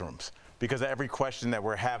classrooms? Because every question that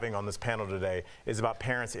we're having on this panel today is about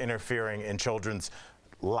parents interfering in children's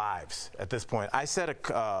lives at this point. I said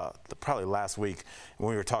probably last week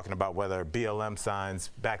when we were talking about whether BLM signs,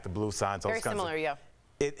 Back the Blue signs, all very similar, yeah.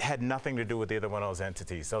 It had nothing to do with either one of those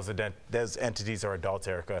entities. Those entities are adults,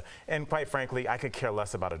 Erica. And quite frankly, I could care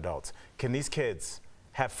less about adults. Can these kids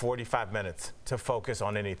have 45 minutes to focus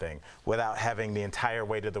on anything without having the entire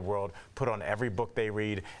weight of the world put on every book they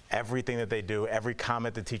read, everything that they do, every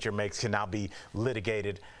comment the teacher makes can now be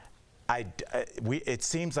litigated. It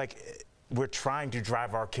seems like we're trying to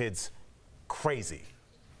drive our kids crazy.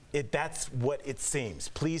 That's what it seems.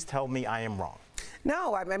 Please tell me I am wrong.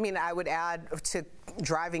 No, I mean, I would add to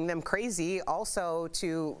driving them crazy also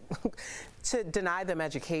to deny them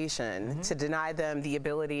education, to deny them the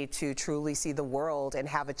ability to truly see the world and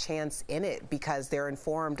have a chance in it because they're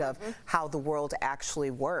informed of how the world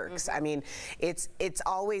actually works. I mean, it's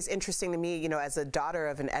always interesting to me, you know, as a daughter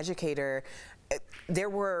of an educator, there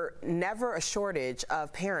were never a shortage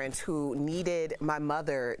of parents who needed my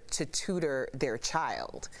mother to tutor their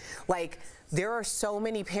child. Like, there are so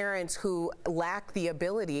many parents who lack the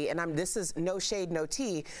ability, and this is no shade, no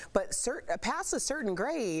tea, but past a certain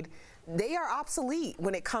grade, they are obsolete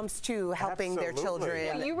when it comes to helping their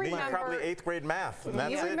children. Well, you remember probably 8th grade math. And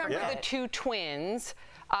that's you remember it? Yeah. the two twins.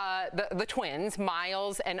 The twins,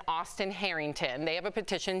 Miles and Austin Harrington, they have a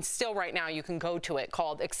petition still right now, you can go to it,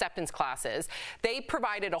 called Acceptance Classes. They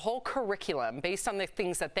provided a whole curriculum based on the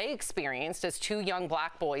things that they experienced as two young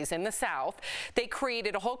black boys in the South. They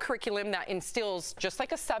created a whole curriculum that instills, just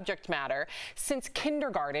like a subject matter, since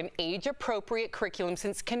kindergarten, age-appropriate curriculum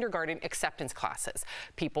since kindergarten, acceptance classes.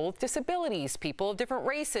 People with disabilities, people of different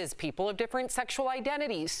races, people of different sexual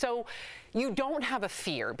identities. So you don't have a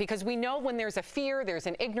fear, because we know when there's a fear, there's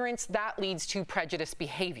an ignorance, that leads to prejudiced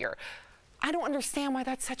behavior. I don't understand why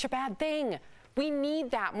that's such a bad thing. We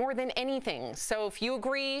need that more than anything. So if you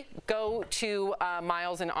agree, go to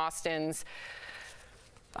Miles and Austin's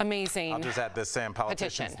amazing I'll just add this, Sam.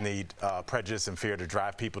 Politicians need prejudice and fear to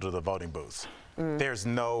drive people to the voting booths. There's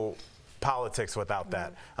no politics without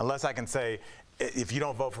that. Unless I can say, if you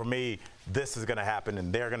don't vote for me, this is going to happen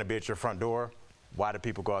and they're going to be at your front door, why do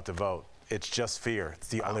people go out to vote? It's just fear. It's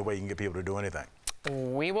the only way you can get people to do anything.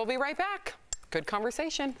 We will be right back. Good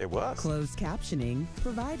conversation. It was. Closed captioning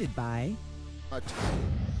provided by...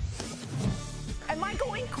 Am I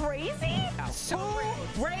going crazy?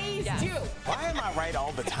 Who raised you? Why am I right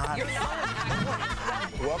all the time? You're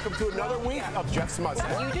not. Welcome to another week of Jeff's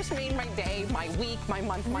Mustang. You just made my day, my week, my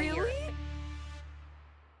month, my year.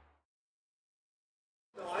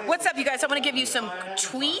 What's up, you guys? I want to give you some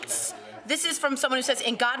tweets. This is from someone who says,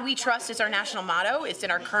 "In God we trust" is our national motto. It's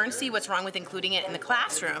in our currency. What's wrong with including it in the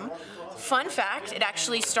classroom? Fun fact, it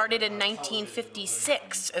actually started in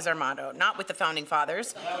 1956 as our motto, not with the founding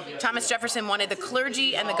fathers. Thomas Jefferson wanted the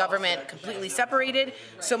clergy and the government completely separated.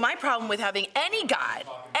 So my problem with having any God,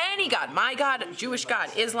 my God, Jewish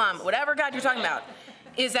God, Islam, whatever God you're talking about,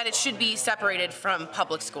 is that it should be separated from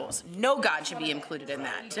public schools. No God should be included in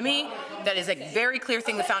that. To me, that is a very clear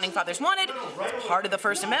thing the founding fathers wanted. It's part of the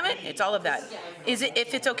First Amendment. It's all of that.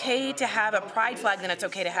 If it's okay to have a pride flag, then it's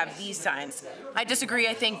okay to have these signs. I disagree.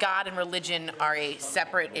 I think God and religion are a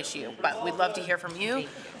separate issue, but we'd love to hear from you.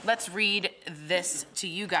 Let's read this to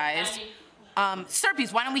you guys.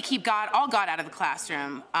 Serpies, why don't we keep all God out of the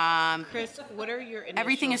classroom? Chris, what are your initial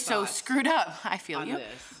Everything is so thoughts screwed up. I feel on you.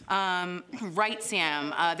 this? Right,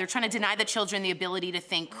 Sam. They're trying to deny the children the ability to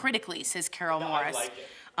think critically, says Carol Morris.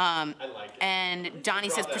 I like it. And Donnie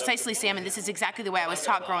says, precisely, Sam, and this is exactly the way I was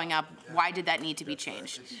taught growing up. Why did that need to be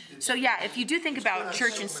changed? So yeah, if you do think about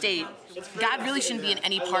church and state, God really shouldn't be in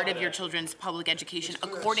any part of your children's public education,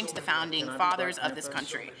 according to the founding fathers of this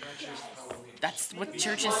country. That's what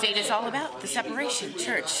church and state is all about, the separation,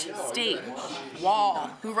 church, state,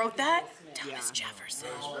 wall. Who wrote that? Thomas Jefferson,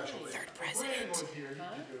 3rd president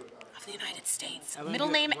of the United States. Middle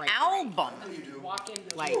name Album.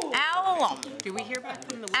 Like Album. Do we hear back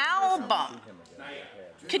from the Album.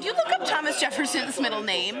 Could you look up Thomas Jefferson's middle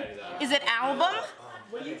name? Is it Album?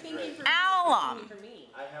 What are you thinking for Album. me?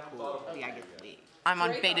 Yeah, I get the lead. I'm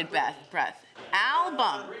on bated breath.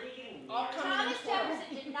 Album. Thomas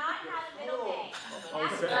Jefferson did not have a middle name.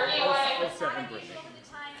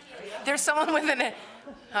 There's someone with an...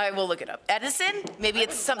 I will look it up. Edison? Maybe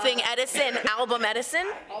it's something Edison. Album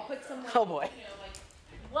Edison? I'll put some. Oh boy.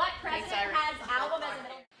 What president has album as a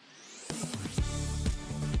middle name?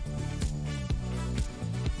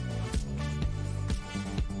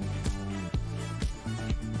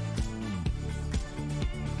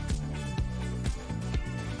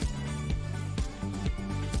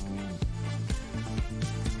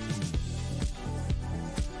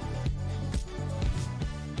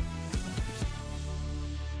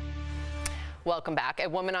 Welcome back. A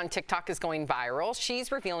woman on TikTok is going viral.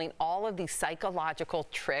 She's revealing all of these psychological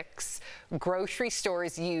tricks grocery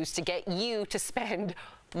stores use to get you to spend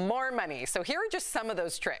more money. So here are just some of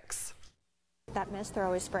those tricks. That mist they're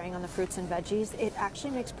always spraying on the fruits and veggies, it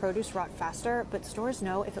actually makes produce rot faster, but stores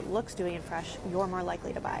know if it looks dewy and fresh, you're more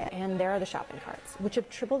likely to buy it. And there are the shopping carts, which have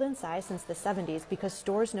tripled in size since the 70s because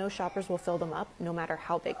stores know shoppers will fill them up no matter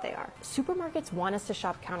how big they are. Supermarkets want us to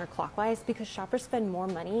shop counterclockwise because shoppers spend more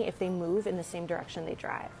money if they move in the same direction they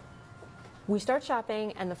drive. We start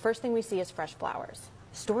shopping and the first thing we see is fresh flowers.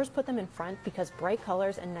 Stores put them in front because bright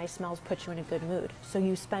colors and nice smells put you in a good mood, so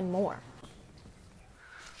you spend more.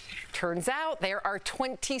 Turns out there are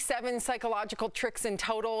 27 psychological tricks in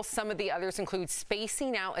total. Some of the others include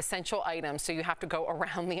spacing out essential items, so you have to go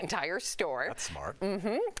around the entire store. That's smart.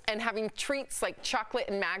 And having treats like chocolate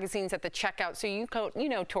and magazines at the checkout, so you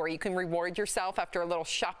know, Tori, you can reward yourself after a little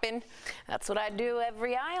shopping. That's what I do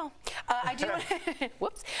every aisle. I do.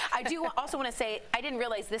 Whoops. I do also want to say I didn't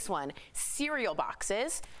realize this one. Cereal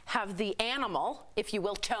boxes have the animal, if you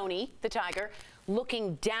will, Tony the tiger,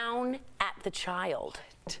 looking down at the child.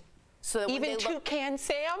 So that even Toucan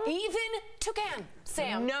Sam? Even Toucan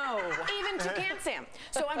Sam. No. Even Toucan Sam.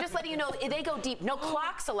 So I'm just letting you know, they go deep. No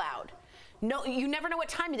clocks allowed. No, you never know what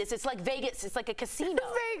time it is. It's like Vegas. It's like a casino.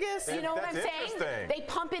 Vegas. You know what I'm saying? They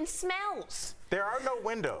pump in smells. There are no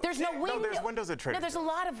windows. There's no window. No, there's windows at Trader No, there's a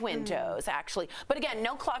lot of windows, actually. But again,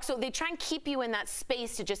 no clock. So they try and keep you in that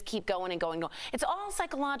space to just keep going and going and going. It's all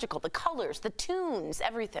psychological. The colors, the tunes,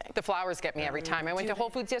 everything. The flowers get me every time. I went to Whole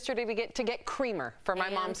Foods yesterday to get creamer for my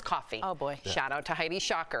mom's coffee. Oh, boy. Shout out to Heidi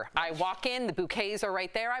Shocker. I walk in, the bouquets are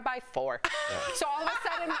right there. I buy 4. So all of a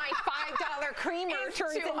sudden, my $5 creamer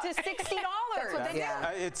turns into $60. That's what they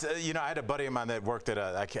do. It's you know, I had a buddy of mine that worked at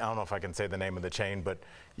I don't know if I can say the name of the chain, but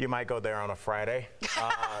you might go there on a Friday. For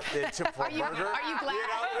are you glad?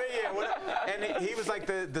 You know, and he was like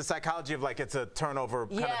the psychology of like it's a turnover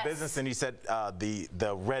kind of business, and he said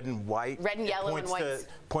the red and white, red and yellow and white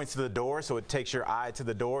points to the door, so it takes your eye to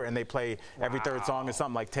the door, and they play every third song is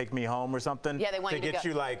something like "Take Me Home" or something. Yeah, they want to you get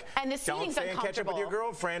you like, and the don't stay and catch up with your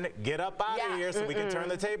girlfriend. Get up out of here so we can turn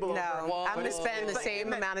the table over. No, I'm gonna spend the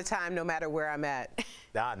same amount of time no matter where I'm at.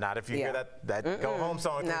 Not if you hear that go home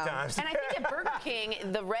song 3 times. And I think at Burger King,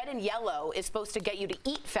 the red and yellow is supposed to get you to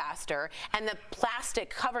eat faster, and the plastic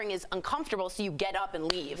covering is uncomfortable, so you get up and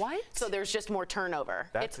leave. What? So there's just more turnover.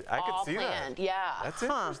 It's I all could see planned. that. Yeah. That's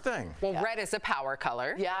interesting. Well, red is a power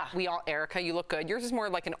color. Yeah. Erica, you look good. Yours is more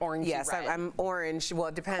like an orangey Yes, red. I'm orange. Well,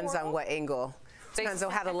 it depends on what angle. Depends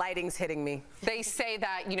on how the lighting's hitting me. They say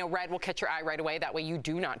that, red will catch your eye right away. That way you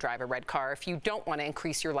do not drive a red car if you don't want to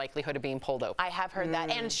increase your likelihood of being pulled over. I have heard that.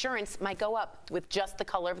 And insurance might go up with just the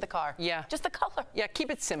color of the car. Yeah. Just the color. Yeah,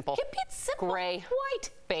 keep it simple. Keep it simple. Gray. White.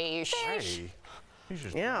 Beige. Hey. You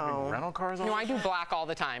just rental cars all No, I do black all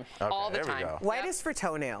the time. Okay, all the there we time. go. White is for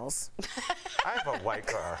toenails. I have a white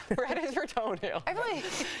car. Red is for toenails.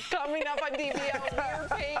 Coming up on DBL,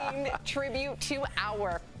 we're paying tribute to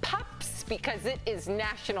our pups because it is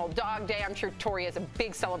National Dog Day. I'm sure Tori has a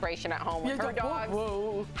big celebration at home with her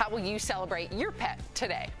dogs. How will you celebrate your pet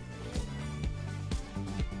today?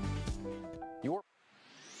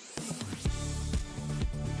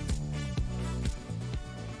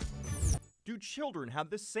 Do children have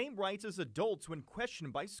the same rights as adults when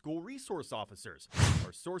questioned by school resource officers?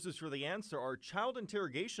 Our sources for the answer are child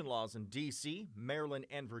interrogation laws in D.C., Maryland,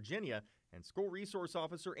 and Virginia, and school resource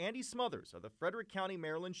officer Andy Smothers of the Frederick County,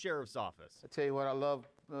 Maryland Sheriff's Office. I tell you what, I love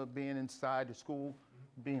being inside the school,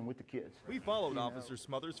 being with the kids. We followed Officer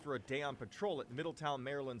Smothers for a day on patrol at Middletown,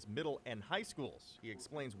 Maryland's middle and high schools. He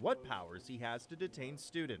explains what powers he has to detain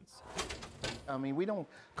students. I mean, we don't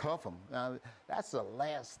cuff them. That's the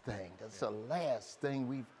last thing. That's the last thing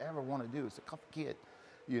we ever want to do is to cuff a kid,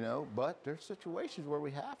 But there's situations where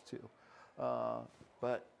we have to.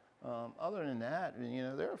 But other than that,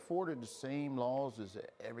 they're afforded the same laws as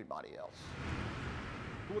everybody else.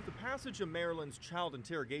 But with the passage of Maryland's Child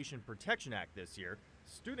Interrogation Protection Act this year,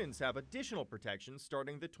 students have additional protections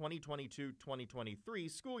starting the 2022-2023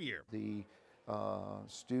 school year. The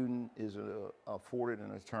student is afforded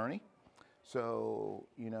an attorney. So,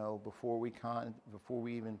 before we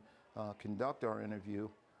even conduct our interview,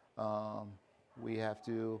 we have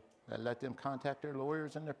to let them contact their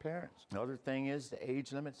lawyers and their parents. Another thing is the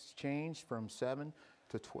age limits changed from 7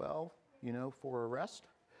 to 12, for arrest.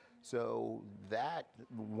 So that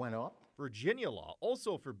went up. Virginia law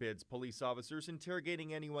also forbids police officers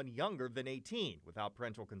interrogating anyone younger than 18 without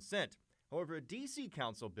parental consent. However, a D.C.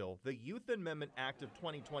 Council bill, the Youth Amendment Act of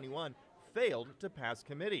 2021, failed to pass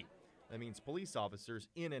committee. That means police officers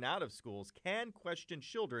in and out of schools can question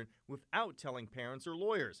children without telling parents or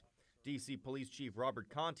lawyers. D.C. Police Chief Robert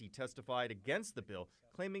Conti testified against the bill,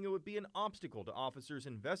 claiming it would be an obstacle to officers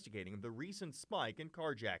investigating the recent spike in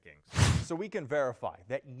carjackings. So we can verify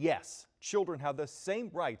that, yes, children have the same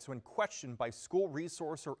rights when questioned by school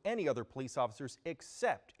resource or any other police officers,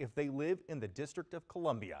 except if they live in the District of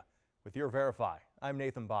Columbia. With your Verify, I'm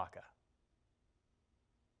Nathan Baca.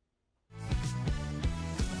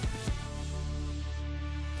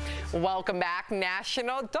 Welcome back.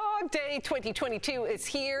 National Dog Day 2022 is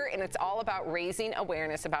here, and it's all about raising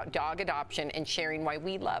awareness about dog adoption and sharing why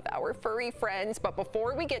we love our furry friends. But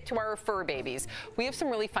before we get to our fur babies, we have some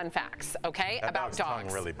really fun facts, okay, that about dog's dogs.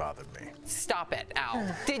 tongue really bothered me. Stop it, Al.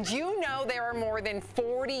 Did you know there are more than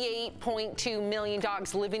 48.2 million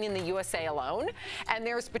dogs living in the USA alone? And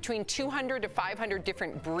there's between 200 to 500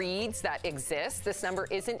 different breeds that exist. This number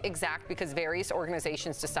isn't exact because various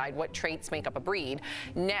organizations decide what traits make up a breed.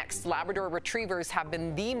 Next, Labrador Retrievers have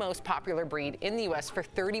been the most popular breed in the U.S. for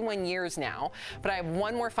 31 years now. But I have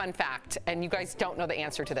one more fun fact, and you guys don't know the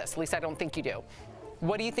answer to this. At least I don't think you do.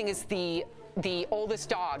 What do you think is the oldest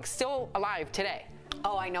dog still alive today?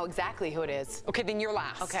 Oh, I know exactly who it is. Okay, then you're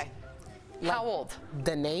last. Okay. How old?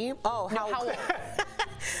 The name? Oh, No, how old?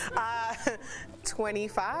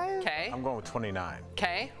 25. Okay. I'm going with 29.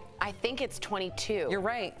 Okay. I think it's 22. You're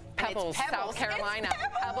right. Pebbles, Pebbles. South Carolina.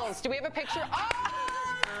 Pebbles. Do we have a picture? Oh!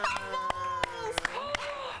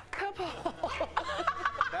 Pebbles! That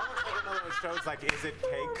looks like another one that shows, like, is it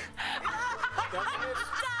cake? Doesn't it?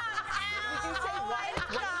 Did you say what?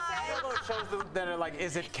 It shows that are like,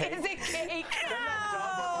 is it cake? Is it cake? Doesn't that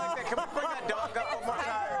dog look like that? Can we bring that dog up one more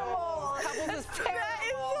time? Pebbles is terrible. That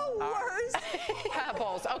is the worst.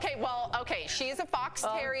 Pebbles. Okay, well, okay. She is a fox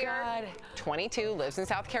terrier. God. 22, lives in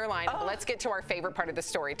South Carolina. But let's get to our favorite part of the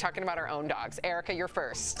story, talking about our own dogs. Erica, you're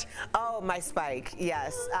first. Oh, my Spike.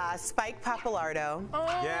 Yes. Spike Papalardo. Oh,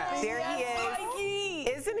 yes. There he is. Spikey.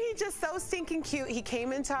 Isn't he just so stinking cute? He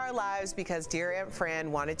came into our lives because dear Aunt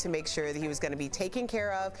Fran wanted to make sure that he was going to be taken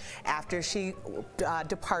care of after she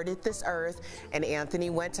departed this earth. And Anthony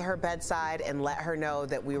went to her bedside and let her know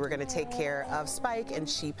that we were going to take care of Spike, and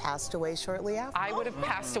she passed away shortly after. I would have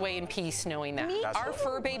passed away in peace knowing that. Our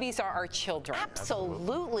fur babies are our children.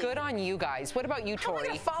 Absolutely. Good on you guys. What about you, Tori? How am I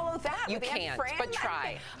gonna follow that? You with Aunt can't, Fran? but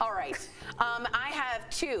try. All right. I have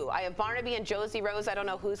two. I have Barnaby and Josie Rose. I don't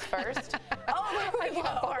know who's first. I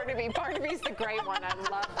love Barnaby. Barnaby's the great one. I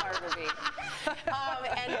love Barnaby.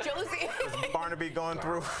 And Josie. Is Barnaby going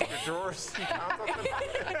through the drawers? He's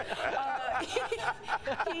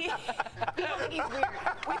weird.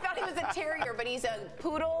 We thought he was a terrier, but he's a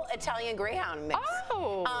poodle Italian Greyhound mix.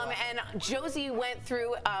 Oh. And Josie went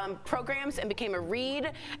through programs and became a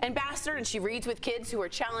read ambassador, and she reads with kids who are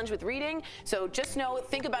challenged with reading. So just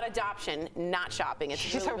think about adoption, not shopping.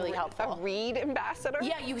 It's really, really helpful. A read ambassador?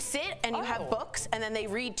 Yeah, you sit and you have books, and then they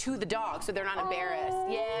read to the dog, so they're not embarrassed.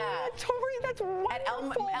 Yeah. Tori, that's wonderful.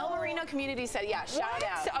 At El Marino Community Center, yeah, shout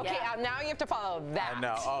out. Okay, now you have to follow that. I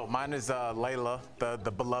know. Oh, mine is Layla,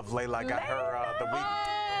 the beloved Layla. I got her the week.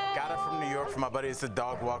 Got her from New York from my buddy. It's a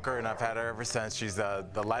dog walker, and I've had her ever since. She's the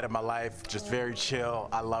light of my life, just very chill.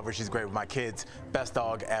 I love her. She's great with my kids. Best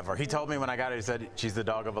dog ever. He told me when I got her, he said, she's the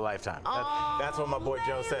dog of a lifetime. That's what my boy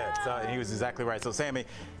Joe said. So, and he was exactly right. So, Sammy,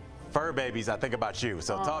 fur babies, I think about you.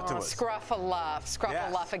 So talk to us. Scruffaluffa,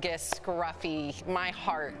 Scruffaluffagus, Scruffy, my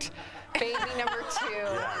heart. Baby number 2.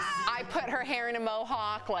 Yes. I put her hair in a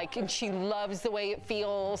mohawk, and she loves the way it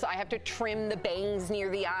feels. I have to trim the bangs near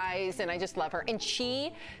the eyes, and I just love her. And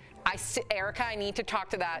Erica, I need to talk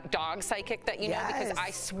to that dog psychic that you know, because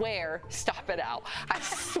I swear, stop it out. I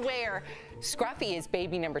swear, Scruffy is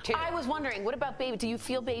baby number 2. I was wondering, what about baby? Do you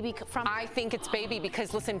feel baby from? I think it's baby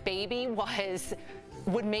because, listen, baby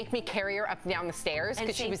would make me carry her up and down the stairs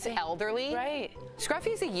because she was elderly. Right.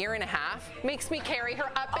 Scruffy's a year and a half. Makes me carry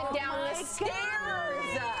her up and down the stairs.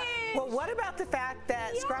 Well, what about the fact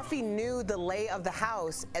that Scruffy knew the lay of the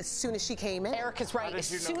house as soon as she came in? Erica's right. How did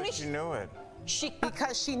you know that she knew it?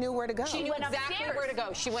 Because she knew where to go. She knew exactly where to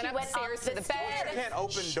go. She went upstairs to the bed. She can't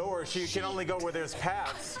open doors. She can only go where there's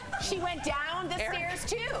paths. She went down the stairs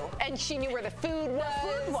too. And she knew where the food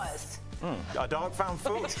was. A dog found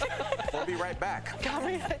food. We'll be right back.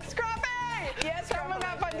 Coming up, Scruffy! Yes, coming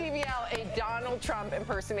up on DBL, a Donald Trump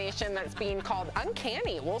impersonation that's being called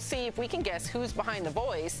uncanny. We'll see if we can guess who's behind the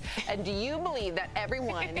voice. And do you believe that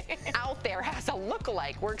everyone out there has a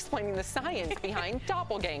lookalike? We're explaining the science behind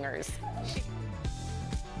doppelgangers.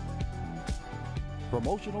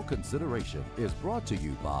 Promotional consideration is brought to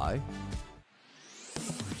you by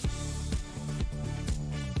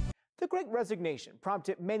The Great Resignation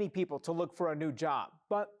prompted many people to look for a new job,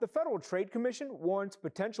 but the Federal Trade Commission warns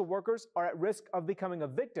potential workers are at risk of becoming a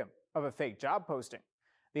victim of a fake job posting.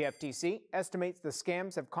 The FTC estimates the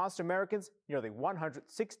scams have cost Americans nearly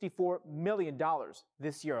 $164 million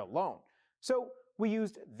this year alone. So we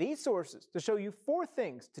used these sources to show you 4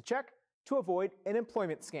 things to check to avoid an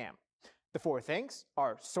employment scam. The 4 things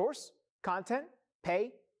are source, content,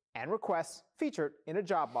 pay, and requests featured in a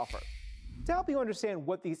job offer. To help you understand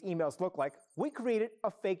what these emails look like, we created a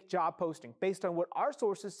fake job posting based on what our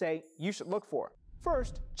sources say you should look for.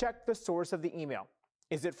 First, check the source of the email.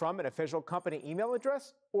 Is it from an official company email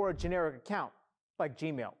address or a generic account, like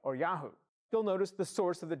Gmail or Yahoo? You'll notice the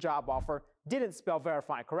source of the job offer didn't spell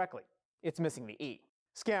verify correctly. It's missing the E.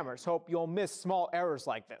 Scammers hope you'll miss small errors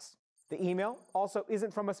like this. The email also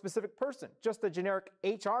isn't from a specific person, just a generic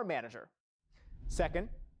HR manager. Second,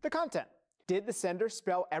 the content. Did the sender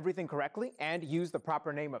spell everything correctly and use the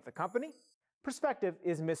proper name of the company? Perspective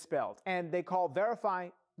is misspelled, and they call verify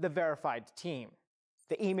the verified team.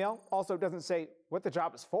 The email also doesn't say what the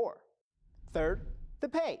job is for. Third, the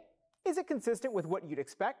pay. Is it consistent with what you'd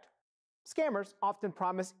expect? Scammers often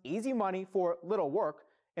promise easy money for little work,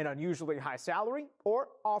 an unusually high salary, or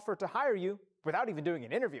offer to hire you without even doing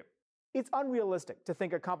an interview. It's unrealistic to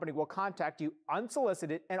think a company will contact you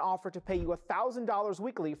unsolicited and offer to pay you $1,000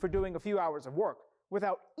 weekly for doing a few hours of work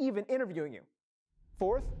without even interviewing you.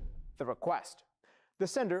 Fourth, the request. The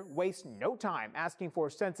sender wastes no time asking for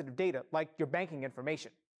sensitive data like your banking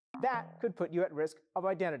information. That could put you at risk of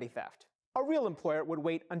identity theft. A real employer would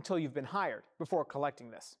wait until you've been hired before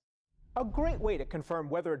collecting this. A great way to confirm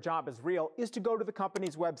whether a job is real is to go to the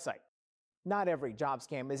company's website. Not every job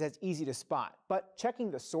scam is as easy to spot, but checking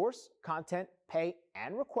the source, content, pay,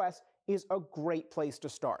 and request is a great place to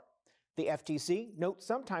start. The FTC notes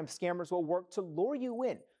sometimes scammers will work to lure you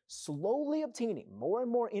in, slowly obtaining more and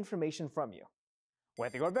more information from you.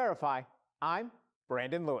 With your Verify, I'm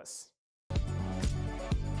Brandon Lewis.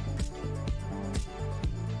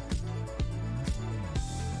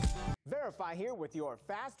 Verify here with your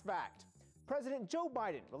Fast Fact. President Joe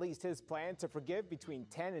Biden released his plan to forgive between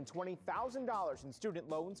 $10,000 and $20,000 in student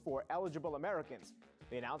loans for eligible Americans.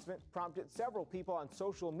 The announcement prompted several people on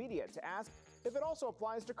social media to ask if it also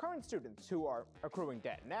applies to current students who are accruing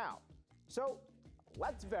debt now. So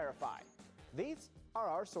let's verify. These are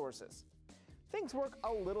our sources. Things work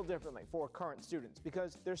a little differently for current students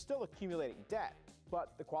because they're still accumulating debt,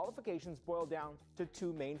 but the qualifications boil down to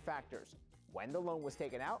 2 main factors: when the loan was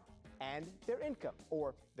taken out and their income,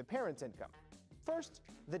 or the parent's income. First,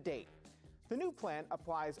 the date. The new plan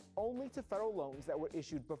applies only to federal loans that were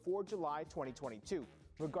issued before July 2022,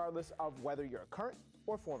 regardless of whether you're a current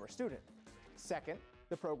or former student. Second,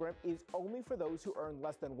 the program is only for those who earn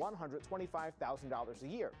less than $125,000 a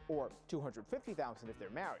year, or $250,000 if they're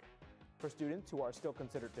married. For students who are still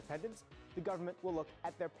considered dependents, the government will look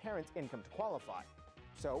at their parents' income to qualify.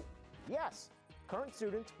 So, yes, current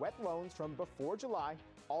students with loans from before July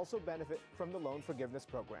also benefit from the loan forgiveness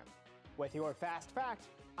program. With your Fast Fact,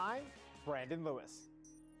 I'm Brandon Lewis.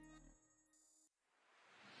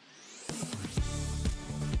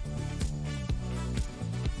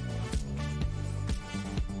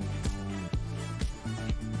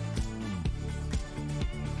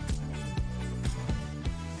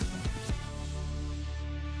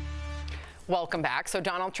 Welcome back. So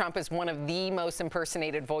Donald Trump is one of the most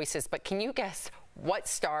impersonated voices, but can you guess what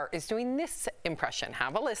star is doing this impression?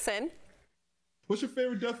 Have a listen. What's your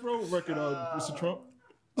favorite Death Row record, Mr. Trump?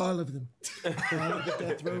 All of them. All of the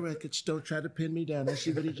Death Row records. Don't try to pin me down. I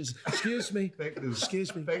see what he just... Excuse me. Fake news.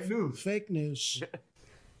 Excuse me. Fake news. Fake news.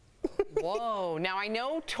 Whoa. Now, I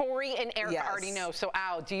know Tori and Erica already know. So,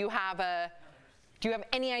 Al, do you have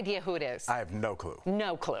any idea who it is? I have no clue.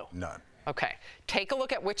 No clue. None. Okay. Take a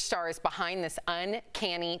look at which star is behind this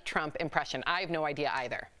uncanny Trump impression. I have no idea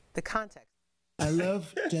either. The context. I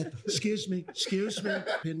love death. Excuse me. Excuse me.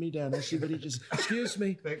 Pin me down. I see what he just... Excuse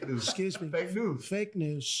me. Fake news. Excuse me. Fake news. Fake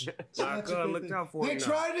news. Look out for They it now.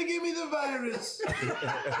 tried to give me the virus.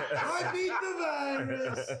 I beat the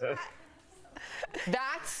virus.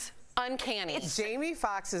 That's uncanny. Jamie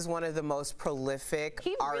Foxx is one of the most prolific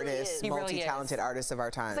artists, multi-talented artists of our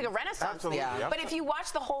time. It's like a renaissance thing. Yeah. But if you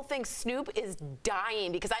watch the whole thing, Snoop is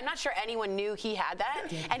dying because I'm not sure anyone knew he had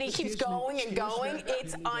that. And he keeps going and going.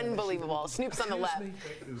 It's unbelievable. Snoop's on the left.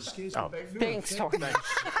 Oh. Thanks, Tori.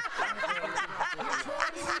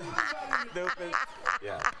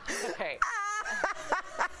 Yeah. Okay.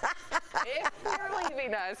 If you're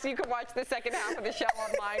leaving us, you can watch the second half of the show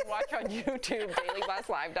online. Watch on YouTube,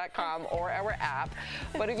 dailyblastlive.com, or our app.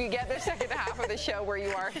 But if you get the second half of the show where you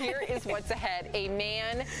are, here is what's ahead. A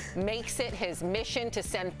man makes it his mission to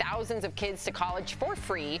send thousands of kids to college for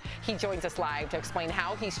free. He joins us live to explain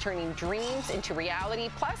how he's turning dreams into reality.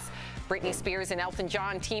 Plus, Britney Spears and Elton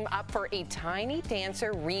John team up for a Tiny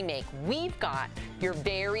Dancer remake. We've got your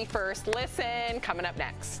very first listen coming up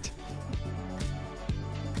next.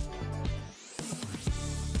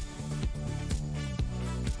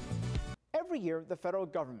 Every year, the federal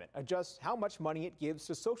government adjusts how much money it gives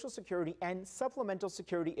to Social Security and Supplemental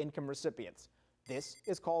Security income recipients. This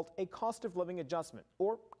is called a cost of living adjustment,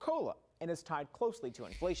 or COLA, and is tied closely to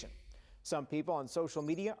inflation. Some people on social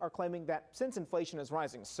media are claiming that since inflation is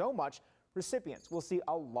rising so much, recipients will see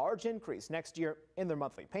a large increase next year in their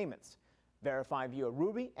monthly payments. Verify viewer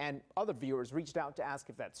Ruby and other viewers reached out to ask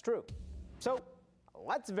if that's true. So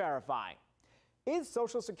let's verify. Is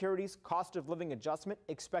Social Security's cost of living adjustment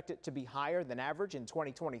expected to be higher than average in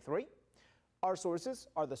 2023? Our sources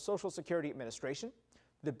are the Social Security Administration,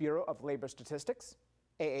 the Bureau of Labor Statistics,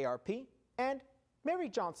 AARP, and Mary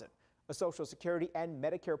Johnson, a Social Security and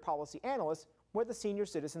Medicare policy analyst with the Senior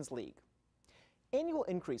Citizens League. Annual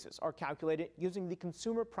increases are calculated using the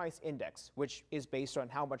Consumer Price Index, which is based on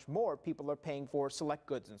how much more people are paying for select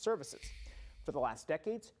goods and services. For the last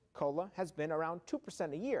decades, COLA has been around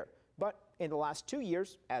 2% a year, but in the last 2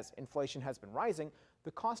 years, as inflation has been rising,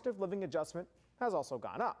 the cost of living adjustment has also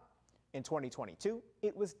gone up. In 2022,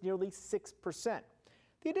 it was nearly 6%.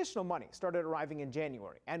 The additional money started arriving in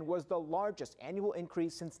January and was the largest annual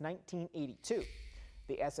increase since 1982.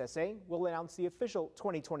 The SSA will announce the official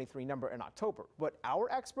 2023 number in October, but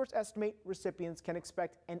our experts estimate recipients can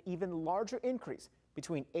expect an even larger increase,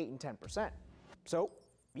 between 8 and 10%. So,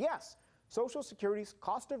 yes, Social Security's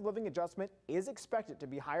cost of living adjustment is expected to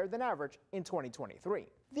be higher than average in 2023.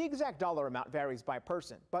 The exact dollar amount varies by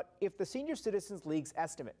person, but if the Senior Citizens League's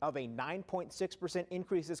estimate of a 9.6%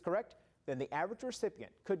 increase is correct, then the average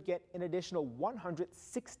recipient could get an additional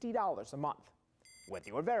 $160 a month. With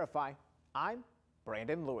your Verify, I'm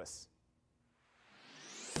Brandon Lewis.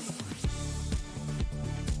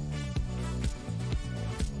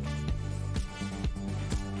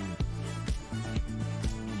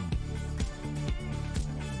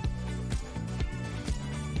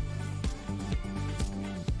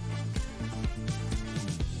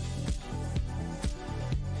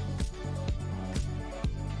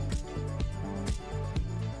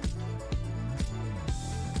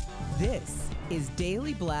 This is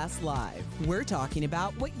Daily Blast Live. We're talking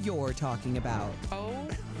about what you're talking about. Oh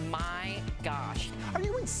my gosh. Are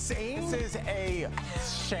you insane? This is a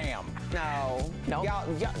sham. No. Nope.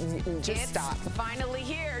 Y'all just stop. Finally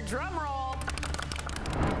here. Drum roll.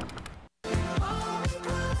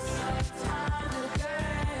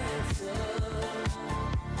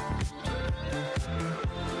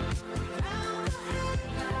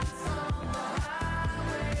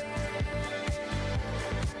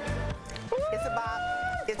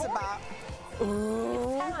 It's about.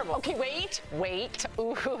 Ooh. It's terrible. Okay, wait.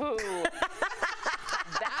 Ooh.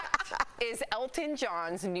 That is Elton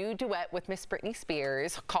John's new duet with Miss Britney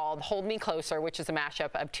Spears called Hold Me Closer, which is a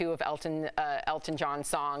mashup of two of Elton John's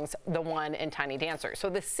songs, The One and Tiny Dancer.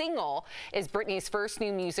 So the single is Britney's first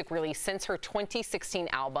new music release since her 2016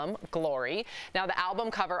 album, Glory. Now, the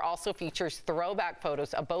album cover also features throwback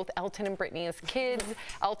photos of both Elton and Britney as kids.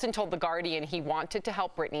 Elton told The Guardian he wanted to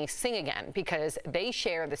help Britney sing again because they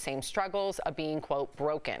share the same struggles of being, quote,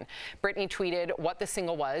 broken. Britney tweeted what the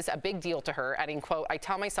single was, a big deal to her, adding, quote, I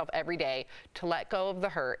tell myself every day to let go of the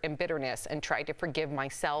hurt and bitterness and try to forgive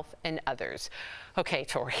myself and others. Okay,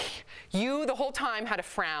 Tori, you the whole time had a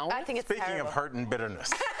frown. I think it's Speaking terrible. of hurt and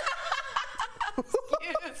bitterness.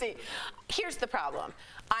 Excuse me. Here's the problem.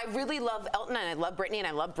 I really love Elton and I love Britney and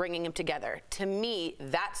I love bringing them together. To me,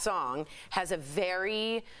 that song has a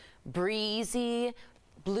very breezy,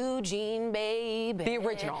 Blue Jean Baby. The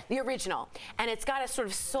original. The original. And it's got a sort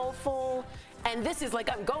of soulful, and this is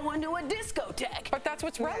like I'm going to a discotheque. But that's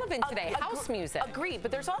what's relevant today, house music. Agreed,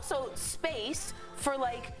 but there's also space for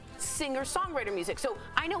like singer-songwriter music. So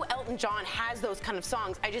I know Elton John has those kind of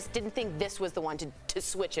songs. I just didn't think this was the one to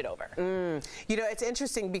switch it over. You know, it's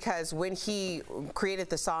interesting because when he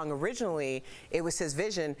created the song originally, it was his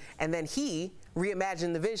vision, and then he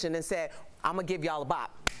reimagined the vision and said, I'm gonna give y'all a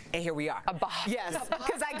bop. And here we are. A bop. Yes,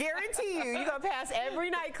 because I guarantee you're gonna pass every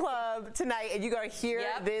nightclub tonight and you're gonna hear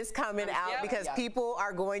this coming out because people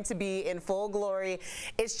are going to be in full glory.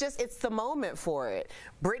 It's the moment for it.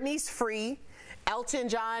 Britney's free. Elton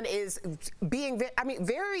John is being,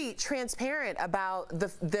 very transparent about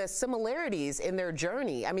the similarities in their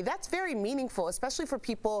journey. I mean, that's very meaningful, especially for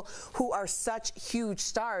people who are such huge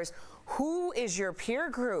stars. Who is your peer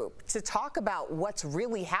group to talk about what's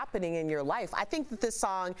really happening in your life? I think that this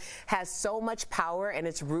song has so much power and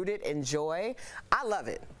it's rooted in joy. I love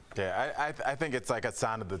it. Yeah, I think it's like a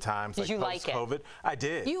sign of the times. Did you like it? Post-COVID. I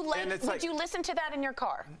did. Would you listen to that in your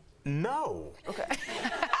car? No. Okay.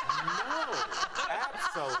 No,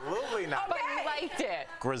 absolutely not. But you liked it.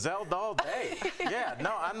 Griselda all day. Yeah,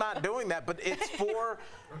 no, I'm not doing that. But it's for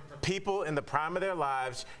people in the prime of their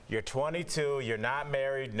lives. You're 22, you're not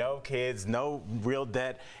married, no kids, no real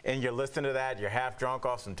debt, and you're listening to that. You're half drunk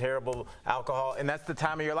off some terrible alcohol, and that's the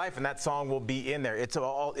time of your life. And that song will be in there. It's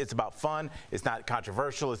about fun. It's not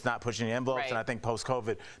controversial. It's not pushing the envelopes. Right. And I think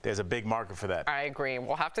post-COVID, there's a big market for that. I agree.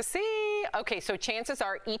 We'll have to see. Okay, so chances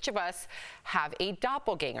are each of us have a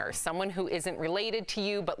doppelganger, someone who isn't related to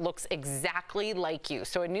you but looks exactly like you.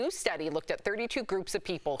 So a new study looked at 32 groups of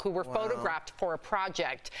people who were photographed for a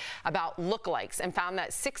project about lookalikes and found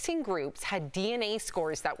that 16 groups had DNA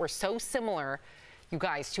scores that were so similar, you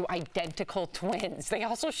guys, to identical twins. They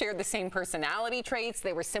also shared the same personality traits,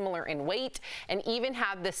 they were similar in weight, and even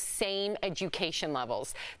had the same education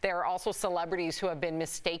levels. There are also celebrities who have been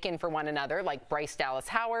mistaken for one another, like Bryce Dallas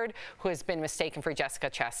Howard, who has been mistaken for Jessica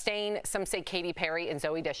Chastain. Some say Katy Perry and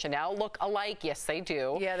Zooey Deschanel look alike. Yes, they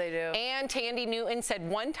do. Yeah, they do. And Tandy Newton said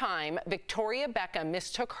one time Victoria Beckham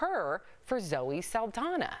mistook her for Zoe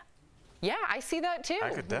Saldana. Yeah, I see that too.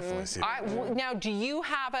 I could definitely see that. Now, do you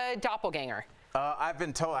have a doppelganger? I've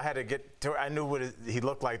been told I had to get to. I knew what he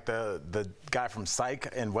looked like, the guy from Psych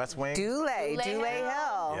and West Wing. Dule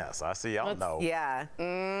Hill. Yes, I see. Y'all know. Yeah.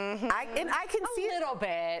 I can see a little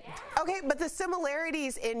bit. Okay, but the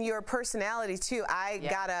similarities in your personality too. I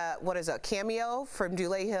got a cameo from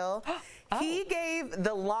Dule Hill. He gave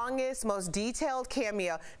the longest, most detailed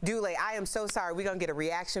cameo. Dule, I am so sorry. We're going to get a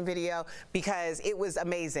reaction video because it was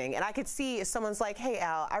amazing. And I could see if someone's like, hey,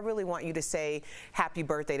 Al, I really want you to say happy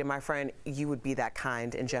birthday to my friend, you would be that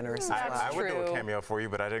kind and generous as well. I would do a cameo for you,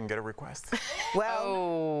 but I didn't get a request.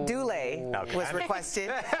 Well, Dule was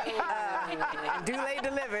requested. Dule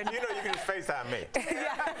delivered. You know you can just FaceTime me.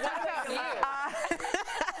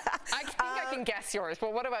 I think I can guess yours,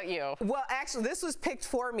 but what about you? Well, actually, this was picked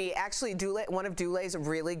for me. Actually, one of Dule's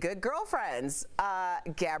really good girlfriends,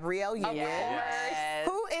 Gabrielle Union,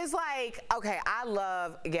 who is like, okay, I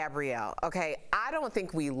love Gabrielle. Okay, I don't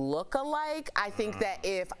think we look alike. I think that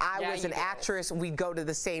if I was an actress, we'd go to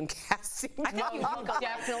the same casting. I think you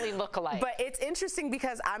definitely look alike. But it's interesting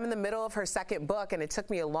because I'm in the middle of her second book, and it took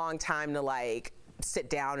me a long time to like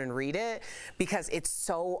sit down and read it because it's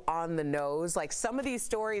so on the nose. Like some of these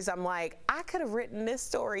stories, I'm like, I could have written this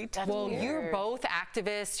story too. Well, you're both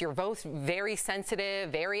activists. You're both very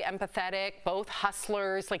sensitive, very empathetic, both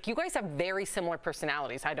hustlers. Like you guys have very similar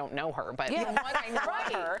personalities. I don't know her, but from what I know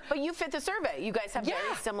of her. But you fit the survey. You guys have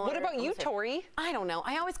very similar. What about you, Tori? I don't know.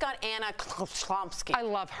 I always got Anna Klomsky. I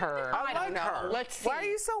love her. I don't know. Let's see. Why are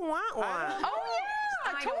you so want one? Oh yeah.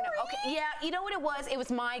 I don't know. Okay, yeah, you know what it was? It was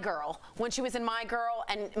My Girl. When she was in My Girl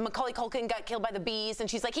and Macaulay Culkin got killed by the bees and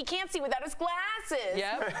she's like, he can't see without his glasses.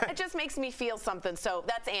 Yep. It just makes me feel something. So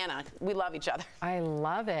that's Anna. We love each other. I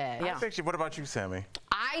love it. Yeah. What about you, Sammy?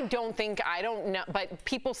 I don't know, but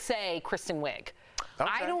people say Kristen Wiig. Okay.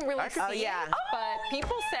 I don't really see it, but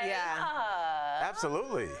people say. Yeah.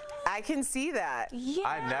 Absolutely. I can see that. Yeah.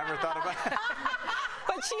 I never thought about it.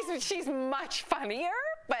 But she's much funnier.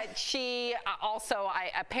 But she also,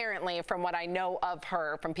 apparently, from what I know of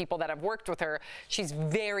her, from people that have worked with her, she's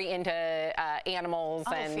very into animals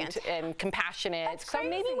and compassionate. That's crazy. So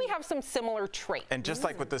maybe we have some similar traits. And just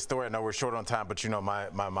like with this story, I know we're short on time, but you know, my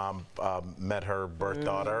mom met her birth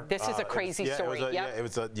daughter. This is a crazy story. It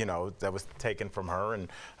was you know, that was taken from her, and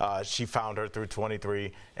she found her through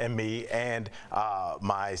 23andMe. And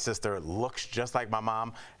my sister looks just like my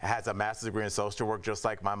mom, has a master's degree in social work, just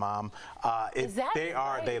like my mom.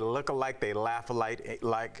 They look alike, they laugh alike,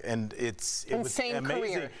 and it was same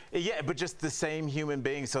amazing. Career. Yeah, but just the same human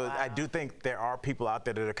being. So I do think there are people out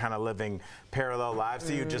there that are kind of living parallel lives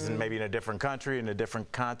to you, just maybe in a different country, in a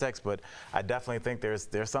different context. But I definitely think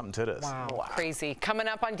there's something to this. Wow. Crazy. Coming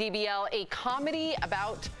up on DBL, a comedy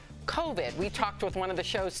about COVID. We talked with one of the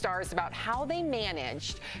show's stars about how they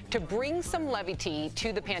managed to bring some levity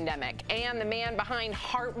to the pandemic. And the man behind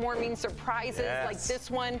heartwarming surprises like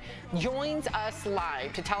this one joins us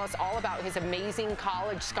live to tell us all about his amazing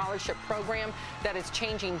college scholarship program that is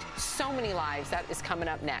changing so many lives. That is coming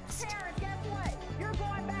up next. Karen, guess what? You're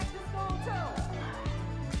going back to school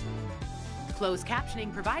too. Closed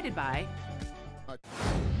captioning provided by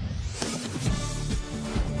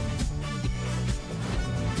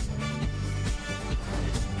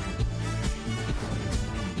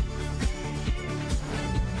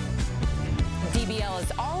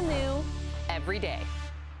all new every day.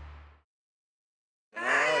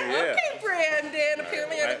 Oh, yeah. Okay, Brandon.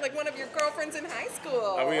 Apparently I look like one of your girlfriends in high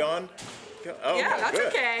school. Are we on? Oh, yeah, that's good.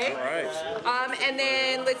 okay. All right. And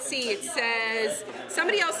then let's see. It says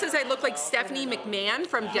somebody else says I look like Stephanie McMahon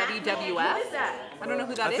from WWF. Who is that? I don't know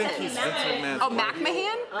who that is. I think he's Vince McMahon. Oh,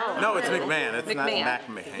 McMahon? No, it's McMahon. It's not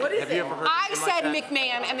McMahon. What is Have you ever heard I said like that?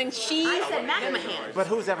 McMahon, and then she. I said McMahon. But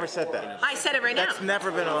who's ever said that? I said it right now. That's never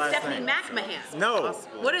been a last Stephanie name. McMahon. No.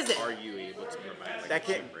 What is it? Are you able to provide that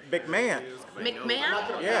can't McMahon?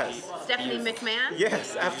 McMahon? Yes. Stephanie McMahon?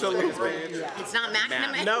 Yes, absolutely. It's not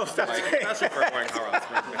McMahon? No, stop saying. I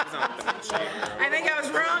think I was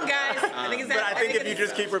wrong, guys. I think But I think if you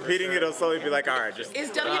just keep repeating it, it'll slowly be like, all right, just.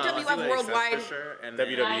 Is WWF worldwide?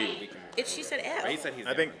 WWE. She said F. I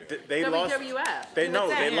think they lost. WWF. They know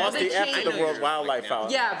they lost the F to the World Wildlife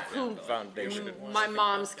Yeah, Foundation. My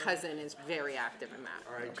mom's cousin is very active in that.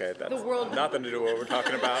 Okay, that's The world- nothing to do with what we're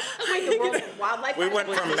talking about. The World Wildlife We went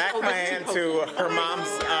from McMahon to her mom's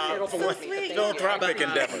philanthropic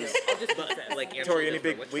endeavors. Tori, any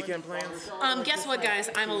big weekend plans? Guess what, guys?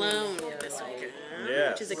 I'm alone this weekend.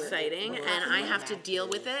 Yeah. Which is exciting, and I have to deal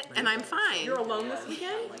with it, and I'm fine. You're alone this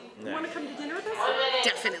weekend? You want to come to dinner with us?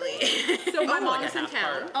 Definitely. So my mom's in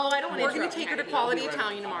town. Oh, I don't want to. We're going to take her to Quality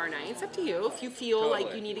Italian tomorrow night. It's up to you if you feel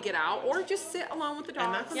like you need to get out, or just sit alone with the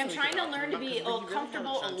dogs. Yeah, I'm trying to learn to be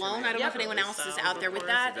comfortable alone. I don't know if anyone else is out there with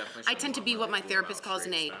that. I tend to be what my therapist calls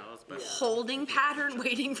in a holding pattern,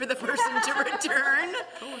 waiting for the person to return,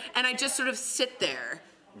 and I just sort of sit there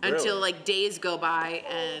until like days go by,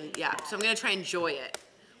 and yeah. So I'm gonna try and enjoy it,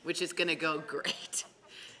 which is gonna go great.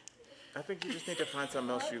 I think you just need to find something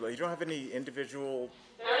else you like. You don't have any individual.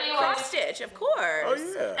 Cross stitch, of course.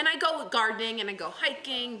 Oh, yeah. And I go gardening and I go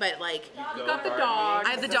hiking, but like you got the dogs.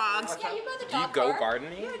 I have the dogs. Yeah, you got the dog. Do you go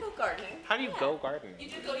gardening? Yeah, I go gardening. How do you go gardening? You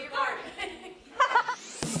just go to your garden.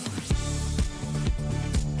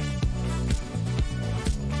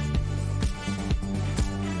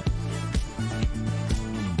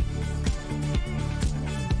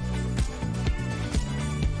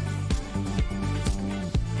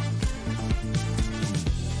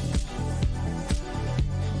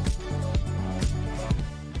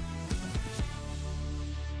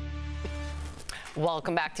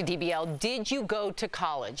 Welcome back to DBL. Did you go to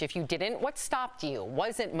college? If you didn't, what stopped you?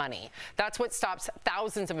 Was it money? That's what stops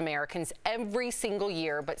thousands of Americans every single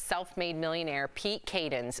year, but self-made millionaire Pete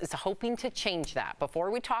Cadens is hoping to change that.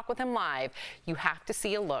 Before we talk with him live, you have to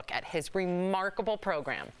see a look at his remarkable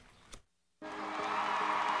program.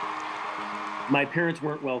 My parents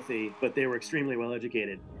weren't wealthy, but they were extremely well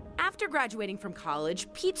educated. After graduating from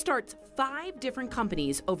college, Pete starts 5 different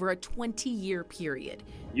companies over a 20-year period.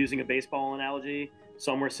 Using a baseball analogy,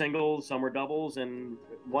 some were singles, some were doubles, and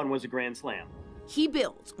one was a grand slam. He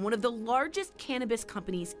builds one of the largest cannabis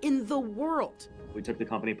companies in the world. We took the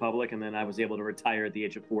company public, and then I was able to retire at the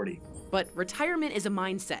age of 40. But retirement is a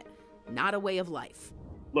mindset, not a way of life.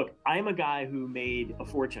 Look, I'm a guy who made a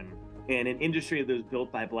fortune in an industry that was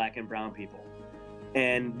built by black and brown people.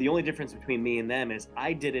 And the only difference between me and them is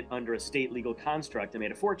I did it under a state legal construct and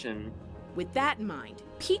made a fortune. With that in mind,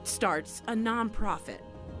 Pete starts a nonprofit.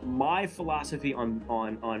 My philosophy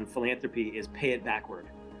on philanthropy is pay it backward.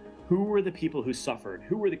 Who were the people who suffered?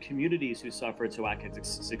 Who were the communities who suffered so I could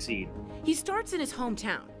succeed? He starts in his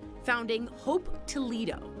hometown, founding Hope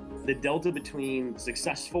Toledo. The delta between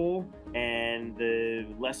successful and the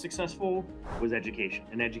less successful was education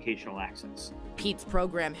and educational access. Pete's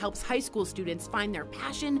program helps high school students find their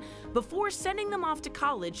passion before sending them off to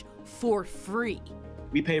college for free.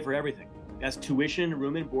 We pay for everything. That's tuition,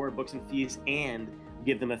 room and board, books and fees, and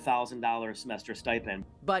give them a $1,000 semester stipend.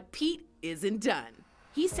 But Pete isn't done.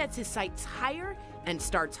 He sets his sights higher and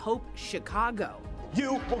starts Hope Chicago.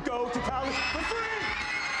 You will go to college for free!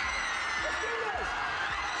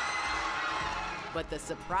 But the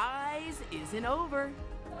surprise isn't over.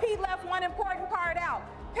 Pete left one important part out.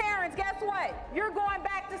 Parents, guess what? You're going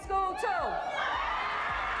back to school too.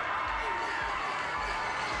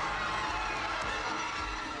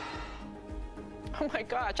 Oh my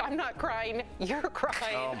gosh, I'm not crying. You're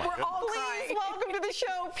crying. Oh my We're all crying. Please welcome to the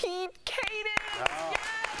show, Pete Cadens. Oh.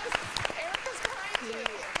 Yes, Erica's crying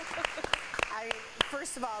too.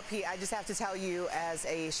 First of all, Pete, I just have to tell you, as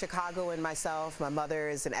a Chicagoan myself, my mother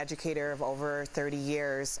is an educator of over 30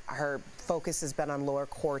 years. Her focus has been on lower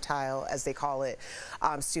quartile, as they call it,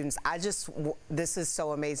 students. This is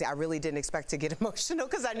so amazing. I really didn't expect to get emotional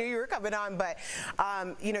because I knew you were coming on, but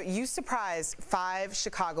you know, you surprised 5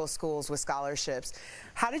 Chicago schools with scholarships.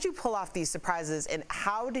 How did you pull off these surprises, and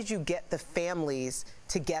how did you get the families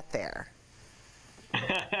to get there?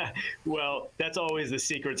 Well, that's always the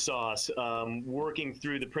secret sauce, working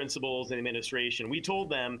through the principals and administration. We told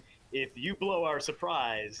them, if you blow our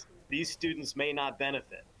surprise, these students may not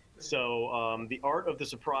benefit. So the art of the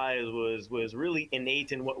surprise was really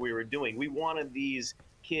innate in what we were doing. We wanted these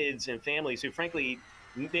kids and families who, frankly,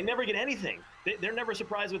 they never get anything. They're never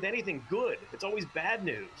surprised with anything good. It's always bad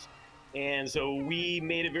news. And so we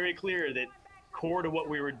made it very clear that core to what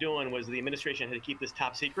we were doing was the administration had to keep this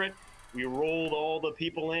top secret. We rolled all the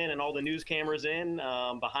people in and all the news cameras in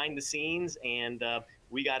behind the scenes, and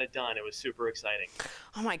we got it done. It was super exciting.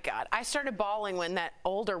 Oh my God. I started bawling when that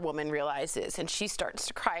older woman realizes and she starts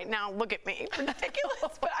to cry. Now look at me.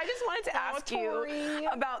 Ridiculous. But I just wanted to ask you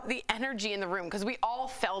about the energy in the room, because we all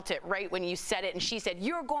felt it right when you said it and she said,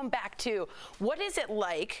 you're going back too. What is it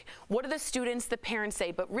like? What do the students, the parents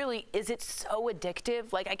say? But really, is it so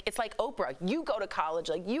addictive? Like, it's like Oprah. You go to college,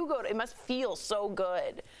 like you go to, it must feel so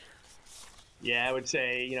good. Yeah, I would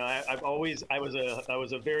say, you know, I was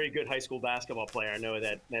a very good high school basketball player. I know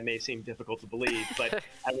that may seem difficult to believe, but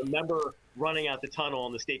I remember running out the tunnel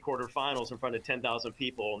in the state quarterfinals in front of 10,000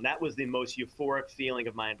 people, and that was the most euphoric feeling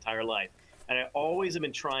of my entire life. And I always have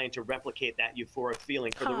been trying to replicate that euphoric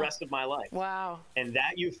feeling for the rest of my life. Wow. And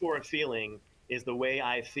that euphoric feeling is the way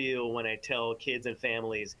I feel when I tell kids and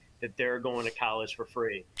families that they're going to college for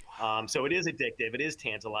free. So it is addictive, it is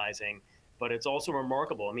tantalizing, but it's also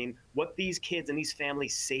remarkable. I mean, what these kids and these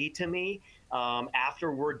families say to me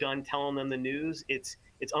after we're done telling them the news, it's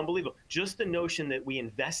unbelievable. Just the notion that we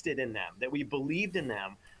invested in them, that we believed in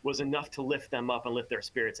them, was enough to lift them up and lift their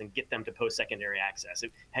spirits and get them to post-secondary access.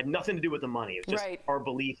 It had nothing to do with the money. It was just our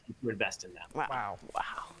belief to invest in them. Wow.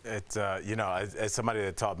 Wow. It's, you know, as somebody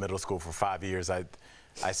that taught middle school for 5 years, I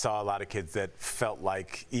saw a lot of kids that felt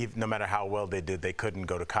like even, no matter how well they did, they couldn't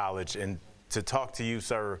go to college. And to talk to you,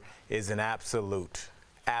 sir, is an absolute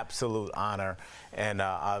honor, and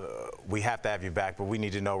we have to have you back, but we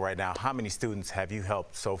need to know right now, how many students have you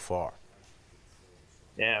helped so far?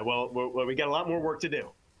 Yeah, well, we got a lot more work to do,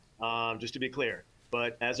 just to be clear.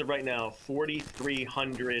 But as of right now,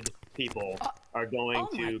 4,300 people are going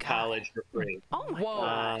to college for free. Oh my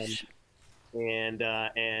gosh. And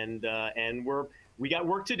we got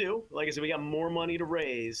work to do. Like I said, we got more money to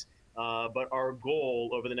raise. But our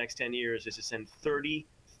goal over the next 10 years is to send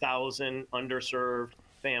 30,000 underserved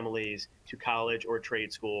families to college or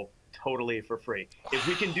trade school totally for free. If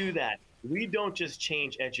we can do that, we don't just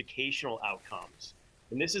change educational outcomes.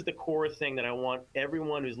 And this is the core thing that I want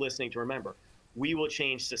everyone who's listening to remember. We will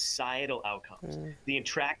change societal outcomes. The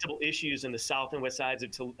intractable issues in the south and west sides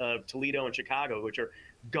of Toledo and Chicago, which are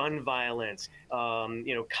gun violence,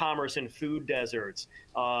 you know, commerce and food deserts,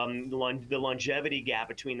 the longevity gap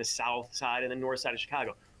between the south side and the north side of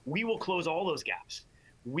Chicago. We will close all those gaps.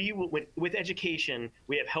 We will, with education,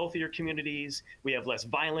 we have healthier communities, we have less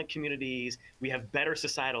violent communities, we have better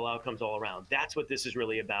societal outcomes all around. That's what this is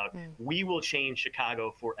really about. We will change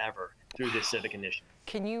Chicago forever through this civic initiative.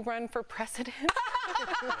 Can you run for president?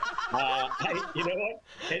 You know what?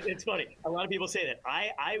 It's funny. A lot of people say that.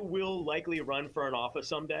 I will likely run for an office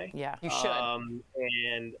someday. Yeah, you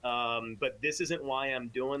should. But this isn't why I'm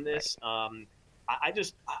doing this. Right.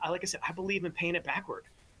 Like I said, I believe in paying it backward.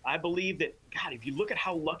 I believe that, God, if you look at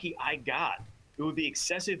how lucky I got, it would be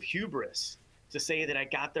excessive hubris to say that I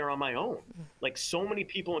got there on my own. Like, so many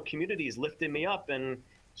people in communities lifted me up, and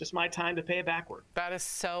it's just my time to pay it backward. That is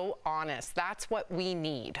so honest. That's what we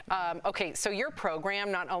need. Okay, so your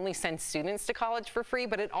program not only sends students to college for free,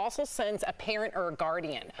 but it also sends a parent or a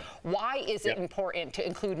guardian. Why is it important to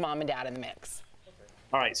include mom and dad in the mix?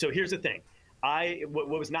 All right, so here's the thing. What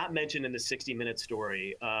was not mentioned in the 60-minute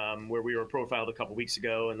story, where we were profiled a couple weeks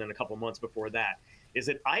ago and then a couple months before that, is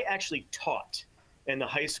that I actually taught in the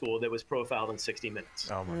high school that was profiled in 60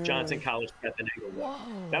 Minutes, Johnson College Prep in Englewood.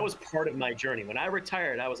 That was part of my journey. When I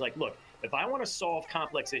retired, I was like, look, if I want to solve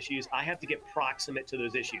complex issues, I have to get proximate to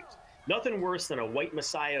those issues. Nothing worse than a white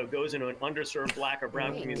messiah who goes into an underserved black or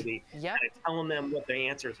brown community and telling them what the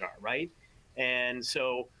answers are, right? And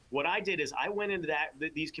so what I did is I went into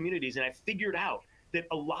these communities and I figured out that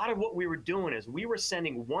a lot of what we were doing is we were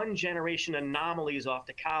sending one generation anomalies off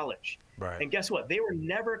to college. Right. And guess what? They were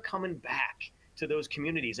never coming back to those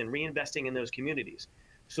communities and reinvesting in those communities.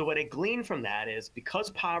 So what I gleaned from that is, because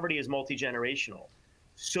poverty is multi-generational,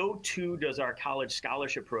 so too does our college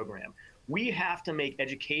scholarship program. We have to make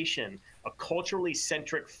education a culturally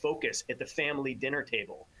centric focus at the family dinner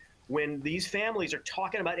table. When these families are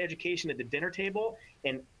talking about education at the dinner table,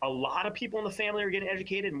 and a lot of people in the family are getting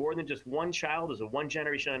educated, more than just one child is a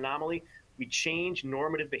one-generation anomaly, we change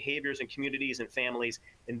normative behaviors in communities and families,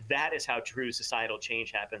 and that is how true societal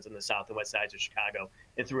change happens in the south and west sides of Chicago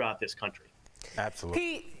and throughout this country. Absolutely.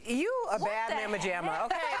 Pete, you a bad mamma jamma.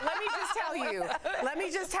 Okay, let me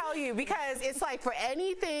just tell you, because it's like for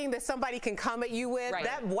anything that somebody can come at you with,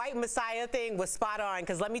 that white messiah thing was spot on.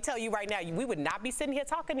 Because let me tell you right now, we would not be sitting here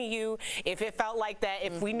talking to you if it felt like that,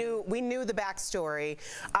 if we knew the backstory.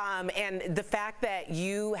 And the fact that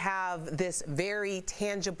you have this very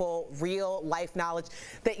tangible, real life knowledge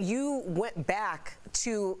that you went back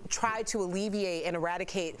to try to alleviate and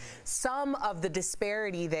eradicate some of the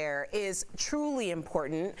disparity there is truly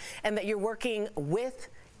important, and that you're working with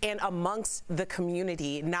and amongst the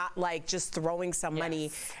community, not like just throwing some money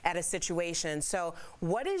at a situation. So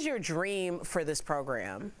what is your dream for this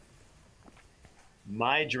program?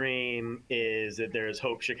 My dream is that there's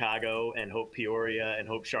Hope Chicago and Hope Peoria and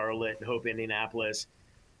Hope Charlotte and Hope Indianapolis.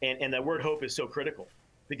 And that word hope is so critical,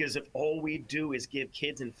 because if all we do is give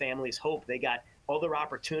kids and families hope, they got other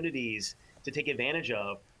opportunities to take advantage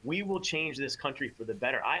of, we will change this country for the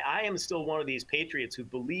better. I am still one of these patriots who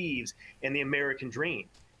believes in the American dream,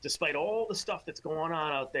 despite all the stuff that's going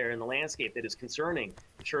on out there in the landscape that is concerning,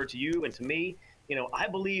 I'm sure to you and to me. You know, I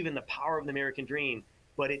believe in the power of the American dream,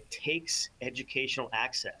 but it takes educational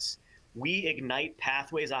access. We ignite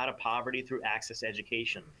pathways out of poverty through access to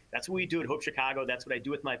education. That's what we do at Hope Chicago. That's what I do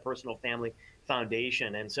with my personal family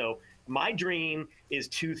foundation. And so my dream is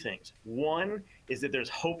two things. One is that there's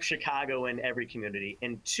Hope Chicago in every community.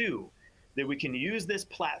 And two, that we can use this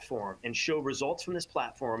platform and show results from this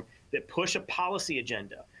platform that push a policy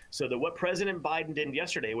agenda. So that what President Biden did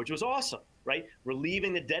yesterday, which was awesome, right?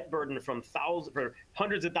 Relieving the debt burden from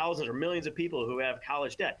hundreds of thousands or millions of people who have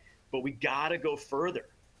college debt. But we gotta go further.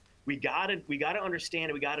 We gotta understand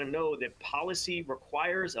and we gotta know that policy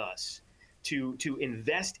requires us to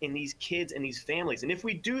invest in these kids and these families. And if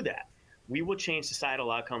we do that, we will change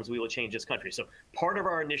societal outcomes. We will change this country. So part of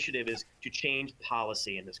our initiative is to change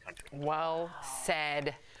policy in this country. Well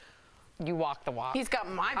said. You walk the walk. He's got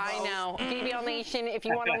my vote. I know. DBL Nation, if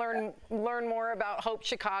you want to learn more about Hope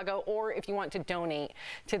Chicago, or if you want to donate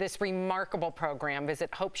to this remarkable program,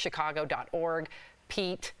 visit hopechicago.org.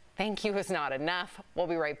 Pete, thank you is not enough. We'll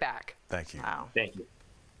be right back. Thank you. Wow. Thank you.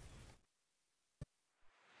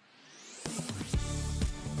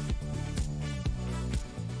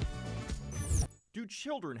 Do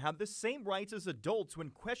children have the same rights as adults when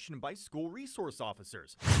questioned by school resource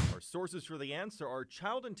officers? Our sources for the answer are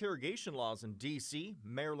child interrogation laws in D.C.,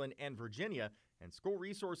 Maryland, and Virginia, and school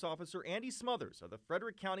resource officer Andy Smothers of the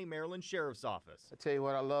Frederick County, Maryland Sheriff's Office. I tell you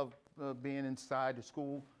what, I love being inside the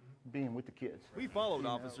school, being with the kids. We followed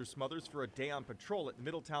Officer Smothers for a day on patrol at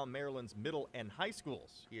Middletown, Maryland's middle and high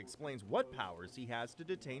schools. He explains what powers he has to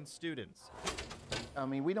detain students. I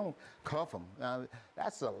mean, we don't cuff them.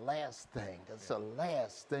 That's the last thing. That's the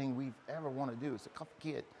last thing we ever want to do is to cuff a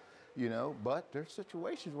kid, you know. But there's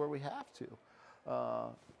situations where we have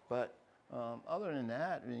to. But other than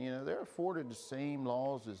that, you know, they're afforded the same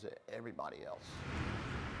laws as everybody else.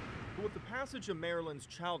 But with the passage of Maryland's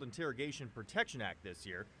Child Interrogation Protection Act this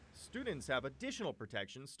year, students have additional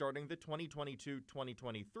protections starting the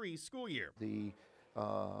 2022-2023 school year. The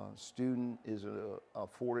student is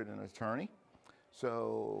afforded an attorney.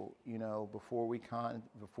 So, you know, before we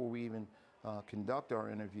even conduct our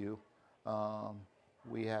interview,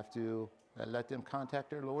 we have to let them contact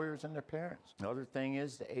their lawyers and their parents. Another thing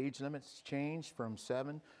is the age limits changed from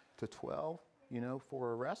 7 to 12, you know,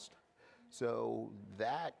 for arrest. So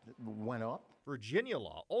that went up. Virginia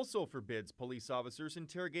law also forbids police officers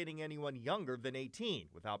interrogating anyone younger than 18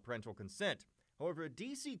 without parental consent. However, a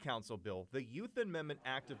D.C. Council bill, the Youth Amendment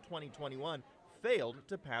Act of 2021, failed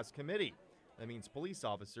to pass committee. That means police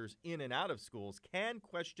officers in and out of schools can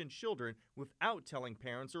question children without telling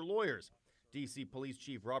parents or lawyers. D.C. Police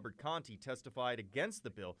Chief Robert Conti testified against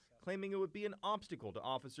the bill, claiming it would be an obstacle to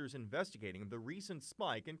officers investigating the recent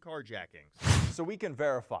spike in carjackings. So we can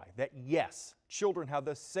verify that, yes, children have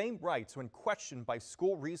the same rights when questioned by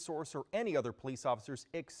school resource or any other police officers,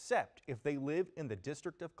 except if they live in the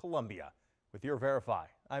District of Columbia. With your Verify,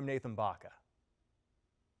 I'm Nathan Baca.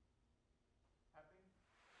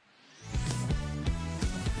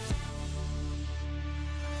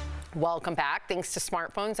 Welcome back. Thanks to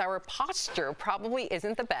smartphones, our posture probably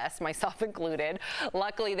isn't the best, myself included.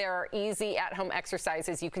 Luckily, there are easy at-home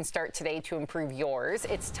exercises you can start today to improve yours.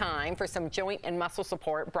 It's time for some joint and muscle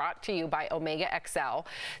support brought to you by Omega XL.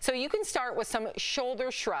 So you can start with some shoulder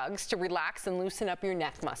shrugs to relax and loosen up your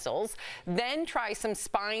neck muscles. Then try some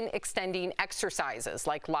spine extending exercises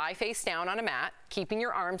like lie face down on a mat, keeping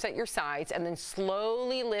your arms at your sides, and then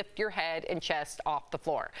slowly lift your head and chest off the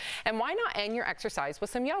floor. And why not end your exercise with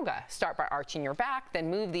some yoga? Omega. Start by arching your back, then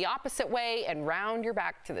move the opposite way and round your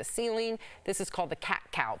back to the ceiling. This is called the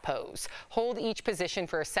cat-cow pose. Hold each position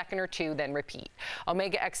for a second or two, then repeat.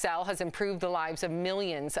 Omega XL has improved the lives of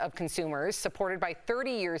millions of consumers. Supported by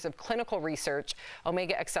 30 years of clinical research,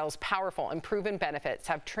 Omega XL's powerful and proven benefits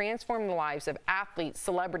have transformed the lives of athletes,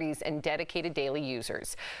 celebrities, and dedicated daily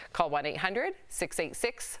users. Call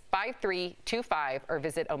 1-800-686-5325 or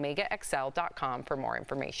visit OmegaXL.com for more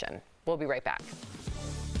information. We'll be right back.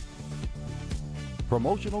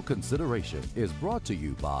 Promotional consideration is brought to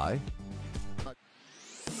you by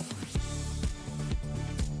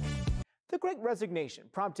The Great Resignation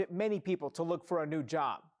prompted many people to look for a new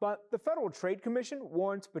job, but the Federal Trade Commission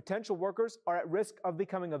warns potential workers are at risk of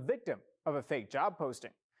becoming a victim of a fake job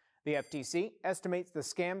posting. The FTC estimates the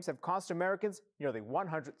scams have cost Americans nearly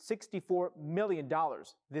 $164 million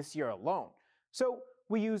this year alone. So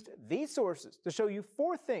we used these sources to show you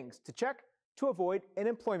 4 things to check to avoid an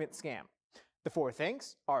employment scam. The 4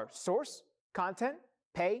 things are source, content,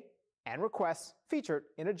 pay, and requests featured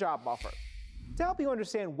in a job offer. To help you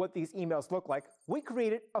understand what these emails look like, we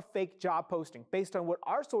created a fake job posting based on what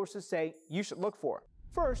our sources say you should look for.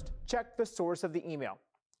 First, check the source of the email.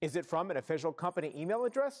 Is it from an official company email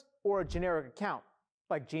address or a generic account,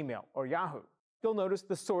 like Gmail or Yahoo? You'll notice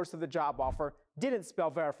the source of the job offer didn't spell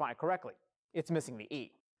verify correctly. It's missing the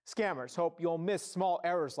E. Scammers hope you'll miss small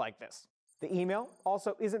errors like this. The email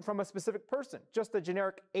also isn't from a specific person, just a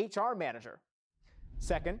generic HR manager.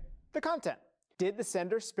 Second, the content. Did the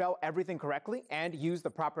sender spell everything correctly and use the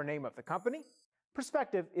proper name of the company?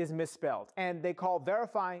 Perspective is misspelled, and they call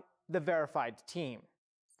verify the verified team.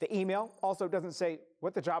 The email also doesn't say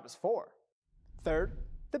what the job is for. Third,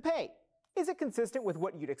 the pay. Is it consistent with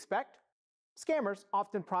what you'd expect? Scammers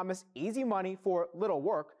often promise easy money for little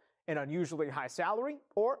work, an unusually high salary,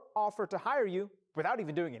 or offer to hire you without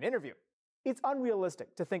even doing an interview. It's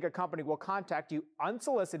unrealistic to think a company will contact you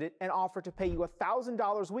unsolicited and offer to pay you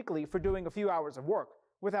 $1,000 weekly for doing a few hours of work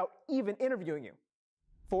without even interviewing you.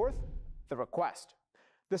 Fourth, the request.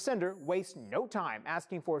 The sender wastes no time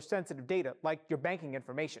asking for sensitive data like your banking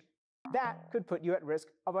information. That could put you at risk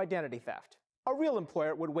of identity theft. A real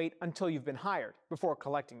employer would wait until you've been hired before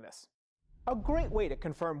collecting this. A great way to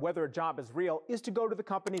confirm whether a job is real is to go to the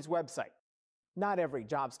company's website. Not every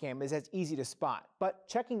job scam is as easy to spot, but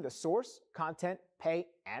checking the source, content, pay,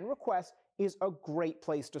 and request is a great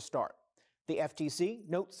place to start. The FTC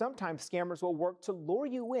notes sometimes scammers will work to lure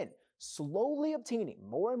you in, slowly obtaining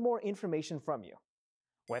more and more information from you.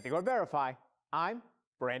 With your Verify, I'm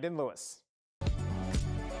Brandon Lewis.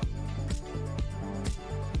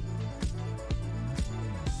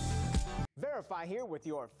 Verify here with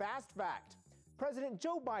your Fast Fact. President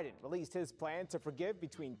Joe Biden released his plan to forgive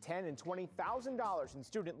between $10,000 and $20,000 in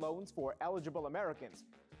student loans for eligible Americans.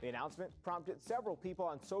 The announcement prompted several people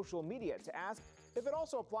on social media to ask if it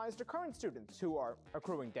also applies to current students who are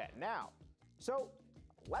accruing debt now. So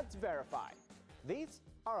let's verify. These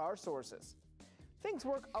are our sources. Things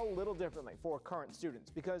work a little differently for current students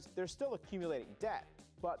because they're still accumulating debt,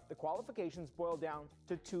 but the qualifications boil down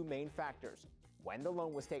to 2 main factors: when the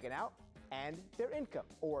loan was taken out and their income,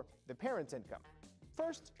 or the parent's income.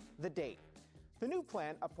 First, the date. The new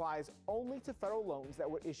plan applies only to federal loans that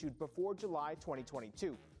were issued before July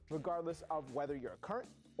 2022, regardless of whether you're a current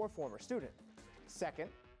or former student. Second,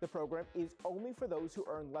 the program is only for those who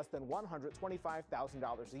earn less than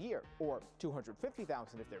 $125,000 a year, or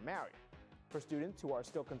 $250,000 if they're married. For students who are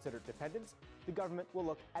still considered dependents, the government will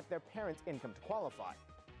look at their parents' income to qualify.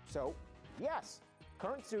 So, yes,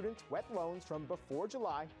 current students with loans from before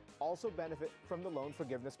July also benefit from the loan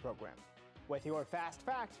forgiveness program. With your Fast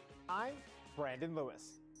Fact, I'm Brandon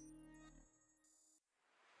Lewis.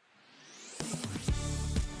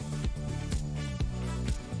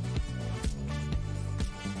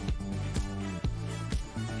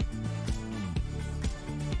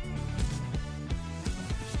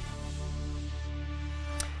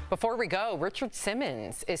 Before we go, Richard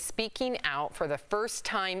Simmons is speaking out for the first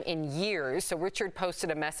time in years. So Richard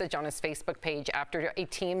posted a message on his Facebook page after a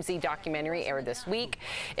TMZ documentary aired this week.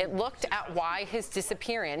 It looked at why his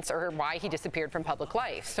disappearance, or why he disappeared from public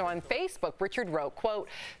life. So on Facebook, Richard wrote, quote,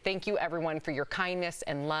 "Thank you everyone for your kindness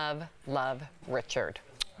and love, Richard."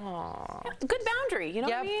 Aww. Yeah, good boundary, you know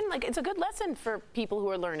what I mean? Like, it's a good lesson for people who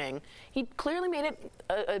are learning. He clearly made it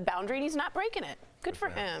a boundary and he's not breaking it. Good for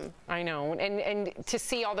him. I know, and to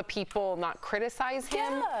see all the people not criticize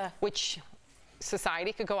him, which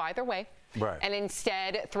society could go either way, and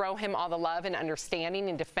instead throw him all the love and understanding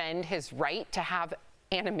and defend his right to have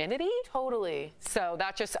anonymity. Totally. So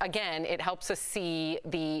that just, again, it helps us see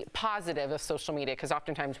the positive of social media, because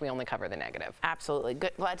oftentimes we only cover the negative. Absolutely.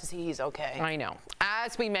 Good. Glad to see he's okay. I know.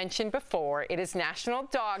 As we mentioned before, it is National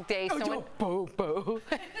Dog Day.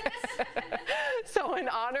 So in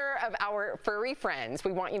honor of our furry friends,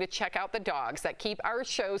 we want you to check out the dogs that keep our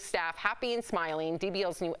show staff happy and smiling.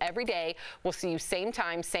 DBL's new Everyday. We'll see you same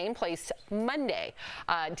time, same place, Monday.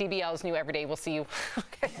 DBL's new Everyday. We'll see you.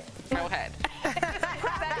 Okay, go ahead.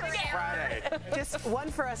 Friday. Just one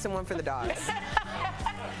for us and one for the dogs.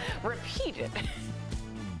 Repeat it.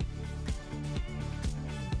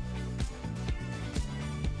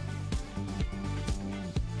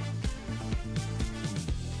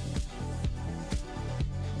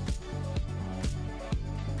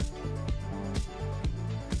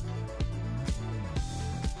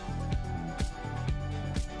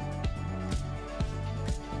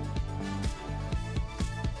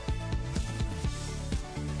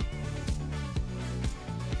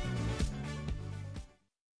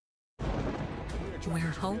 Where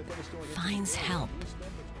hope finds help.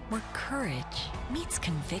 Where courage meets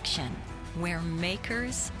conviction. Where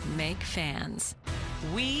makers make fans.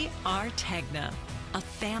 We are Tegna, a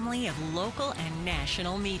family of local and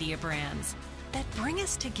national media brands that bring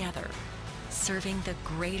us together, serving the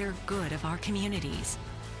greater good of our communities.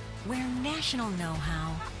 Where national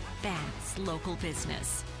know-how backs local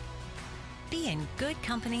business. Be in good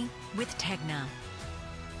company with Tegna.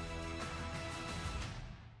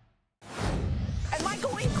 Am I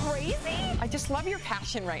going crazy? I just love your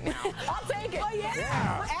passion right now. I'll take it. Oh,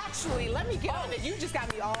 yeah. Well, actually, let me get on it. You just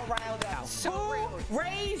got me all riled up. So Who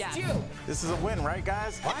raised you? This is a win, right,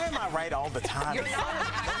 guys? Why am I right all the time? You're not.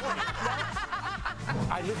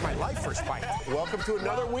 I live my life for Spike. Welcome to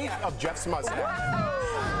another week of Jeff's Mustache.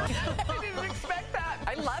 I didn't expect that.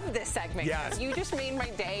 I love this segment. Yes. You just made my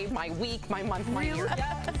day, my week, my month, my year.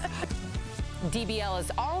 DBL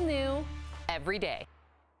is all new every day.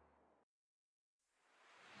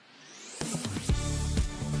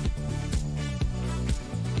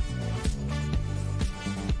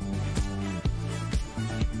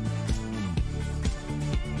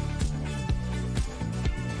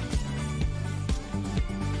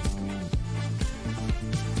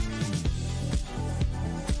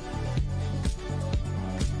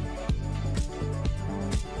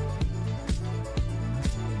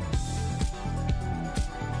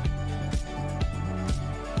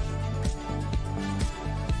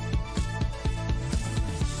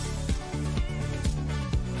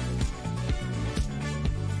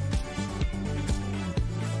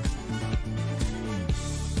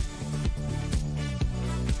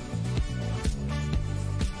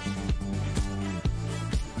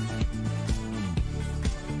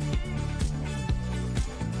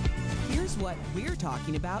 What we're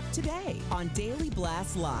talking about today on Daily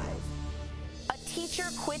Blast Live. A teacher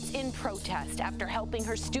quits in protest after helping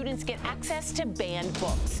her students get access to banned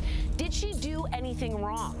books. Did she do anything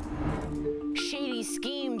wrong? Shady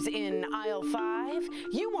schemes in aisle 5?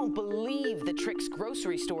 You won't believe the tricks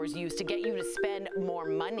grocery stores use to get you to spend more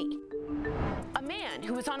money. A man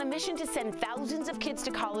who is on a mission to send thousands of kids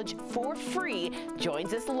to college for free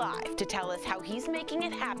joins us live to tell us how he's making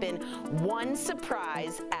it happen one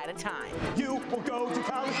surprise at a time. You will go to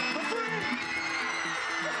college for free!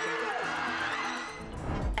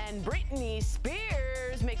 And Britney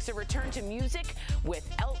Spears makes a return to music with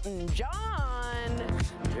Elton John.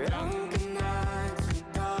 Drunken nights,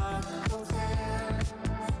 dark hotels,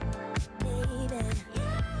 baby.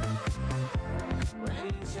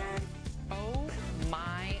 Oh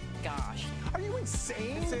my gosh. Are you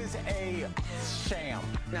insane? This is a sham.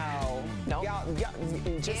 No. No. Y'all,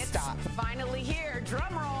 just stop. Finally here.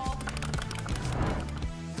 Drum roll.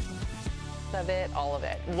 Of it, all of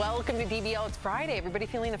it. Welcome to DBL. It's Friday. Everybody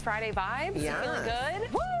feeling the Friday vibes? Yeah. Feeling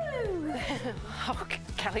good? Woo! Oh,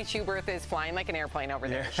 Kelly Schuberth is flying like an airplane over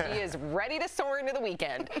there. Yeah. She is ready to soar into the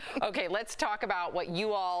weekend. Okay, let's talk about what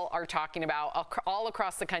you all are talking about. All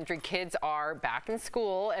across the country, kids are back in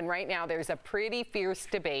school, and right now there's a pretty fierce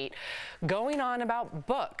debate going on about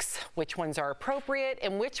books, which ones are appropriate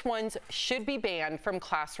and which ones should be banned from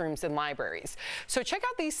classrooms and libraries. So check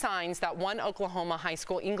out these signs that one Oklahoma high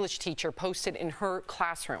school English teacher posted in her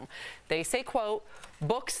classroom. They say, quote,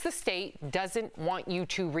 books the state doesn't want you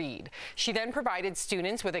to read. She then provided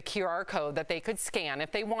students with a QR code that they could scan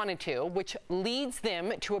if they wanted to, which leads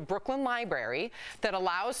them to a Brooklyn library that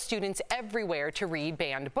allows students everywhere to read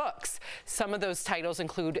banned books. Some of those titles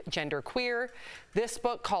include Genderqueer, this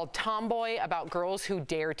book called Tomboy about girls who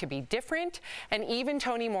dare to be different, and even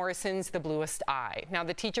Toni Morrison's The Bluest Eye. Now,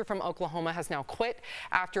 the teacher from Oklahoma has now quit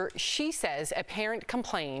after she says a parent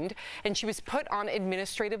complained and she was put on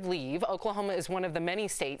administrative leave. Oklahoma is one of the many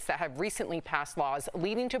states that have recently passed laws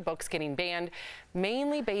leading to books getting banned,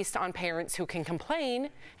 mainly based on parents who can complain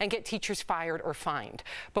and get teachers fired or fined.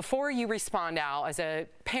 Before you respond, Al, as a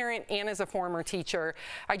parent and as a former teacher,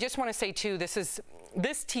 I just want to say too,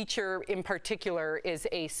 this teacher in particular is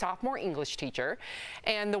a sophomore English teacher,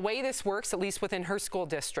 and the way this works, at least within her school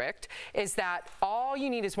district, is that all you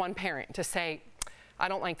need is one parent to say, I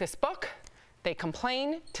don't like this book. They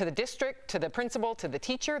complain to the district, to the principal, to the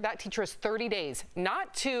teacher. That teacher has 30 days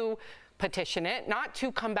not to petition it, not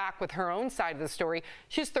to come back with her own side of the story.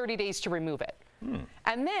 She has 30 days to remove it.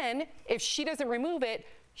 And then if she doesn't remove it,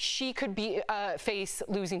 she could be face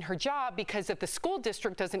losing her job, because if the school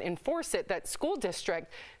district doesn't enforce it, that school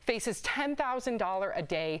district faces $10,000 a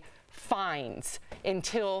day fines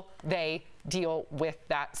until they deal with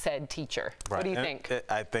that said teacher. Right. What do you think?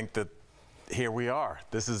 I think that here we are.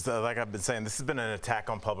 This is, like I've been saying, this has been an attack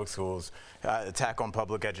on public schools, attack on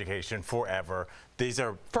public education forever. These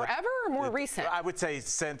are forever or more recent? I would say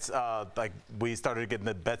since like we started getting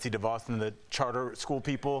the Betsy DeVos and the charter school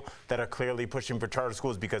people that are clearly pushing for charter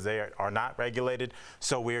schools because they are not regulated.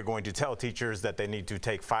 So we are going to tell teachers that they need to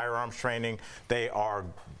take firearms training. They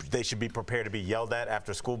should be prepared to be yelled at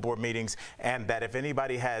after school board meetings, and that if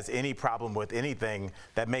anybody has any problem with anything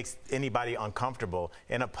that makes anybody uncomfortable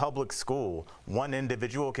in a public school, one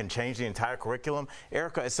individual can change the entire curriculum.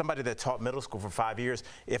 Erica, as somebody that taught middle school for 5 years,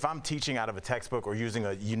 if I'm teaching out of a textbook or using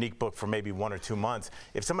a unique book for maybe 1 or 2 months,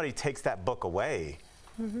 if somebody takes that book away,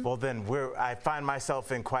 well, then I find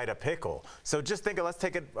myself in quite a pickle. So just think, let's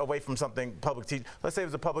take it away from something public teach. Let's say it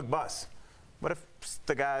was a public bus. What if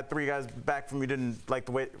the 3 guys back from you didn't like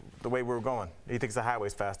the way we were going? He thinks the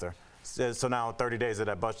highway's faster. So now 30 days of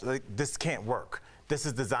that bus, this can't work. This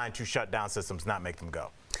is designed to shut down systems, not make them go.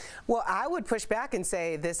 Well, I would push back and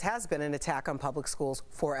say this has been an attack on public schools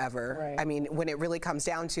forever. Right. I mean, when it really comes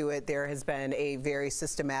down to it, there has been a very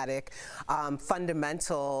systematic,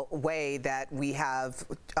 fundamental way that we have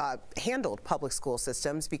handled public school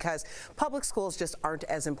systems, because public schools just aren't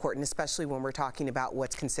as important, especially when we're talking about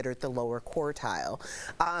what's considered the lower quartile.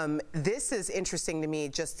 This is interesting to me,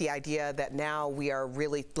 just the idea that now we are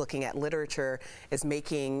really looking at literature as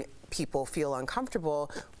making people feel uncomfortable,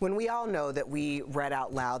 when we all know that we read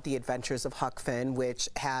out loud The Adventures of Huck Finn, which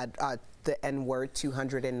had the N-word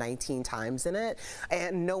 219 times in it,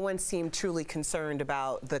 and no one seemed truly concerned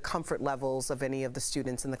about the comfort levels of any of the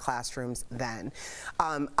students in the classrooms then.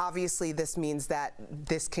 Obviously, this means that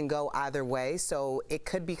this can go either way, so it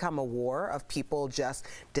could become a war of people just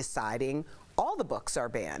deciding all the books are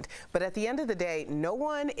banned. But at the end of the day, no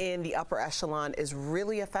one in the upper echelon is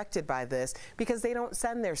really affected by this, because they don't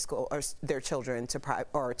send their children to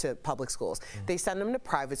public schools. They send them to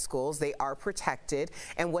private schools. They are protected,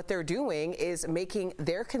 and what they're doing is making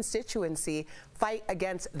their constituency fight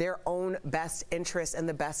against their own best interests and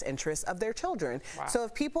the best interests of their children. Wow. So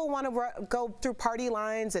if people want to go through party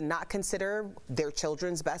lines and not consider their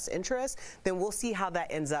children's best interests, then we'll see how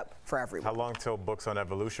that ends up for everyone. How long till books on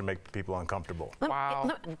evolution make people uncomfortable? Wow.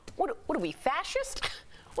 What are we, fascist?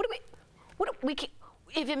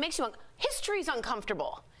 If it makes you history's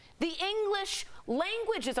uncomfortable. The English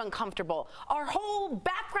language is uncomfortable. Our whole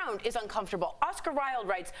background is uncomfortable. Oscar Wilde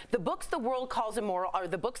writes, the books the world calls immoral are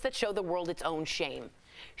the books that show the world its own shame.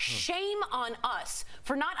 Shame on us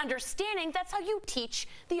for not understanding that's how you teach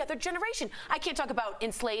the other generation. I can't talk about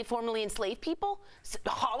formerly enslaved people,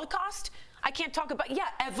 the Holocaust. I can't talk about,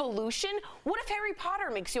 evolution. What if Harry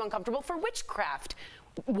Potter makes you uncomfortable for witchcraft?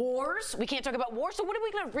 Wars? We can't talk about wars, so what are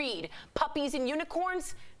we going to read? Puppies and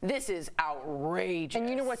unicorns? This is outrageous. And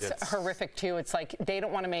you know what's horrific too? It's like they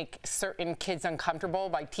don't want to make certain kids uncomfortable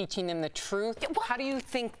by teaching them the truth. How do you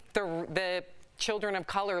think the children of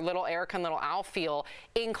color, little Erica and little Al, feel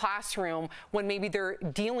in classroom when maybe they're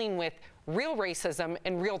dealing with real racism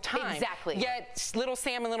in real time. Exactly. Yet little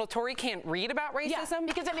Sam and little Tori can't read about racism? Yeah,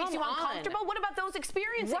 because it makes you uncomfortable. What about those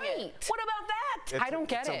experiencing it? What about that? I don't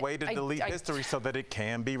get it. It's a way to delete history so that it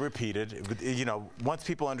can be repeated. You know, once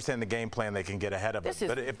people understand the game plan, they can get ahead of it.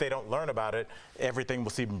 But if they don't learn about it, everything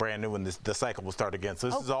will seem brand new and the cycle will start again. So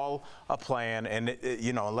this is all a plan, and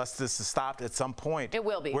you know, unless this is stopped at some point, it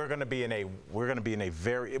will be. We're going to be in a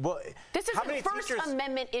very This is the First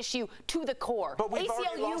Amendment issue to the core. But we've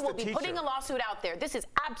already lost ACLU will a be teacher. putting a lawsuit out there. This is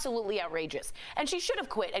absolutely outrageous, and she should have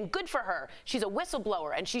quit. And good for her. She's a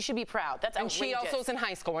whistleblower, and she should be proud. That's outrageous. And she also is in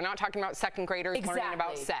high school. We're not talking about second graders learning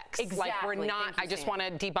about sex. Exactly. Like, we're not. I just want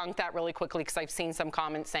to debunk that really quickly because I've seen some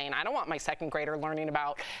comments saying, I don't want my second grader learning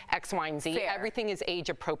about X, Y, and Z. Fair. Everything is age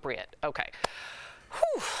appropriate. Okay.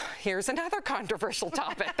 Whew. Here's another controversial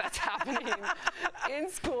topic that's happening in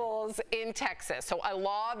schools in Texas. So a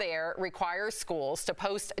law there requires schools to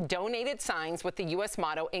post donated signs with the U.S.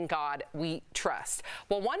 motto, "In God We Trust."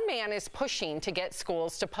 Well, one man is pushing to get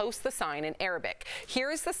schools to post the sign in Arabic.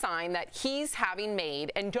 Here's the sign that he's having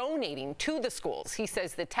made and donating to the schools. He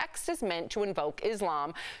says the text is meant to invoke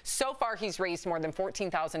Islam. So far, he's raised more than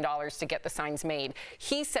 $14,000 to get the signs made.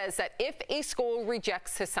 He says that if a school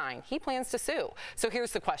rejects his sign, he plans to sue. So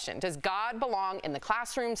here's the question. Does God belong in the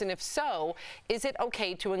classrooms? And if so, is it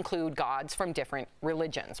okay to include gods from different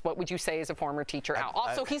religions? What would you say as a former teacher?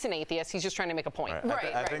 Also, he's an atheist. He's just trying to make a point.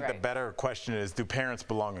 I think the better question is, do parents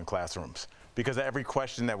belong in classrooms? Because every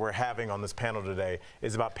question that we're having on this panel today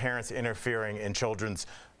is about parents interfering in children's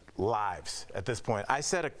lives at this point. I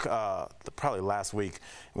said probably last week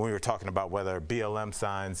when we were talking about whether BLM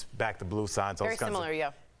signs, Back to Blue signs, all Very similar,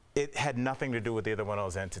 yeah. It had nothing to do with either one of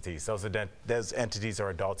those entities. Those entities are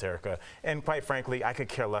adults, Erica. And quite frankly, I could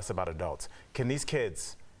care less about adults. Can these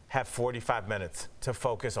kids have 45 minutes to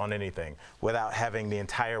focus on anything without having the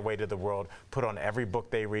entire weight of the world put on every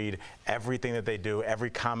book they read, everything that they do, every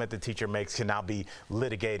comment the teacher makes can now be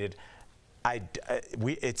litigated?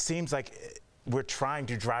 It seems like we're trying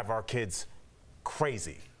to drive our kids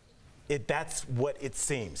crazy. That's what it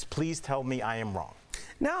seems. Please tell me I am wrong.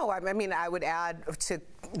 No, I mean, I would add to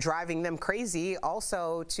driving them crazy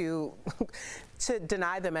also to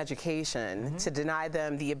deny them education, to deny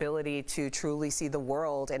them the ability to truly see the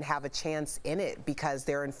world and have a chance in it because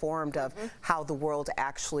they're informed of how the world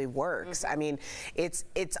actually works. I mean, it's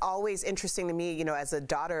always interesting to me, you know, as a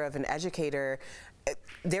daughter of an educator,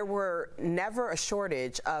 there were never a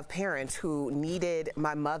shortage of parents who needed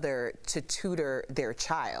my mother to tutor their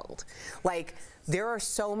child. Like, there are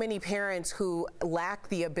so many parents who lack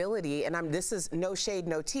the ability, and this is no shade,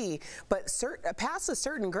 no tea, but past a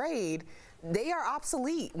certain grade, they are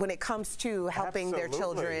obsolete when it comes to helping their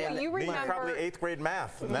children. You remember probably 8th grade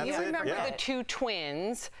math, and that's you it. remember the two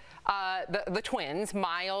twins, the twins,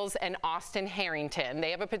 Miles and Austin Harrington.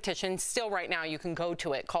 They have a petition still right now. You can go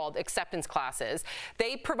to it called Acceptance Classes.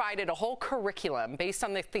 They provided a whole curriculum based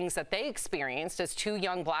on the things that they experienced as two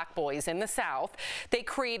young black boys in the South. They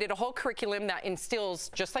created a whole curriculum that instills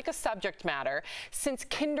just like a subject matter since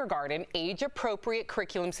kindergarten, age-appropriate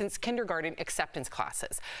curriculum since kindergarten, acceptance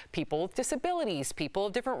classes. People with disabilities, people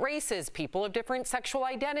of different races, people of different sexual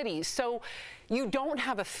identities. So you don't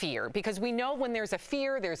have a fear because we know when there's a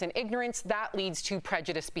fear, there's an ignorance that leads to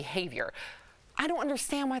prejudiced behavior. I don't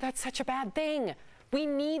understand why that's such a bad thing. We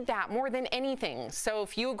need that more than anything. So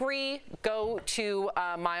if you agree, go to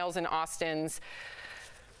Miles and Austin's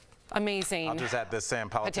amazing I'll just add this, Sam.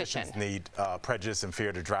 Politicians need prejudice and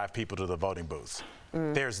fear to drive people to the voting booths.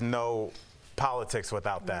 There's no politics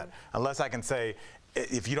without that. Unless I can say,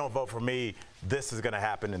 if you don't vote for me, this is going to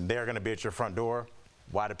happen and they're going to be at your front door,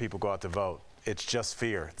 why do people go out to vote? It's just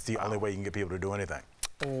fear. It's the only way you can get people to do anything.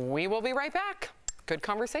 We will be right back. Good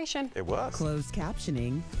conversation. It was. Closed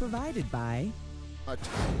captioning provided by...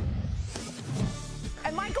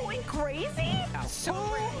 Am I going crazy? So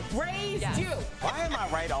raised you? Why am I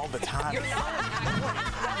right all the time? You're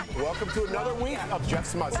not. Welcome to another week of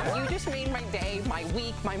Jeff's Mustard. You just made my day, my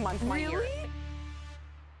week, my month, my year.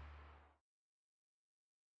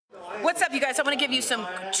 What's up, you guys? I want to give you some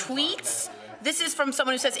tweets. This is from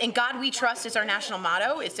someone who says, "In God We Trust" is our national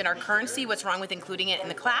motto. It's in our currency. What's wrong with including it in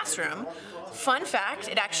the classroom? Fun fact,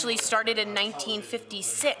 it actually started in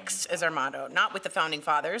 1956 as our motto, not with the Founding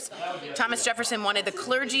Fathers. Thomas Jefferson wanted the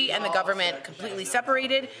clergy and the government completely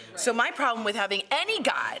separated. So my problem with having any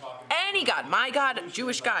God, my God,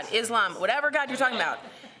 Jewish God, Islam, whatever God you're talking about,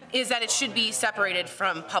 is that it should be separated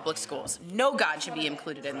from public schools. No God should be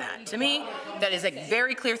included in that. To me, that is a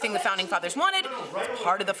very clear thing the Founding Fathers wanted. It's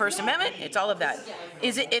part of the First Amendment. It's all of that.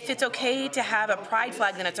 If it's okay to have a pride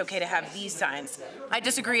flag, then it's okay to have these signs. I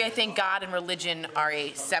disagree. I think God and religion are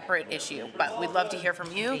a separate issue, but we'd love to hear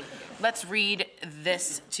from you. let's read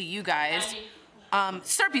this to you guys.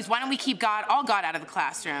 Serpies, why don't we keep all God out of the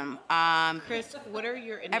classroom? Chris, what are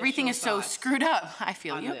your initial Everything is so thoughts screwed up. I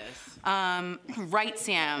feel on you. this? Right,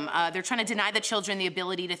 Sam. They're trying to deny the children the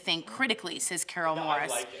ability to think critically, says Carol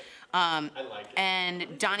Morris. I like it.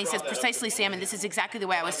 And Donnie says, precisely, Sam, and this is exactly the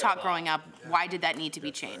way I was taught growing up. Why did that need to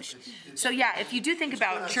be changed? So yeah, if you do think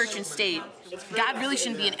about church and state, God really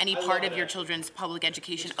shouldn't be in any part of your children's public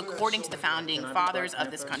education according to the founding fathers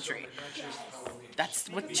of this country. That's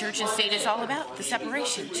what church and state is all about, the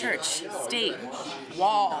separation, church, state,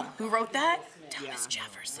 wall. Who wrote that? Thomas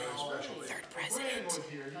Jefferson, 3rd president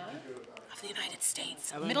of the United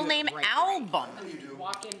States. Middle name Album.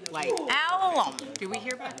 Like Album. Do we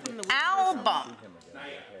hear back from the Album.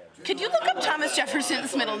 Could you look up Thomas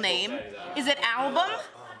Jefferson's middle name? Is it Album?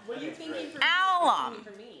 What are you thinking for Album.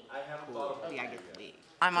 me? Oh, yeah, I get the lead.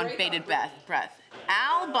 I'm on bated breath.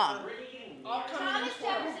 Album. Thomas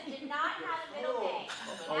Jefferson did not have a middle name.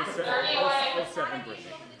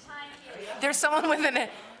 There's someone with an.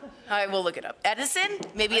 I will look it up. Edison?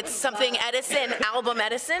 Maybe it's something Edison. Album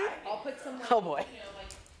Edison? I'll put some. Oh boy.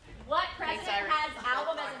 What president has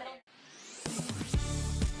album as a middle name?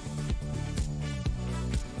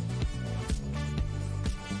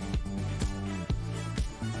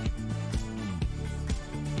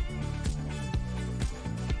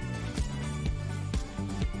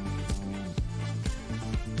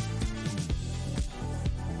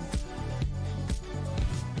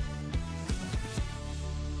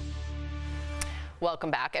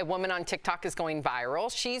 Welcome back. A woman on TikTok is going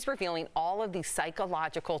viral. She's revealing all of these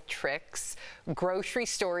psychological tricks grocery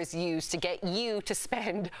stores use to get you to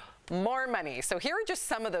spend more money. So here are just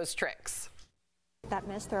some of those tricks. That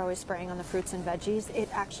mist they're always spraying on the fruits and veggies, it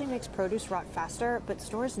actually makes produce rot faster, but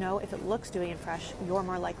stores know if it looks dewy and fresh, you're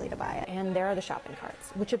more likely to buy it. And there are the shopping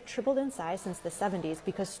carts, which have tripled in size since the 70s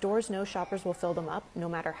because stores know shoppers will fill them up no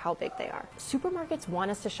matter how big they are. Supermarkets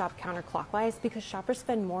want us to shop counterclockwise because shoppers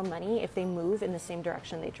spend more money if they move in the same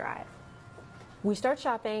direction they drive. We start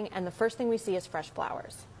shopping and the first thing we see is fresh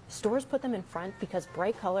flowers. Stores put them in front because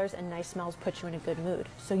bright colors and nice smells put you in a good mood,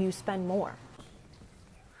 so you spend more.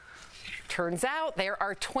 Turns out there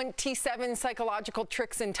are 27 psychological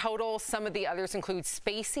tricks in total. Some of the others include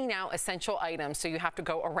spacing out essential items, so you have to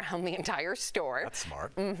go around the entire store. That's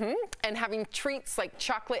smart. And having treats like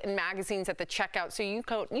chocolate and magazines at the checkout, so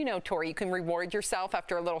you know, Tori, you can reward yourself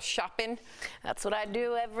after a little shopping. That's what I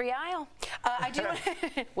do every aisle. I do.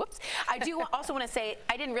 Whoops. I do also want to say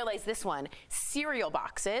I didn't realize this one. Cereal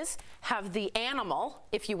boxes have the animal,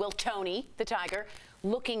 if you will, Tony the tiger,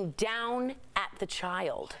 looking down at the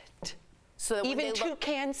child. So that even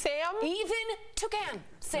Toucan Sam? Even Toucan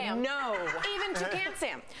Sam. No. Even Toucan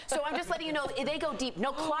Sam. So I'm just letting you know, they go deep.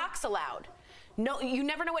 No clocks allowed. No, you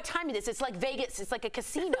never know what time it is. It's like Vegas. It's like a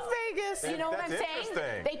casino. Vegas. You know what I'm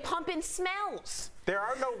saying? They pump in smells. There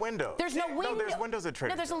are no windows. There's no window. No, there's windows at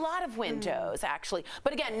Trader No, there's a lot of windows, actually.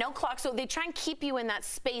 But again, no clock. So they try and keep you in that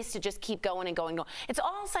space to just keep going and going. It's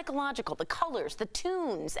all psychological. The colors, the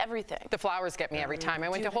tunes, everything. The flowers get me every time. I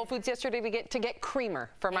went to Whole Foods yesterday to get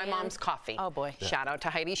creamer for my mom's coffee. Oh, boy. Shout out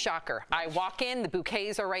to Heidi Shocker. I walk in, the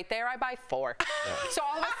bouquets are right there. I buy 4. So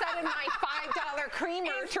all of a sudden, my $5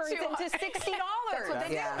 creamer turns into $60. That's what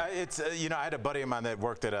they do. It's, you know, I had a buddy of mine that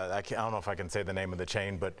worked at I don't know if I can say the name of the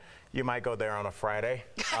chain, but you might go there on a Friday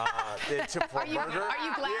for a burger. Are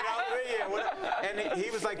you glad? You know, and he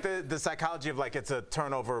was like the psychology of like it's a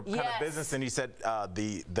turnover kind of business, and he said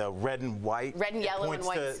the red and white, red and yellow and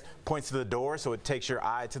white points to the door, so it takes your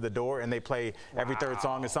eye to the door, and they play every third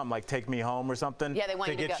song is something like "Take Me Home" or something. Yeah, they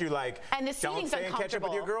want to get you like, and the don't stay and catch up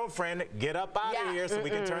with your girlfriend. Get up out of here so we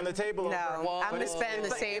can turn the table over. No, I'm gonna spend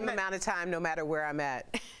the same amount of time no matter where I'm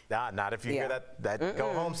at. Nah, not if you hear that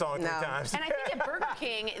go home song 3 times. And I think at Burger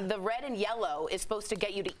King, the red and yellow is supposed to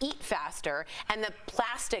get you to eat faster, and the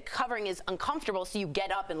plastic covering is uncomfortable, so you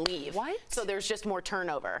get up and leave. What? So there's just more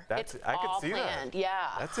turnover. It's all could see planned. that. Yeah.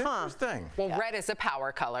 That's interesting. Well, red is a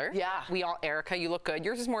power color. Yeah. Erica, you look good.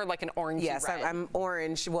 Yours is more like an orangey Yes, red. I'm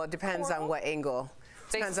orange. Well, it depends on what angle.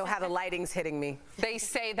 Depends on how the lighting's hitting me. They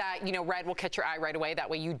say that, red will catch your eye right away. That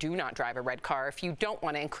way you do not drive a red car if you don't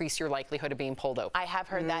want to increase your likelihood of being pulled over. I have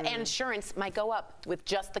heard that. And insurance might go up with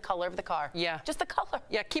just the color of the car. Yeah. Just the color.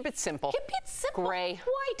 Yeah, keep it simple. Keep it simple. Gray.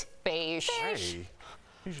 White. Beige. Hey.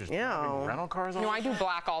 You just driving rental cars all No, I do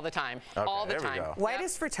black all the time. Okay, all the time. White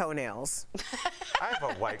is for toenails. I have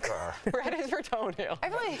a white car. Red is for toenails.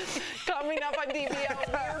 Coming up on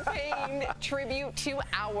DBL, we're paying tribute to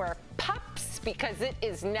our pups because it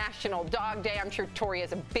is National Dog Day. I'm sure Tori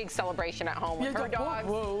has a big celebration at home with her dogs.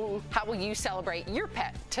 Whoa. How will you celebrate your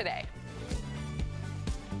pet today?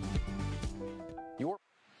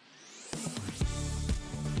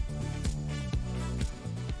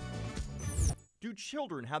 Do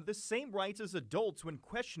children have the same rights as adults when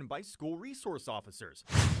questioned by school resource officers?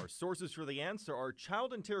 Our sources for the answer are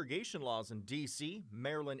child interrogation laws in D.C.,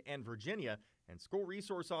 Maryland, and Virginia, and school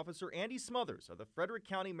resource officer Andy Smothers of the Frederick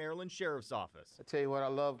County, Maryland Sheriff's Office. I tell you what, I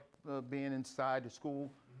love being inside the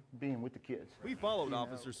school, being with the kids. We followed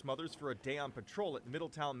Officer Smothers for a day on patrol at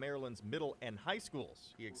Middletown, Maryland's middle and high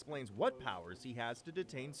schools. He explains what powers he has to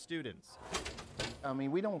detain students. I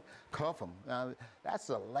mean, we don't cuff them. That's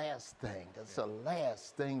the last thing. That's the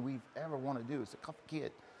last thing we ever want to do is to cuff a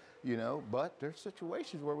kid, you know. But there's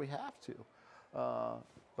situations where we have to. Other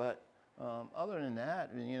than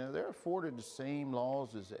that, you know, they're afforded the same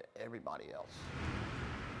laws as everybody else.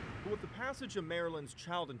 But with the passage of Maryland's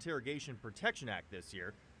Child Interrogation Protection Act this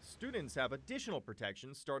year, students have additional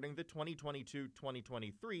protections starting the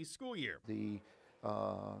 2022-2023 school year. The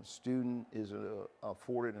student is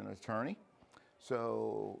afforded an attorney.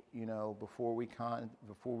 So, you know, before we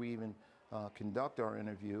even conduct our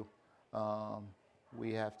interview,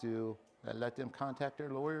 we have to let them contact their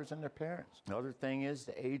lawyers and their parents. Another thing is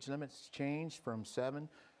the age limits changed from 7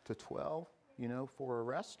 to 12, you know, for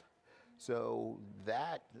arrest. So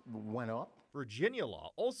that went up. Virginia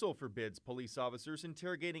law also forbids police officers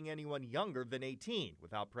interrogating anyone younger than 18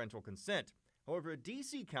 without parental consent. However, a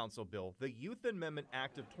D.C. Council bill, the Youth Amendment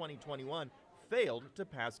Act of 2021, failed to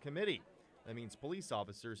pass committee. That means police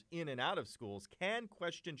officers in and out of schools can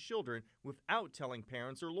question children without telling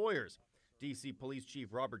parents or lawyers. D.C. Police Chief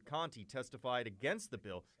Robert Conti testified against the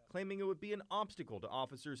bill, claiming it would be an obstacle to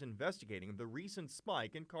officers investigating the recent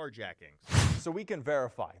spike in carjackings. So we can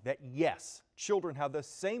verify that, yes, children have the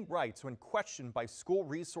same rights when questioned by school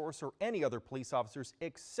resource or any other police officers,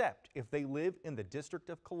 except if they live in the District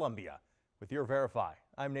of Columbia. With your Verify,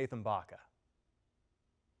 I'm Nathan Baca.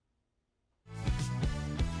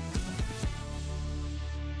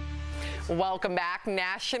 Welcome back.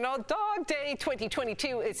 National Dog Day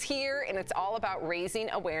 2022 is here, and it's all about raising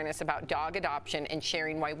awareness about dog adoption and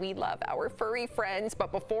sharing why we love our furry friends.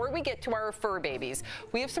 But before we get to our fur babies,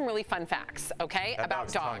 we have some really fun facts, okay,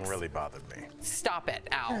 about dogs. Tongue really bothered me. Stop it,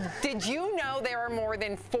 Al. Did you know there are more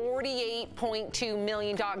than 48.2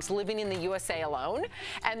 million dogs living in the USA alone?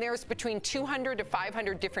 And there's between 200 to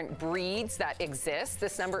 500 different breeds that exist.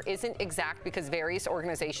 This number isn't exact because various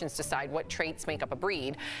organizations decide what traits make up a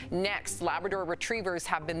breed. Next, Labrador Retrievers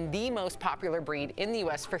have been the most popular breed in the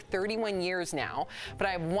U.S. for 31 years now. But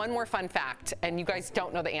I have one more fun fact, and you guys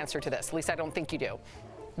don't know the answer to this. At least I don't think you do.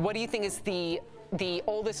 What do you think is the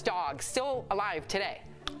oldest dog still alive today?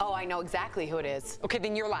 Oh, I know exactly who it is. Okay,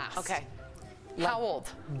 then you're last. Okay. How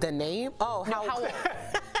old? The name? Oh, how old?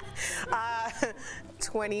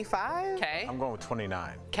 25. Okay. I'm going with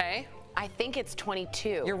 29. Okay. I think it's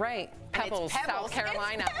 22. You're right. Pebbles, South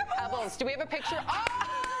Carolina. Pebbles. Do we have a picture? Oh!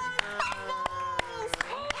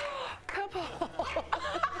 Pebbles!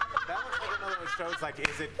 That looks like another one shows, like,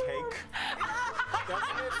 is it cake?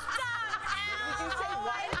 Doesn't it? Did you say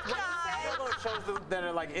what? Shows that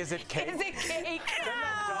are like, is it cake? Is it cake? Doesn't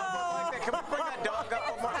that dog look like that? Can we bring that dog up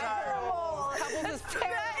one more time? Pebbles is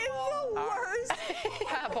terrible. That is the worst.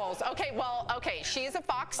 Pebbles. Okay, well, okay, she's a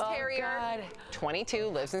fox terrier. God. 22,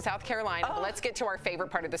 lives in South Carolina. But let's get to our favorite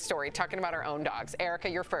part of the story, talking about our own dogs. Erica,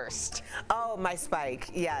 you're first. Oh, my Spike,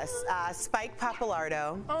 yes. Spike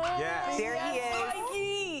Papalardo. Oh, yes. There he is.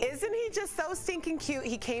 Spikey. Isn't he just so stinking cute?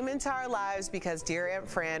 He came into our lives because dear Aunt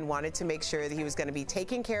Fran wanted to make sure that he was going to be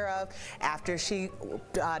taken care of after she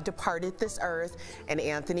departed this earth, and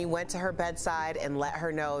Anthony went to her bedside and let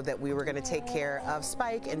her know that we were going to take care of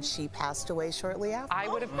Spike, and she passed away shortly after. I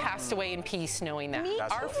would have passed away in peace knowing that.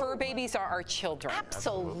 Our fur babies are our children.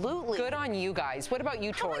 Absolutely. Good on you guys. What about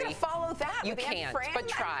you, Tori? How am I going to follow that? You with Aunt can't, Fran? but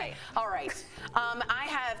try. All right. I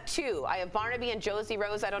have two. I have Barnaby and Josie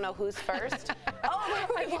Rose. I don't know who's first. Oh,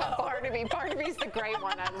 I love Barnaby. Barnaby's the great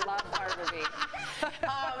one. I love Barnaby.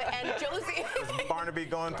 And Josie. Is Barnaby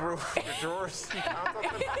going through the drawers?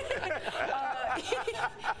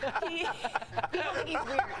 He's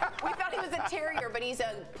weird. We thought he was a terrier, but he's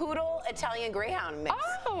a poodle Italian greyhound mix.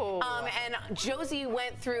 Oh. And Josie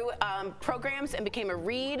went through programs and became a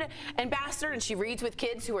read ambassador, and she reads with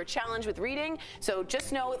kids who are challenged with reading. So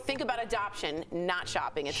just know, think about adoption, not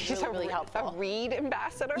shopping. It's really helpful. A read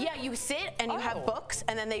ambassador? Yeah, you sit and you have books,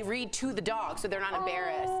 and then they read to the dog, so they're not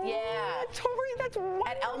embarrassed. Yeah. Tori, that's wonderful.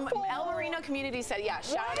 At El Marino Community Center, yeah,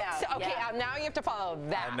 shout out. Okay, now you have to follow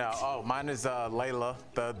that. I know. Oh, mine is Layla,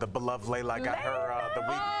 the beloved Layla. I got her the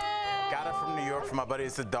week. Got her from New York from my buddy.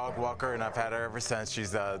 It's a dog walker, and I've had her ever since.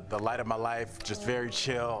 She's the light of my life, just very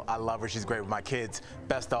chill. I love her. She's great with my kids.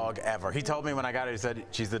 Best dog ever. He told me when I got her, he said,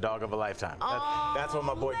 she's the dog of a lifetime. That's what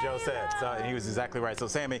my boy Joe said. So, and he was exactly right. So,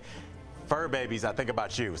 Sammy, fur babies, I think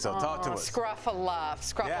about you. So talk to us.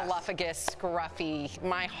 Scruffaluffagus, Scruffy,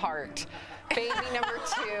 my heart. Baby number 2.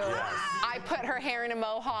 I put her hair in a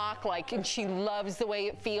mohawk, and she loves the way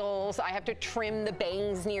it feels. I have to trim the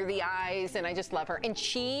bangs near the eyes, and I just love her. And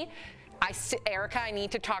Erica, I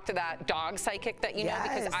need to talk to that dog psychic that you know,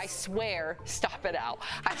 because I swear, stop it out.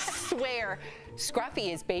 I swear,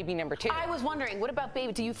 Scruffy is baby number 2. I was wondering, what about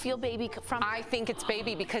Baby? Do you feel Baby from? I think it's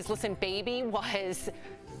Baby because, listen, Baby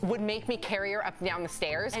would make me carry her up and down the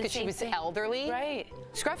stairs because she was elderly. Right.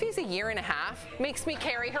 Scruffy's a year and a half. Makes me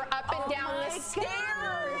carry her up and down the stairs.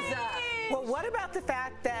 Well, what about the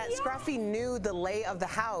fact that Scruffy knew the lay of the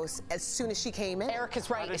house as soon as she came in? Erica's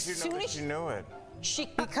right. How did you know that she knew it?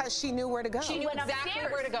 Because she knew where to go. She knew exactly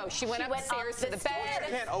where to go. She went upstairs to the bed.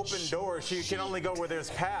 She can't open doors. She can only go where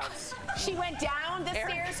there's paths. She went down the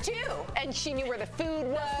stairs too. And she knew where the food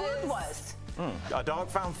was. A dog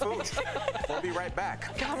found food. We'll be right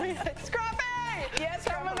back. Scruffy! Yes,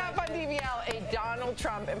 coming up on DBL, a Donald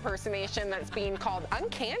Trump impersonation that's being called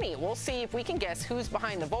uncanny. We'll see if we can guess who's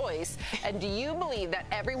behind the voice. And do you believe that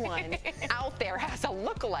everyone out there has a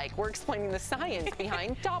look-alike? We're explaining the science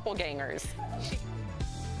behind doppelgangers.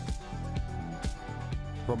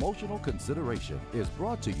 Promotional consideration is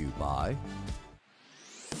brought to you by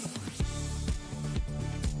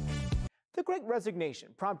The Great Resignation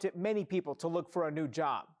prompted many people to look for a new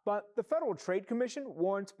job, but the Federal Trade Commission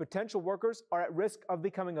warns potential workers are at risk of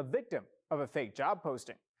becoming a victim of a fake job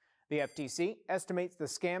posting. The FTC estimates the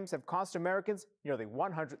scams have cost Americans nearly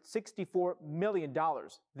 $164 million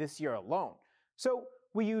this year alone. So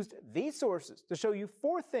we used these sources to show you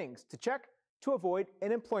 4 things to check to avoid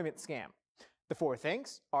an employment scam. The 4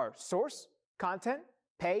 things are source, content,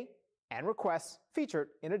 pay, and requests featured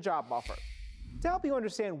in a job offer. To help you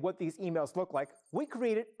understand what these emails look like, we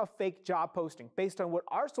created a fake job posting based on what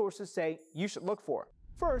our sources say you should look for.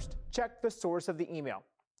 First, check the source of the email.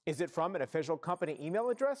 Is it from an official company email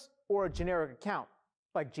address or a generic account,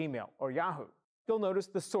 like Gmail or Yahoo? You'll notice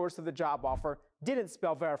the source of the job offer didn't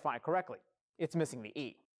spell verify correctly. It's missing the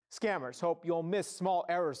E. Scammers hope you'll miss small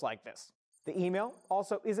errors like this. The email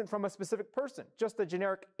also isn't from a specific person, just a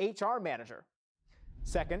generic HR manager.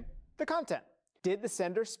 Second, the content. Did the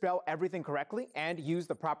sender spell everything correctly and use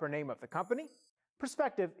the proper name of the company?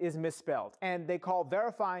 Perspective is misspelled, and they call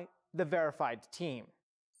verify the verified team.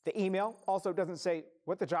 The email also doesn't say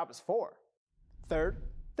what the job is for. Third,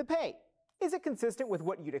 the pay. Is it consistent with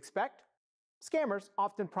what you'd expect? Scammers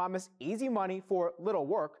often promise easy money for little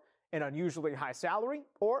work, an unusually high salary,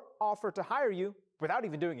 or offer to hire you without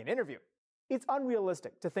even doing an interview. It's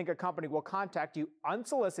unrealistic to think a company will contact you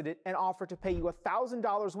unsolicited and offer to pay you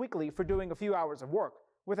 $1,000 weekly for doing a few hours of work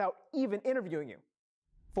without even interviewing you.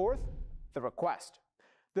 Fourth, the request.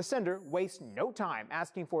 The sender wastes no time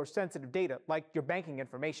asking for sensitive data like your banking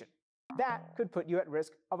information. That could put you at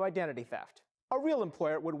risk of identity theft. A real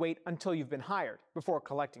employer would wait until you've been hired before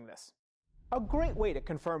collecting this. A great way to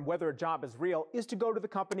confirm whether a job is real is to go to the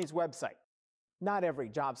company's website. Not every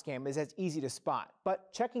job scam is as easy to spot,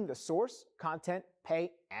 but checking the source, content,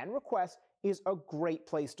 pay, and request is a great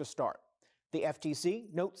place to start. The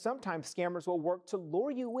FTC notes sometimes scammers will work to lure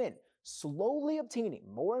you in, slowly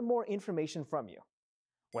obtaining more and more information from you.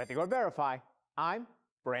 With your Verify, I'm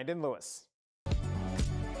Brandon Lewis.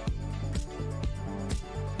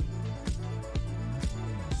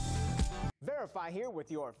 Verify here with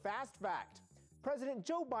your Fast Fact. President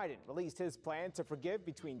Joe Biden released his plan to forgive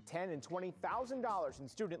between $10,000 and $20,000 in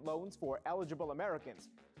student loans for eligible Americans.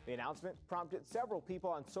 The announcement prompted several people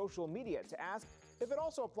on social media to ask if it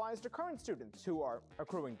also applies to current students who are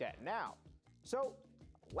accruing debt now. So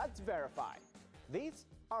let's verify. These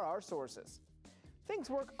are our sources. Things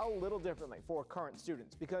work a little differently for current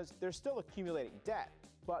students because they're still accumulating debt,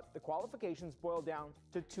 but the qualifications boil down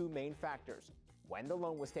to 2 main factors: when the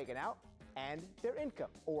loan was taken out and their income,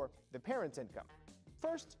 or the parent's income.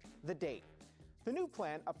 First, the date. The new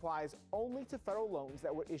plan applies only to federal loans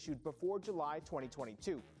that were issued before July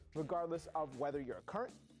 2022, regardless of whether you're a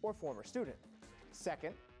current or former student.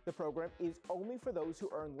 Second, the program is only for those who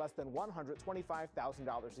earn less than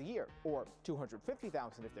 $125,000 a year, or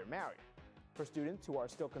 $250,000 if they're married. For students who are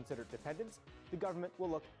still considered dependents, the government will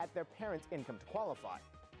look at their parents' income to qualify.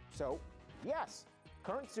 So, yes,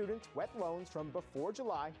 current students with loans from before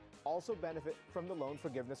July also benefit from the loan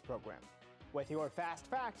forgiveness program. With your Fast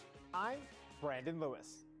Fact, I'm Brandon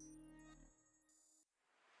Lewis.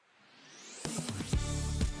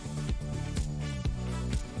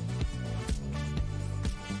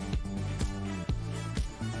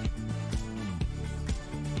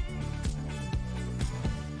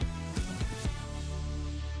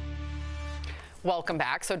 Welcome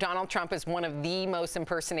back. So Donald Trump is one of the most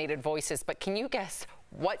impersonated voices, but can you guess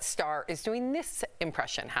what star is doing this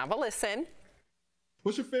impression? Have a listen.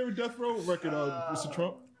 What's your favorite Death Row record, Mr.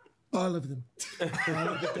 Trump? All of them. All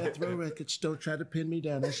of the Death Row records. Don't try to pin me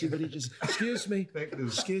down. I see what he just. Excuse me. Fake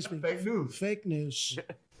news. Excuse me. Fake news. Fake news.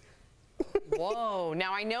 Whoa.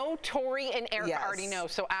 Now I know Tori and Erica already know.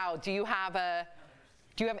 So Al, do you have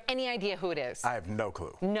any idea who it is? I have no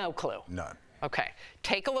clue. No clue. None. Okay.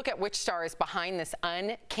 Take a look at which star is behind this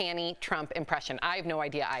uncanny Trump impression. I have no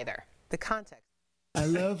idea either. The context. I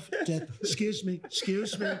love death. Excuse me.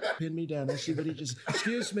 Excuse me. Pin me down. I see what he just.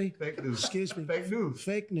 Excuse me. Fake news. Excuse me. Fake news.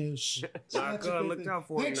 Fake news. Look out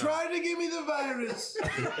for They tried to give me the virus.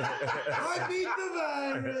 I beat the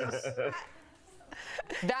virus.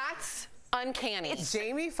 That's uncanny.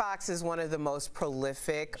 Jamie Foxx is one of the most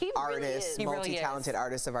prolific artists, multi-talented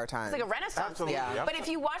artists of our time. It's like a renaissance. Absolutely. Yeah. But if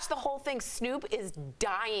you watch the whole thing, Snoop is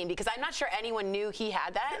dying because I'm not sure anyone knew he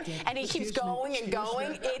had that. And he keeps going and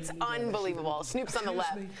going. It's unbelievable. Snoop's on the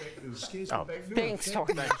left. Oh. Thanks,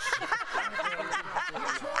 Tori.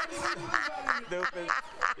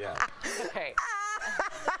 Yeah. Okay.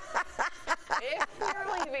 If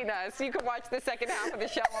you're leaving us, you can watch the second half of the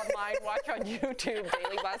show online. Watch on YouTube,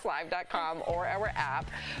 dailyblastlive.com, or our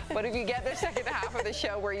app. But if you get the second half of the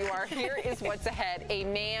show where you are, here is what's ahead. A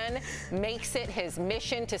man makes it his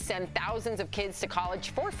mission to send thousands of kids to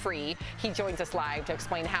college for free. He joins us live to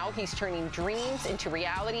explain how he's turning dreams into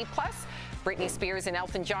reality. Plus, Britney Spears and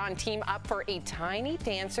Elton John team up for a Tiny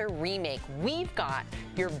Dancer remake. We've got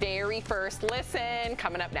your very first listen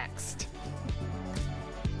coming up next.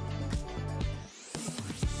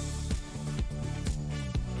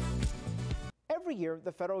 Every year,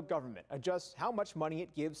 the federal government adjusts how much money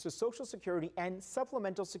it gives to Social Security and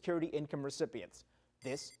Supplemental Security income recipients.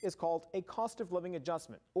 This is called a cost of living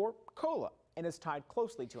adjustment, or COLA, and is tied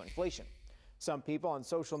closely to inflation. Some people on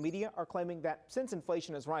social media are claiming that since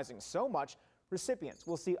inflation is rising so much, recipients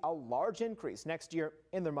will see a large increase next year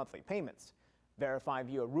in their monthly payments. Verify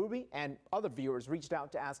viewer Ruby and other viewers reached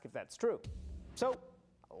out to ask if that's true. So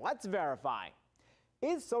let's verify.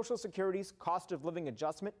 Is Social Security's cost of living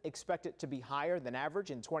adjustment expected to be higher than average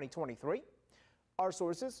in 2023? Our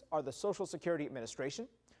sources are the Social Security Administration,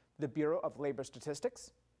 the Bureau of Labor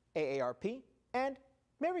Statistics, AARP, and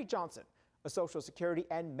Mary Johnson, a Social Security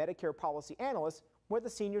and Medicare policy analyst with the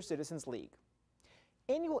Senior Citizens League.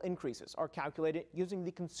 Annual increases are calculated using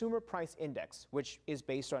the Consumer Price Index, which is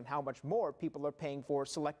based on how much more people are paying for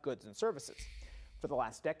select goods and services. For the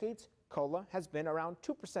last decades, COLA has been around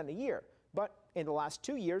 2% a year, but in the last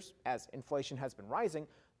 2 years, as inflation has been rising,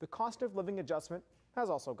 the cost of living adjustment has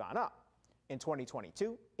also gone up. In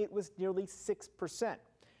 2022, it was nearly 6%.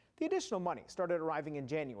 The additional money started arriving in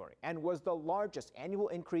January and was the largest annual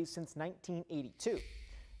increase since 1982.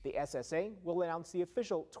 The SSA will announce the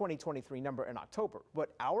official 2023 number in October,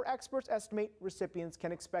 but our experts estimate recipients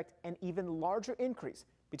can expect an even larger increase,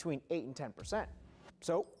 between 8 and 10%.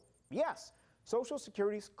 So, yes, Social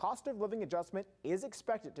Security's cost of living adjustment is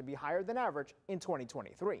expected to be higher than average in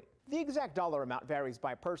 2023. The exact dollar amount varies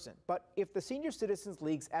by person, but if the Senior Citizens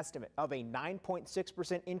League's estimate of a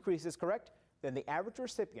 9.6% increase is correct, then the average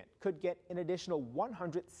recipient could get an additional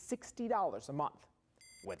 $160 a month.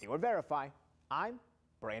 With your Verify, I'm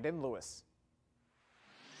Brandon Lewis.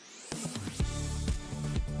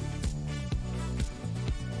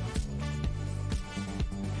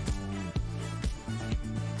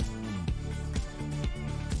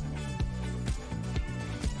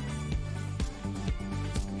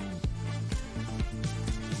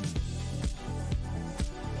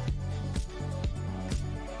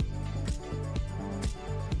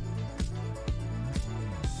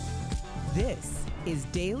 This is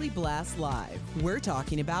Daily Blast Live. We're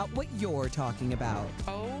talking about what you're talking about.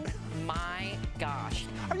 Oh my gosh.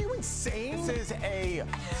 Are you insane? This is a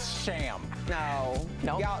sham. No.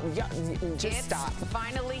 No. Just stop.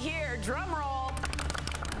 Finally here. Drum roll.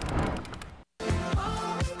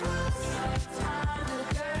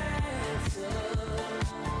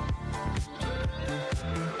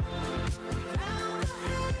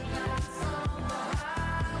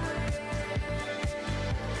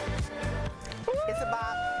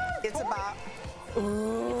 It's a bop.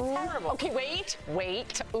 Ooh. It's terrible. Okay, wait.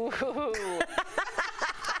 Ooh.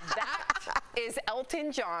 That is Elton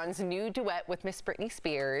Elton John's new duet with Miss Britney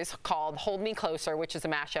Spears called Hold Me Closer, which is a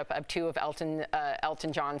mashup of two of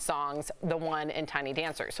Elton John's songs, The One and Tiny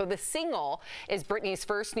Dancer. So the single is Britney's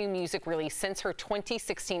first new music release since her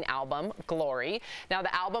 2016 album, Glory. Now,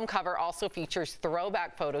 the album cover also features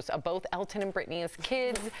throwback photos of both Elton and Britney as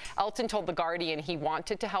kids. Elton told The Guardian he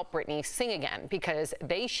wanted to help Britney sing again because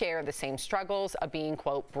they share the same struggles of being,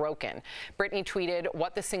 quote, broken. Britney tweeted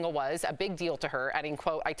what the single was, a big deal to her, adding,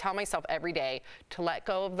 quote, I tell myself every day to let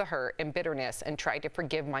go of the hurt and bitterness and try to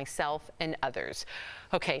forgive myself and others.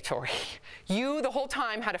 Okay, Tori, you the whole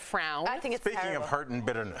time had a frown. I think it's Speaking terrible. of hurt and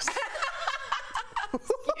bitterness.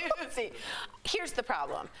 See, here's the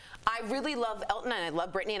problem. I really love Elton and I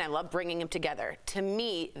love Britney and I love bringing them together. To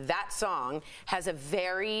me, that song has a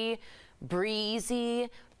very breezy,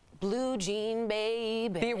 blue jean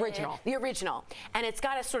baby. The original. The original. And it's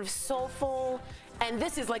got a sort of soulful, and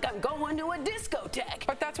this is like I'm going to a discotheque.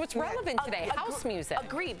 But that's what's relevant today, house music.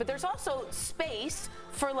 Agreed, but there's also space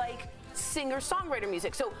for like singer-songwriter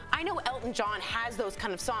music. So I know Elton John has those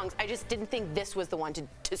kind of songs. I just didn't think this was the one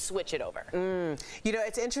to switch it over. You know,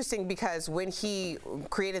 it's interesting because when he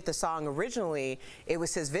created the song originally, it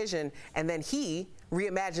was his vision, and then he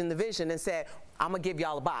reimagined the vision and said, I'm gonna give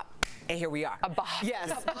y'all a bop. And here we are. A bop. Yes,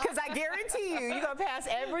 because I guarantee you're gonna pass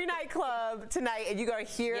every nightclub tonight and you're gonna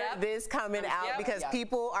hear this coming out because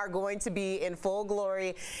people are going to be in full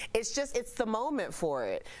glory. It's just, the moment for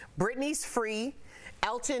it. Britney's free.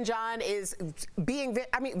 Elton John is being,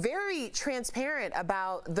 very transparent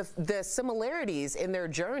about the similarities in their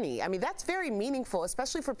journey. I mean, that's very meaningful,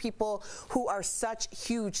 especially for people who are such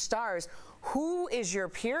huge stars. Who is your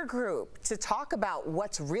peer group to talk about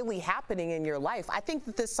what's really happening in your life? I think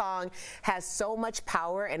that this song has so much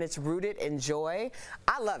power and it's rooted in joy.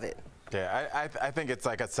 I love it. Yeah, I think it's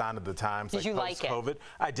like a sign of the times. Did you like it? Post-COVID.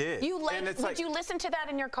 I did. You liked, would you listen to that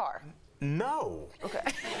in your car? No. Okay.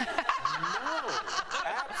 No,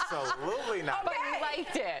 absolutely not. But you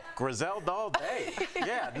liked it. Griselda all day.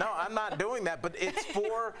 Yeah, no, I'm not doing that. But it's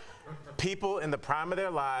for people in the prime of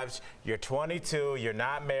their lives. You're 22, you're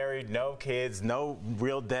not married, no kids, no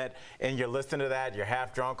real debt, and you're listening to that. You're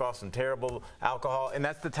half drunk off some terrible alcohol, and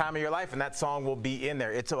that's the time of your life. And that song will be in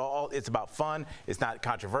there. It's about fun. It's not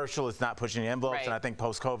controversial. It's not pushing envelopes. Right. And I think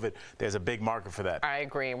post-COVID, there's a big market for that. I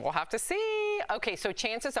agree. We'll have to see. Okay, so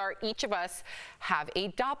chances are each of us have a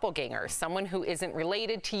doppelganger, someone who isn't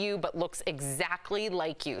related to you but looks exactly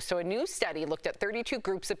like you. So a new study looked at 32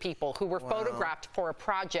 groups of people who were photographed for a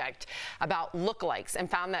project about lookalikes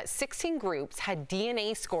and found that 16 groups had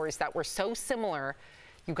DNA scores that were so similar,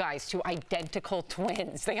 you guys, to identical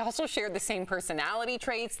twins. They also shared the same personality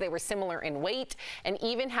traits, they were similar in weight, and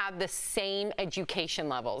even had the same education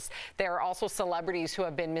levels. There are also celebrities who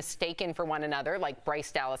have been mistaken for one another, like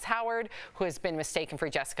Bryce Dallas Howard, who has been mistaken for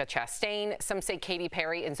Jessica Chastain. Some say Katy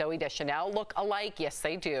Perry and Zooey Deschanel look alike. Yes,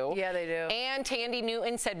 they do. Yeah, they do. And Tandy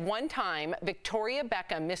Newton said one time Victoria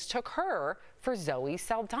Beckham mistook her for Zoe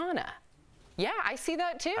Saldana. Yeah, I see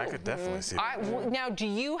that too. I could definitely see that. Now, do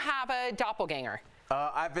you have a doppelganger?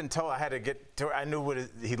 I've been told I had to get to. I knew what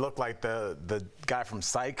he looked like, the guy from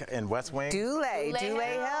Psych and West Wing. Dule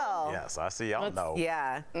Hill. Yes, I see y'all know.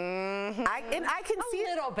 Yeah. I can see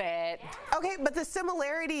a little bit. Okay, but the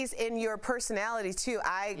similarities in your personality too.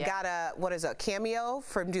 I got a cameo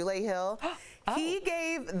from Dule Hill. He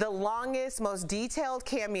gave the longest, most detailed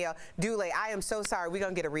cameo. Dule, I am so sorry. We're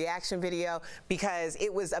going to get a reaction video because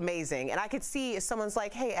it was amazing. And I could see if someone's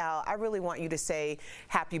like, hey, Al, I really want you to say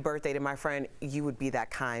happy birthday to my friend, you would be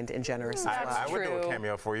that kind and generous. I would do a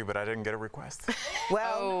cameo for you, but I didn't get a request.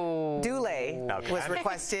 Well, Dule was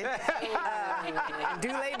requested.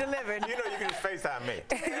 Dule delivered. You know you can just FaceTime me.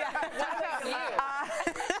 What about you?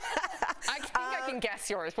 I think I can guess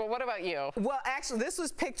yours, but what about you? Well, actually, this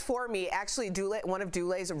was picked for me. Actually, Dule, one of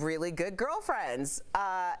Dule's really good girlfriends,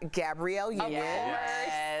 Gabrielle Union,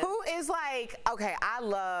 who is like, okay, I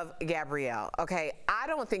love Gabrielle. Okay, I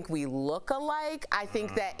don't think we look alike. I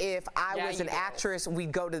think that if I was an actress,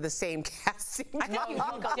 we'd go to the same casting. I think you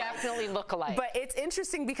definitely look alike. But it's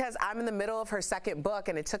interesting because I'm in the middle of her second book,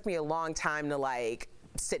 and it took me a long time to like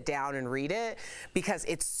sit down and read it because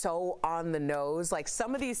it's so on the nose. Like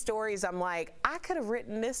some of these stories, I'm like, I could have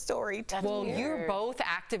written this story. Well, you're both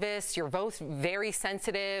activists. You're both very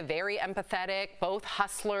sensitive, very empathetic, both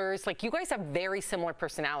hustlers. Like you guys have very similar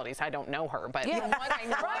personalities. I don't know her, but from what I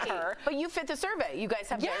know her. But you fit the survey. You guys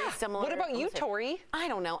have very similar. What about you, Tori? I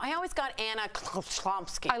don't know. I always got Anna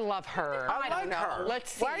Klomsky. I love her. I don't know.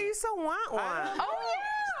 Let's see. Why are you so want one? Oh,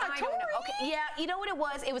 yeah. I don't know. Okay, yeah, you know what it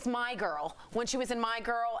was? It was My Girl. When she was in My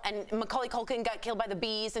Girl and Macaulay Culkin got killed by the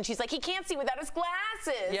bees and she's like, he can't see without his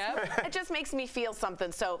glasses. Yep. It just makes me feel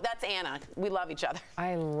something. So that's Anna. We love each other.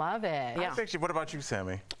 I love it. Yeah. What about you,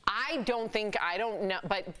 Sammy? I don't know,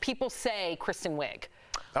 but people say Kristen Wiig.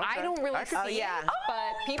 Okay. I don't really see it,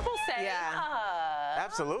 but people say,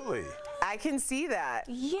 Absolutely. I can see that.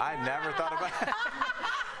 Yeah. I never thought about it.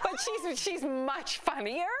 But she's much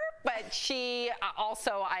funnier. But she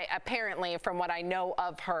also, apparently, from what I know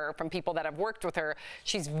of her, from people that have worked with her,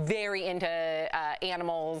 she's very into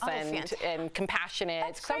animals and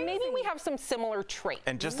compassionate. So maybe we have some similar traits.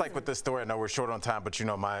 And just like with this story, I know we're short on time, but you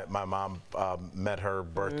know, my mom met her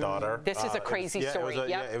birth daughter. This is a crazy story.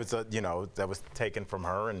 It was a, you know, that was taken from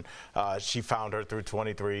her, and she found her through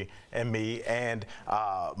 23andMe. And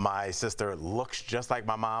my sister looks just like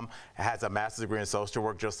my mom, has a master's degree in social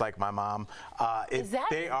work, just like my mom.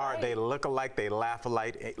 They look alike, they laugh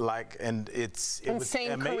alike, and it was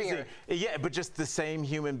same amazing. Career. Yeah, but just the same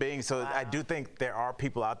human being. So I do think there are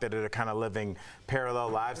people out there that are kind of living parallel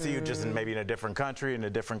lives to you, just maybe in a different country, in a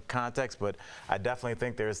different context. But I definitely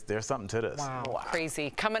think there's something to this. Wow. Crazy.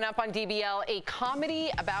 Coming up on DBL, a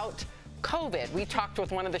comedy about COVID. We talked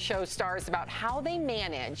with one of the show's stars about how they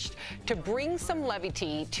managed to bring some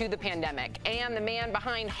levity to the pandemic. And the man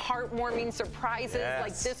behind heartwarming surprises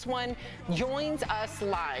like this one joins us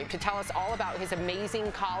live to tell us all about his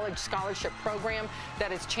amazing college scholarship program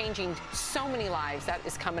that is changing so many lives. That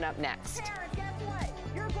is coming up next. Parents, guess what?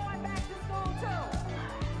 You're going back to school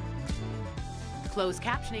too. Closed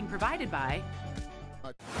captioning provided by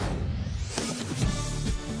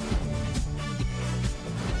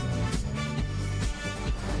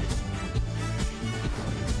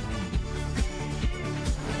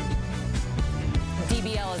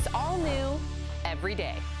DBL is all new every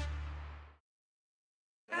day.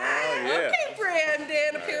 Okay,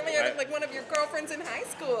 Brandon. Apparently I look like one of your girlfriends in high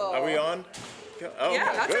school. Are we on? Oh,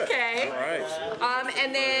 yeah, that's good. okay. All right.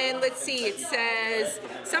 And then let's see. It says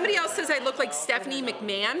somebody else says I look like Stephanie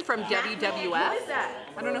McMahon from WWF. Who is that?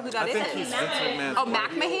 I don't know who that is. I think he's Vince McMahon. Oh,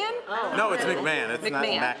 McMahon? No, it's McMahon. It's not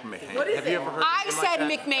McMahon. What is Have you ever heard I something said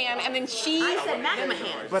like that? McMahon, and then she. I said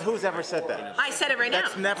McMahon. But who's ever said that? I said it right now.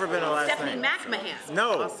 That's never been a last Stephanie name. McMahon.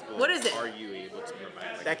 No. What is it? Are you able to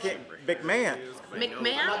provide that can't McMahon.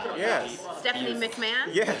 McMahon? Yes. Stephanie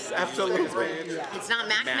McMahon? Yes, absolutely. It's not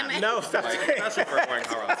McMahon? No, stop saying I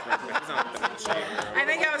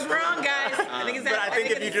think I was wrong, guys. I think it's that. But I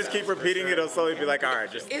think if you just keep repeating it, it'll slowly be like, all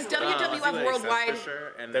right, just. Is WWF worldwide?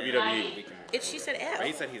 WWE. She said F.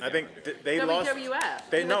 I think they lost. WWF.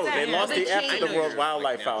 They lost the F to the World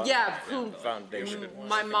Wildlife Yeah, Foundation.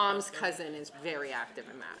 My mom's cousin is very active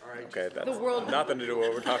in that. Okay, that's The world- nothing to do with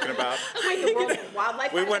what we're talking about. The World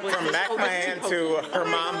Wildlife We went from McMahon to her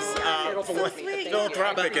mom's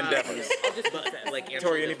philanthropic endeavors.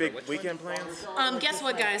 Tori, any big weekend plans? Guess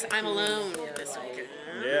what, guys? I'm alone this weekend.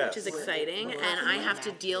 Yes. Which is exciting, and I have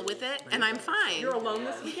to deal with it, and I'm fine. You're alone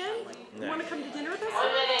this weekend? You want to come to dinner with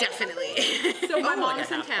us? Definitely. So my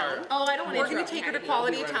mom's in town. Oh, I don't want to. We're going to take her to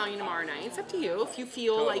Quality Italian tomorrow night. It's up to you if you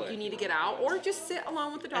feel like you need to get out, or just sit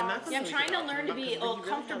alone with the dogs. Yeah, I'm trying to learn to be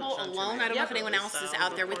comfortable alone. I don't know if anyone else is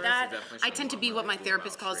out there with that. I tend to be what my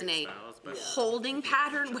therapist calls in a holding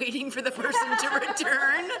pattern, waiting for the person to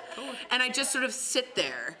return, and I just sort of sit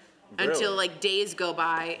there until like days go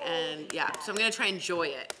by, and yeah. So I'm going to try and enjoy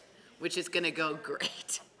it, which is going to go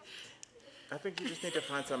great. I think you just need to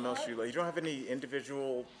find something else you like. You don't have any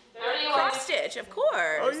individual. Cross stitch, of course.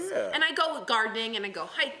 Oh, yeah. And I go gardening and I go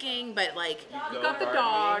hiking, but like you got the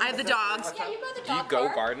dogs. I have the dogs. Yeah, you got the dog. Do you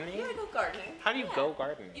go gardening? Yeah, I go gardening. How do you go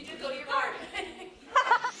gardening? You just go to your garden.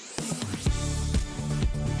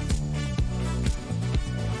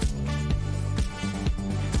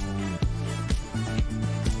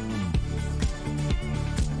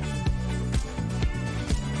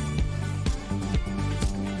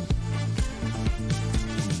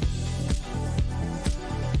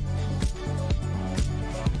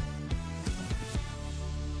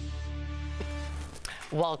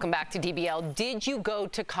 Welcome back to DBL. Did you go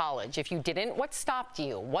to college? If you didn't, what stopped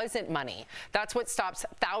you? Was it money? That's what stops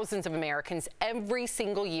thousands of Americans every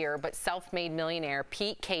single year, but self-made millionaire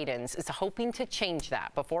Pete Cadens is hoping to change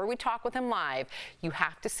that. Before we talk with him live, you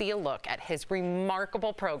have to see a look at his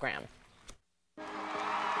remarkable program.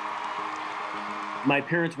 My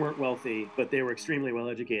parents weren't wealthy, but they were extremely well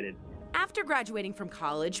educated. After graduating from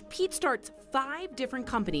college, Pete starts 5 different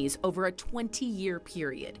companies over a 20-year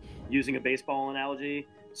period. Using a baseball analogy,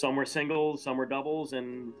 some were singles, some were doubles,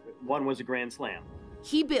 and one was a grand slam.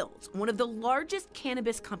 He builds one of the largest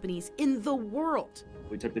cannabis companies in the world.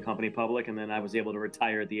 We took the company public, and then I was able to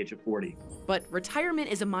retire at the age of 40. But retirement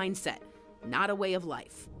is a mindset, not a way of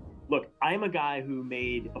life. Look, I'm a guy who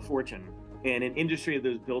made a fortune in an industry that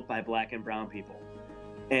was built by Black and brown people.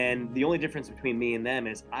 And the only difference between me and them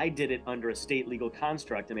is I did it under a state legal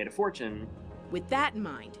construct and made a fortune. With that in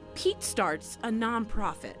mind, Pete starts a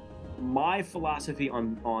nonprofit. My philosophy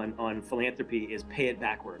on philanthropy is pay it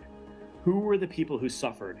backward. Who were the people who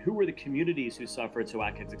suffered? Who were the communities who suffered so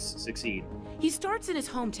I could succeed? He starts in his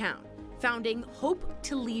hometown, founding Hope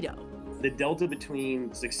Toledo. The delta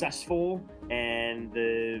between successful and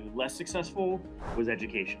the less successful was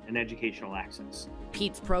education and educational access.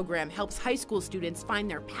 Pete's program helps high school students find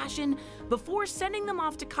their passion before sending them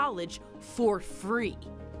off to college for free.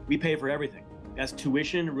 We pay for everything. That's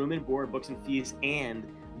tuition, room and board, books and fees, and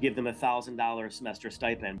give them a $1,000 semester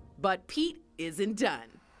stipend. But Pete isn't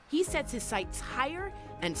done. He sets his sights higher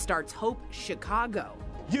and starts Hope Chicago.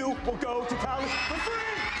 You will go to college for free!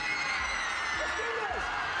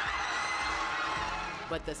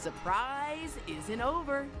 But the surprise isn't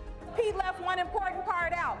over. Pete left one important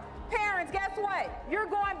part out. Parents, guess what? You're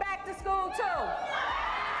going back to school too.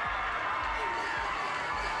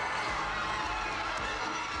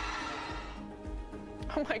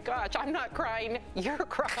 Oh my gosh, I'm not crying. You're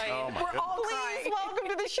crying. Oh my We're all goodness. crying. Please welcome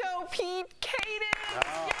to the show, Pete Caden.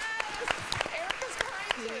 Oh. Yes! Erica's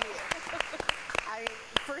crying too.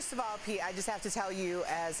 First of all, Pete, I just have to tell you,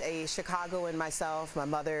 as a Chicagoan myself, my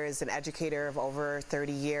mother is an educator of over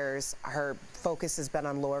 30 years. Her focus has been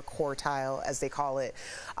on lower quartile, as they call it,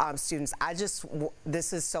 students.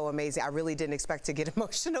 This is so amazing. I really didn't expect to get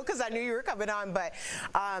emotional because I knew you were coming on, but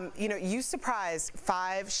you know, you surprised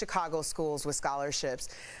 5 Chicago schools with scholarships.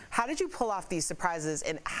 How did you pull off these surprises,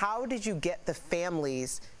 and how did you get the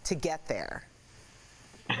families to get there?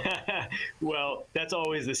 Well, that's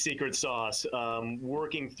always the secret sauce,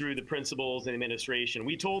 working through the principals and administration.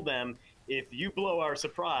 We told them, if you blow our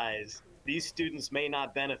surprise, these students may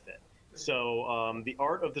not benefit. So the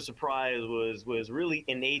art of the surprise was really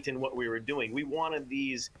innate in what we were doing. We wanted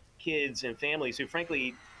these kids and families who,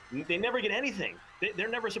 frankly, they never get anything. They're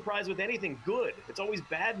never surprised with anything good. It's always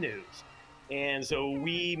bad news. And so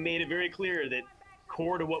we made it very clear that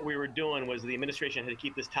core to what we were doing was the administration had to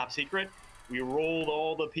keep this top secret. We rolled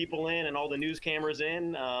all the people in and all the news cameras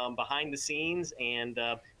in behind the scenes, and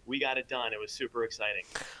we got it done. It was super exciting.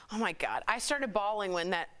 Oh my God. I started bawling when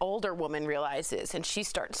that older woman realizes, and she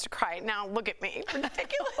starts to cry. Now look at me.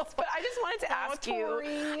 Ridiculous. But I just wanted to ask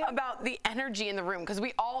you about the energy in the room, because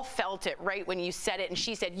we all felt it right when you said it, and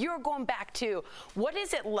she said, you're going back too. What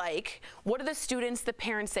is it like? What do the students, the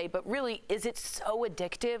parents say? But really, is it so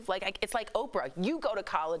addictive? Like, it's like Oprah. You go to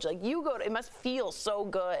college, like you go to, it must feel so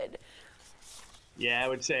good. Yeah, I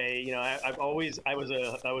would say, you know, I was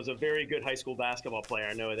a very good high school basketball player.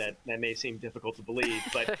 I know that may seem difficult to believe,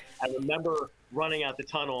 but I remember running out the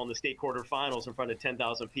tunnel in the state quarterfinals in front of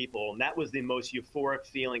 10,000 people, and that was the most euphoric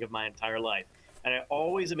feeling of my entire life. And I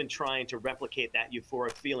always have been trying to replicate that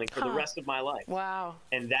euphoric feeling for the rest of my life. Wow.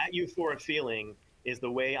 And that euphoric feeling is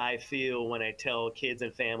the way I feel when I tell kids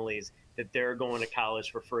and families that they're going to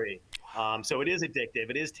college for free. So it is addictive,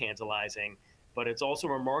 it is tantalizing, but it's also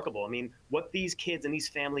remarkable. I mean, what these kids and these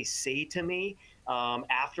families say to me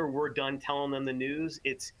after we're done telling them the news,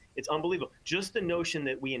 it's unbelievable. Just the notion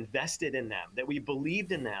that we invested in them, that we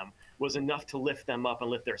believed in them, was enough to lift them up and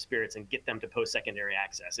lift their spirits and get them to post-secondary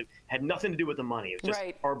access. It had nothing to do with the money. It was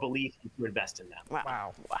just our belief to invest in them.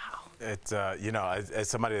 Wow. Wow. It's, you know, as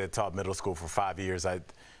somebody that taught middle school for 5 years, I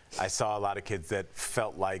saw a lot of kids that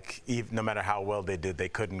felt like no matter how well they did, they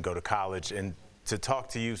couldn't go to college. And to talk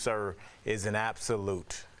to you, sir, is an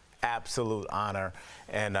absolute honor,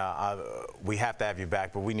 and we have to have you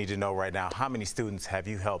back, but we need to know right now, how many students have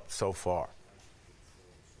you helped so far?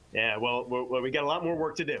 Yeah, well, we got a lot more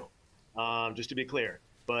work to do, just to be clear.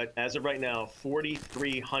 But as of right now,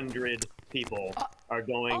 4,300 people are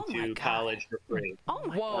going to college for free. Oh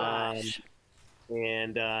my gosh.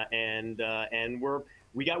 And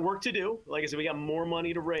we got work to do. Like I said, we got more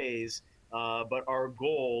money to raise. But our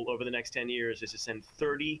goal over the next 10 years is to send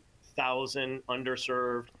 30,000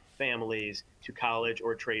 underserved families to college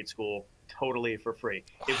or trade school totally for free.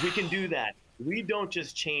 If we can do that, we don't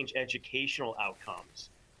just change educational outcomes.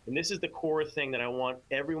 And this is the core thing that I want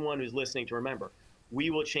everyone who's listening to remember. We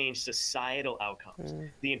will change societal outcomes.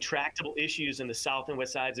 The intractable issues in the south and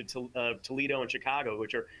west sides of Toledo and Chicago,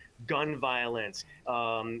 which are gun violence,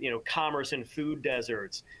 you know, commerce and food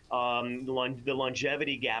deserts, the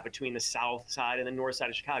longevity gap between the south side and the north side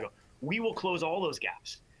of Chicago. We will close all those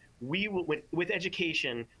gaps. we will, with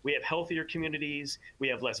education, we have healthier communities, we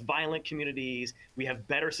have less violent communities, we have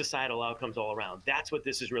better societal outcomes all around. That's what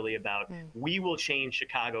this is really about. We will change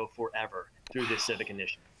Chicago forever through this civic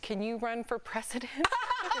initiative. Can you run for president?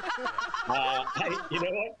 You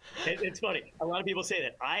know what? It's funny. A lot of people say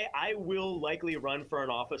that. I will likely run for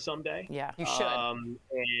an office someday. Yeah, you should.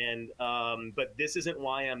 But this isn't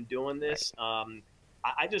why I'm doing this. Right.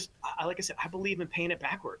 Like I said, I believe in paying it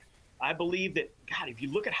backward. I believe that, God, if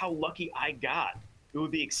you look at how lucky I got, it would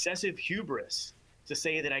be excessive hubris to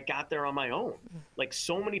say that I got there on my own. Like,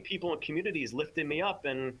 so many people in communities lifted me up,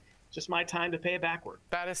 and just my time to pay it backward.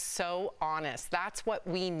 That is so honest. That's what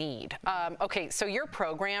we need. Okay, so your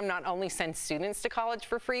program not only sends students to college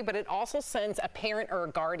for free, but it also sends a parent or a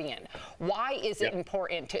guardian. Why is it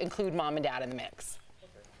important to include mom and dad in the mix?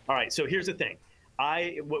 All right, so here's the thing.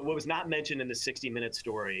 What was not mentioned in the 60-minute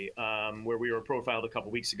story, where we were profiled a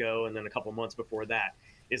couple weeks ago and then a couple months before that,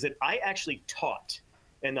 is that I actually taught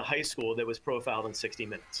in the high school that was profiled in 60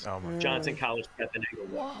 Minutes, Johnson College Prep in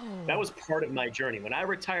Englewood. That was part of my journey. When I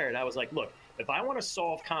retired, I was like, look, if I want to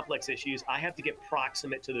solve complex issues, I have to get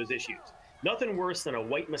proximate to those issues. Nothing worse than a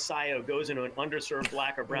white messiah who goes into an underserved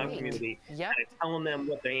black or brown community and telling them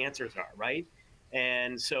what the answers are, right?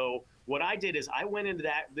 And so what I did is I went into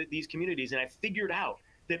these communities and I figured out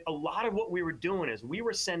that a lot of what we were doing is we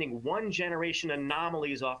were sending one generation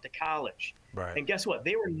anomalies off to college. Right. And guess what?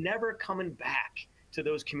 They were never coming back to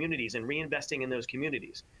those communities and reinvesting in those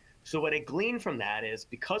communities. So what I gleaned from that is,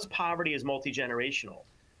 because poverty is multi-generational,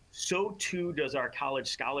 so too does our college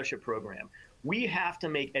scholarship program. We have to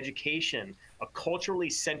make education a culturally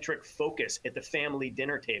centric focus at the family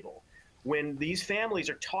dinner table. When these families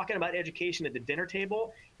are talking about education at the dinner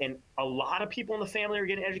table, and a lot of people in the family are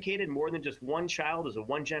getting educated, more than just one child as a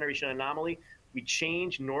one-generation anomaly, we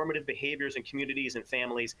change normative behaviors in communities and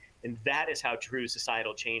families, and that is how true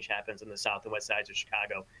societal change happens in the South and West sides of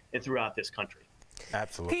Chicago and throughout this country.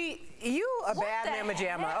 Absolutely. Pete, you a bad mamma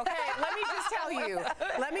jamma. Okay, let me just tell you.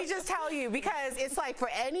 Let me just tell you, because it's like, for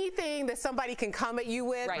anything that somebody can come at you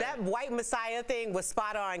with, that white messiah thing was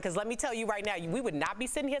spot on. Because let me tell you right now, we would not be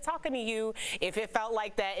sitting here talking to you if it felt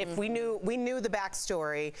like that. If we knew the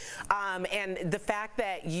backstory, and the fact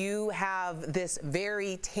that you have this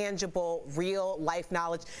very tangible, real life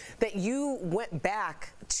knowledge that you went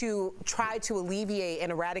back to try to alleviate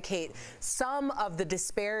and eradicate some of the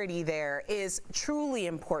disparity there is truly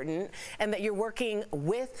important, and that you're working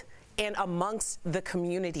with and amongst the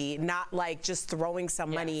community, not like just throwing some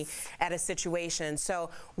money at a situation. So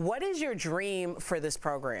what is your dream for this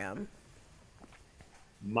program?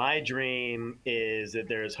 My dream is that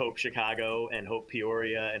there's Hope Chicago and Hope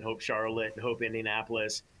Peoria and Hope Charlotte and Hope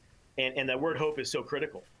Indianapolis. And that word hope is so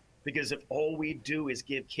critical, because if all we do is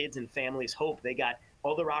give kids and families hope, they got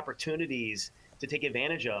other opportunities to take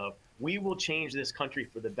advantage of, we will change this country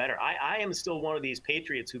for the better. I am still one of these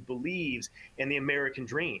patriots who believes in the American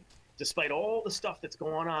dream, despite all the stuff that's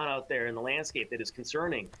going on out there in the landscape that is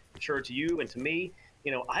concerning, I'm sure, to you and to me.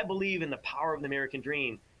 You know, I believe in the power of the American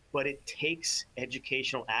dream, but it takes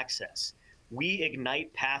educational access. We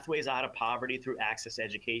ignite pathways out of poverty through access to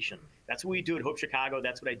education. That's what we do at Hope Chicago.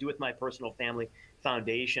 That's what I do with my personal family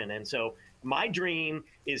foundation. And so my dream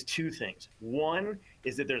is two things. One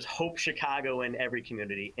is that there's Hope Chicago in every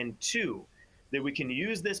community. And two, that we can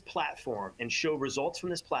use this platform and show results from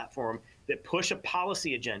this platform that push a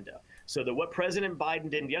policy agenda. So that what President Biden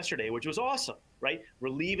did yesterday, which was awesome, right?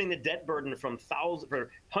 Relieving the debt burden from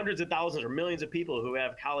hundreds of thousands or millions of people who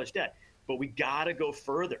have college debt. But we gotta go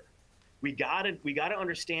further. We gotta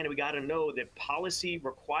understand, and we gotta know that policy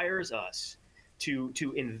requires us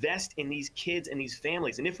to invest in these kids and these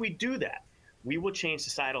families. And if we do that, we will change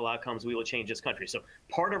societal outcomes. We will change this country. So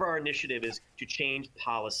part of our initiative is to change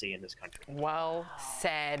policy in this country. Well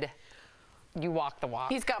said. You walk the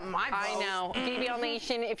walk. He's got my vote. I know. DBL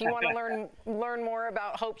Nation, if you want to learn more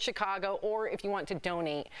about Hope Chicago, or if you want to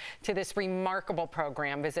donate to this remarkable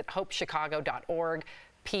program, visit hopechicago.org.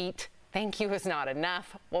 Pete, thank you is not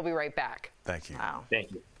enough. We'll be right back. Thank you. Wow.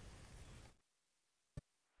 Thank you.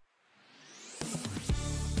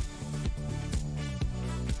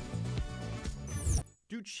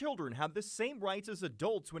 Do children have the same rights as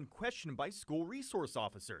adults when questioned by school resource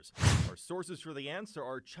officers? Our sources for the answer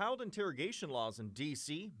are child interrogation laws in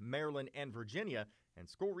D.C., Maryland, and Virginia, and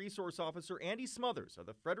school resource officer Andy Smothers of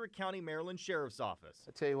the Frederick County, Maryland Sheriff's Office.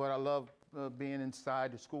 I tell you what, I love being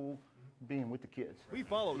inside the school, being with the kids. We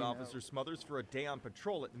followed Officer Smothers for a day on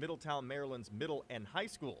patrol at Middletown, Maryland's middle and high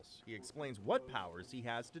schools. He explains what powers he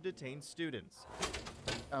has to detain students.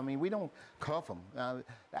 I mean, we don't cuff them.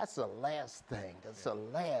 That's the last thing. That's the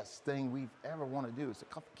last thing we ever want to do, is to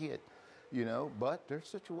cuff a kid. you know, but there's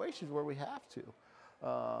situations where we have to.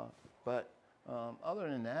 Other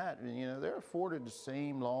than that, you know, they're afforded the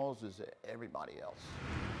same laws as everybody else.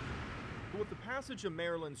 But with the passage of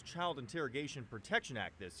Maryland's Child Interrogation Protection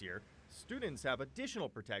Act this year, students have additional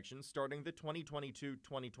protections starting the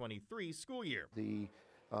 2022-2023 school year. The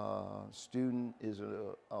student is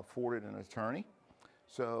afforded an attorney.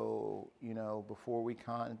 So, you know, before we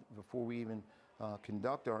even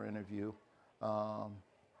conduct our interview,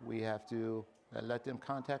 we have to let them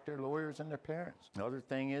contact their lawyers and their parents. The other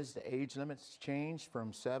thing is the age limits changed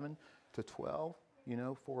from 7 to 12, you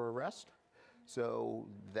know, for arrest. So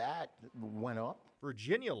that went up.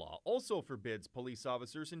 Virginia law also forbids police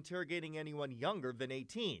officers interrogating anyone younger than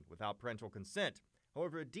 18 without parental consent.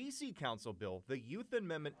 However, a D.C. Council bill, the Youth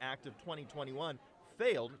Amendment Act of 2021,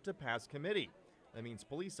 failed to pass committee. That means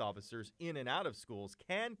police officers in and out of schools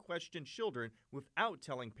can question children without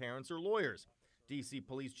telling parents or lawyers. D.C.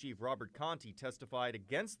 Police Chief Robert Conti testified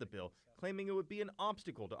against the bill, claiming it would be an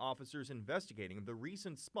obstacle to officers investigating the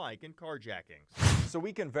recent spike in carjackings. So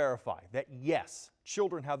we can verify that, yes,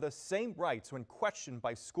 children have the same rights when questioned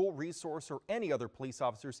by school resource or any other police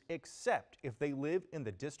officers, except if they live in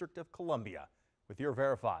the District of Columbia. With your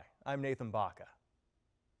Verify, I'm Nathan Baca.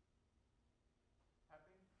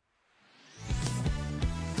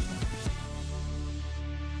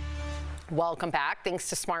 Welcome back. Thanks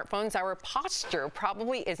to smartphones, our posture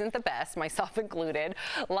probably isn't the best, myself included.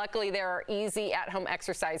 Luckily, there are easy at-home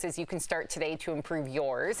exercises you can start today to improve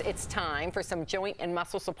yours. It's time for some joint and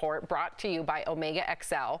muscle support brought to you by Omega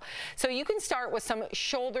XL. So you can start with some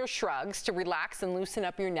shoulder shrugs to relax and loosen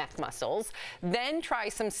up your neck muscles. Then try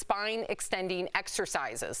some spine extending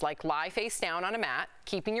exercises like lie face down on a mat,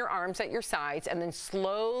 keeping your arms at your sides, and then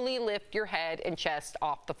slowly lift your head and chest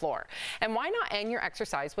off the floor. And why not end your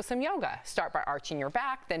exercise with some yoga? Start by arching your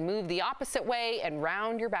back, then move the opposite way and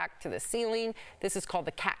round your back to the ceiling. This is called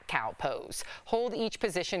the cat-cow pose. Hold each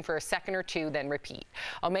position for a second or two, then repeat.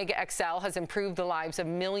 Omega XL has improved the lives of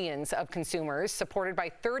millions of consumers. Supported by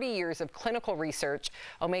 30 years of clinical research,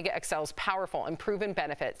 Omega XL's powerful and proven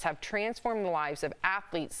benefits have transformed the lives of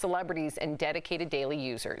athletes, celebrities, and dedicated daily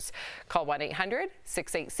users. Call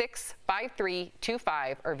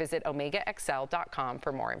 1-800-686-5325 or visit omegaxl.com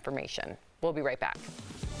for more information. We'll be right back.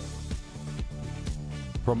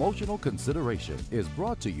 Promotional consideration is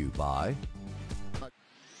brought to you by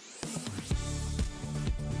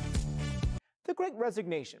The Great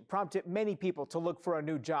Resignation prompted many people to look for a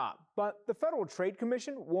new job, but the Federal Trade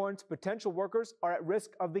Commission warns potential workers are at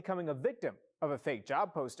risk of becoming a victim of a fake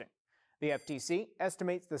job posting. The FTC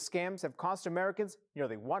estimates the scams have cost Americans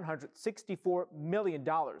nearly $164 million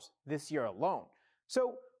this year alone.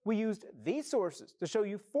 So we used these sources to show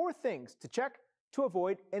you 4 things to check to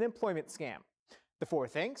avoid an employment scam. The 4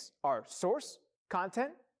 things are source,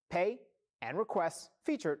 content, pay, and requests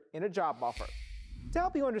featured in a job offer. To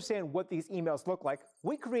help you understand what these emails look like,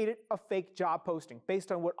 we created a fake job posting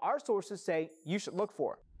based on what our sources say you should look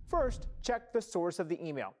for. First, check the source of the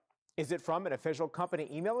email. Is it from an official company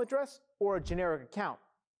email address or a generic account,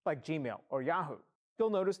 like Gmail or Yahoo?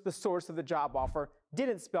 You'll notice the source of the job offer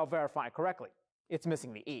didn't spell verify correctly. It's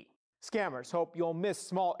missing the E. Scammers hope you'll miss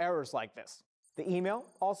small errors like this. The email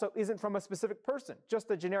also isn't from a specific person, just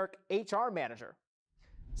a generic HR manager.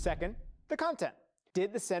 Second, the content.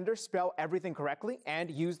 Did the sender spell everything correctly and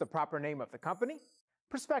use the proper name of the company?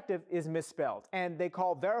 Perspective is misspelled, and they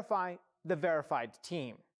call Verify the verified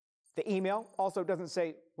team. The email also doesn't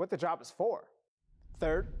say what the job is for.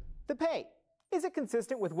 Third, the pay. Is it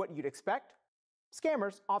consistent with what you'd expect?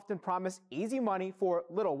 Scammers often promise easy money for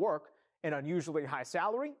little work, an unusually high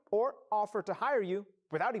salary, or offer to hire you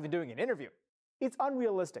without even doing an interview. It's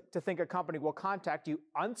unrealistic to think a company will contact you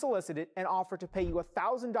unsolicited and offer to pay you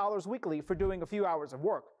 $1,000 weekly for doing a few hours of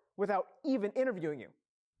work without even interviewing you.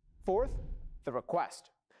 Fourth, the request.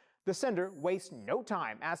 The sender wastes no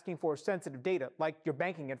time asking for sensitive data like your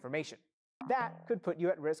banking information. That could put you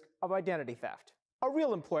at risk of identity theft. A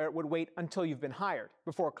real employer would wait until you've been hired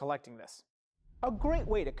before collecting this. A great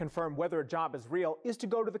way to confirm whether a job is real is to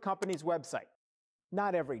go to the company's website.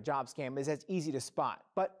 Not every job scam is as easy to spot,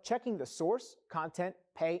 but checking the source, content,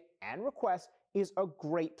 pay, and request is a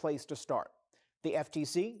great place to start. The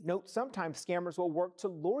FTC notes sometimes scammers will work to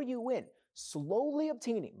lure you in, slowly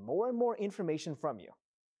obtaining more and more information from you.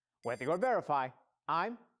 With your Verify,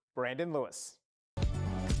 I'm Brandon Lewis.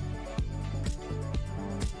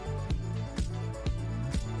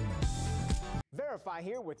 Verify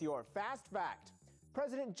here with your Fast Fact.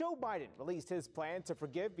 President Joe Biden released his plan to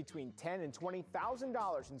forgive between $10,000 and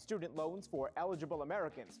 $20,000 in student loans for eligible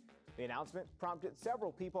Americans. The announcement prompted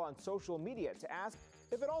several people on social media to ask,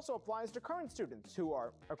 if it also applies to current students who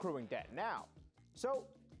are accruing debt now. So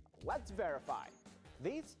let's verify.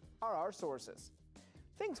 These are our sources.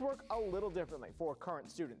 Things work a little differently for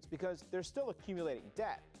current students because they're still accumulating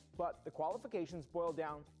debt, but the qualifications boil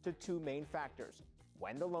down to two main factors: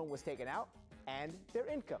 when the loan was taken out and their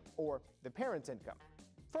income, or the parent's income.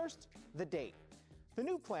 First, the date. The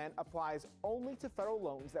new plan applies only to federal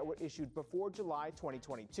loans that were issued before July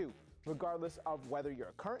 2022, regardless of whether you're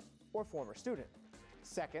a current or former student.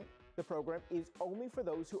 Second, the program is only for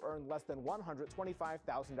those who earn less than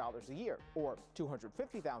 $125,000 a year, or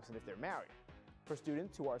 $250,000 if they're married. For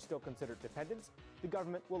students who are still considered dependents, the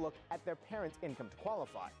government will look at their parents' income to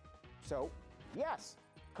qualify. So, yes,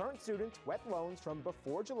 current students with loans from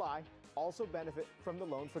before July also benefit from the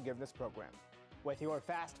loan forgiveness program. With your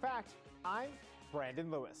Fast Fact, I'm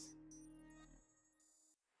Brandon Lewis.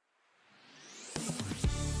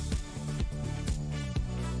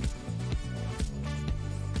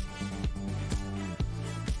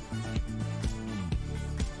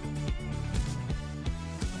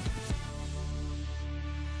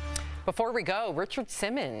 Before we go, Richard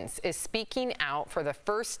Simmons is speaking out for the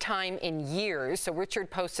first time in years. So Richard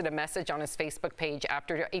posted a message on his Facebook page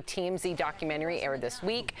after a TMZ documentary aired this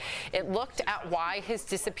week. It looked at why his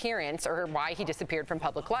disappearance, or why he disappeared from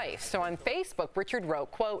public life. So on Facebook, Richard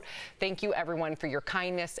wrote, quote, "Thank you everyone for your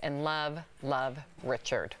kindness and love,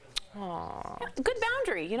 Richard." Aww. Yeah, good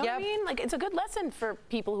boundary, you know what I mean? Like, it's a good lesson for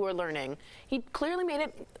people who are learning. He clearly made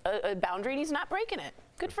it a boundary and he's not breaking it.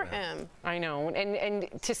 Good for him. I know, and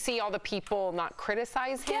to see all the people not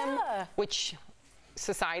criticize him, which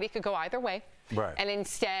society could go either way, right, and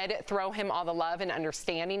instead throw him all the love and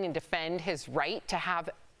understanding and defend his right to have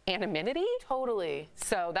anonymity. Totally.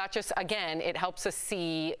 So that just, again, it helps us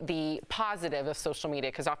see the positive of social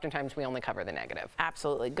media, because oftentimes we only cover the negative.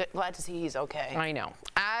 Absolutely. Good. Glad to see he's okay. I know.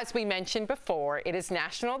 As we mentioned before, it is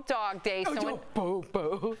National Dog Day.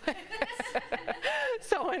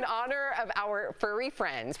 So in honor of our furry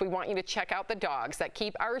friends, we want you to check out the dogs that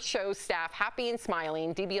keep our show staff happy and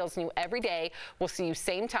smiling. DBL's New Every Day. We'll see you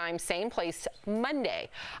same time, same place, Monday.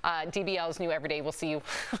 DBL's New Every Day. We'll see you.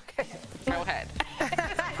 Okay, go ahead.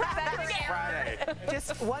 Friday.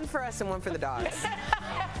 Just one for us and one for the dogs.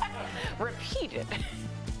 Repeat it.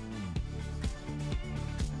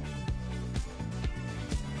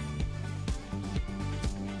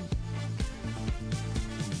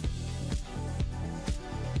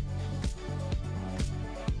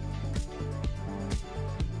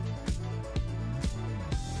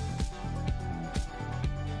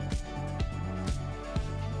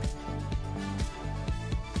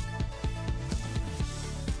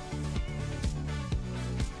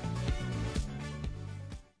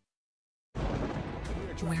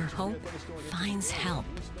 Where hope finds help.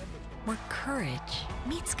 Where courage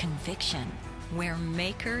meets conviction. Where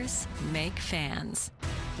makers make fans.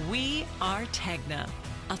 We are Tegna,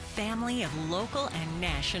 a family of local and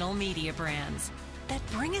national media brands that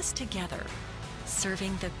bring us together,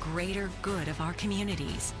 serving the greater good of our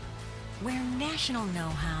communities. Where national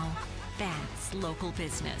know-how backs local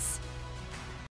business.